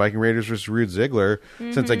match, Viking Raiders versus Rude Ziggler.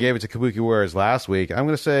 Since I gave it to Kabuki Warriors last week, I'm going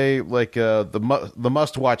to say like the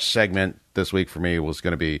must-watch segment this week for me was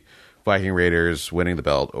going to be Viking Raiders winning the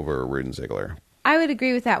belt over Rude and Ziggler. I would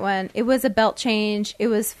agree with that one. It was a belt change. It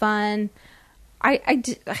was fun.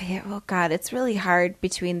 Oh God, it's really hard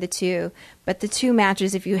between the two. But the two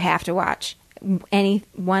matches, if you have to watch any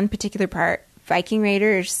one particular part, Viking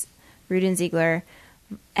Raiders, Rude and Ziggler,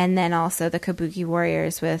 and then also the Kabuki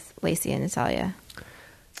Warriors with Lacey and Natalya.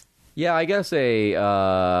 Yeah, I guess a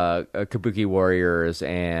Kabuki Warriors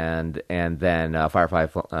and then Firefly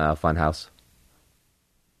Funhouse.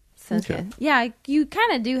 Sounds good. Yeah, you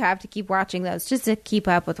kind of do have to keep watching those just to keep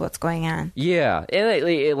up with what's going on. Yeah, and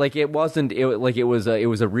it was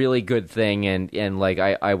a really good thing, and like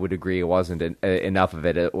I would agree it wasn't enough of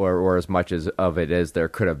it or as much of it as there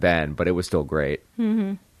could have been, but it was still great.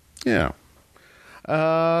 Mm-hmm. Yeah.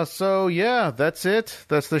 So yeah, that's it.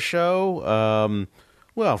 That's the show.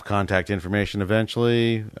 We'll have contact information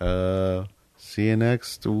eventually. See you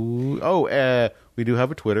next. We do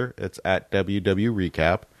have a Twitter. It's at WW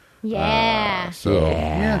Recap. Yeah.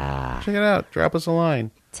 Yeah, check it out. Drop us a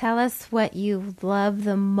line. Tell us what you love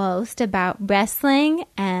the most about wrestling,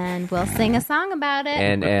 and we'll sing a song about it.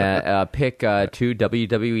 And pick 2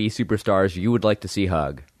 WWE superstars you would like to see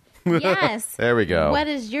hug. Yes. There we go. What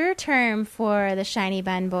is your term for the Shiny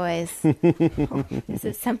Bun Boys? Is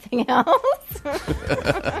it something else?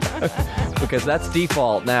 Because that's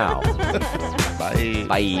default now. Bye.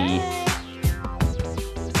 Bye.